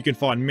 You can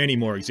find many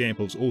more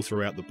examples all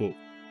throughout the book,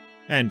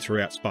 and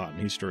throughout Spartan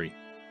history.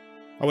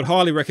 I would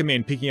highly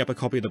recommend picking up a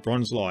copy of the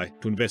Bronze Lie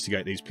to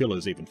investigate these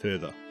pillars even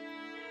further.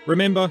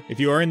 Remember, if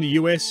you are in the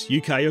US,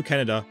 UK or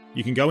Canada,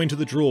 you can go into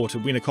the draw to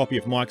win a copy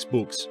of Myke's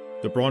books,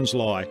 The Bronze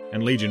Lie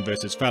and Legion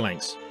vs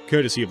Phalanx,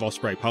 courtesy of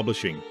Osprey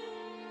Publishing.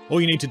 All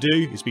you need to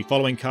do is be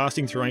following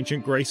Casting Through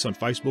Ancient Greece on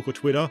Facebook or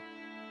Twitter.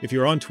 If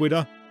you're on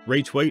Twitter,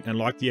 retweet and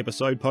like the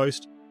episode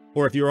post,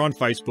 or if you're on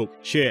Facebook,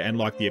 share and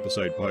like the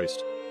episode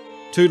post.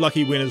 2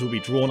 lucky winners will be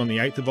drawn on the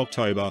 8th of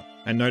October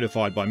and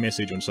notified by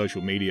message on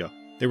social media.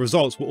 Their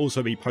results will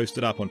also be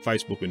posted up on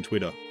Facebook and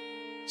Twitter.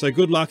 So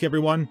good luck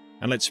everyone,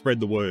 and let's spread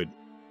the word.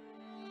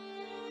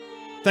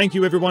 Thank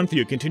you everyone for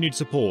your continued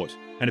support,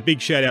 and a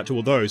big shout out to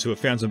all those who have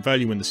found some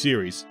value in the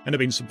series and have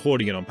been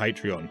supporting it on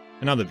Patreon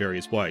and other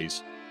various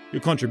ways.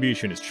 Your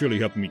contribution is truly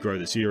helping me grow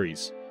the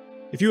series.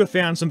 If you have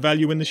found some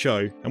value in the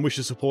show and wish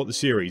to support the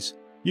series,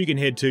 you can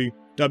head to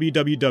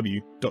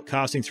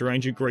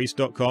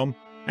www.castingthroughancientgreece.com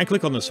and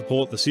click on the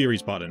Support the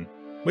Series button,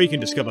 where you can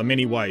discover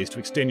many ways to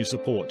extend your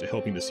support to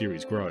helping the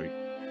series grow.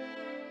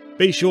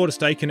 Be sure to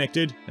stay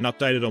connected and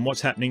updated on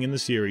what's happening in the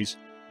series,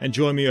 and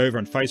join me over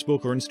on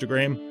Facebook or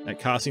Instagram at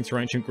Casting Through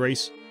Ancient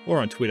Greece, or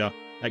on Twitter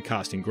at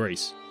Casting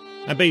Greece.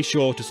 And be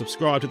sure to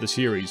subscribe to the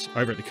series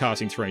over at the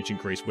Casting Through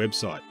Ancient Greece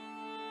website.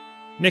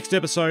 Next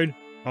episode,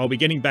 I'll be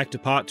getting back to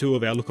part 2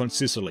 of our look on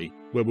Sicily,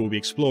 where we'll be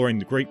exploring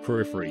the Greek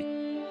periphery.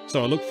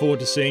 So I look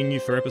forward to seeing you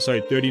for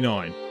episode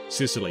 39,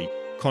 Sicily,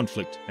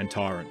 Conflict and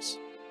Tyrants.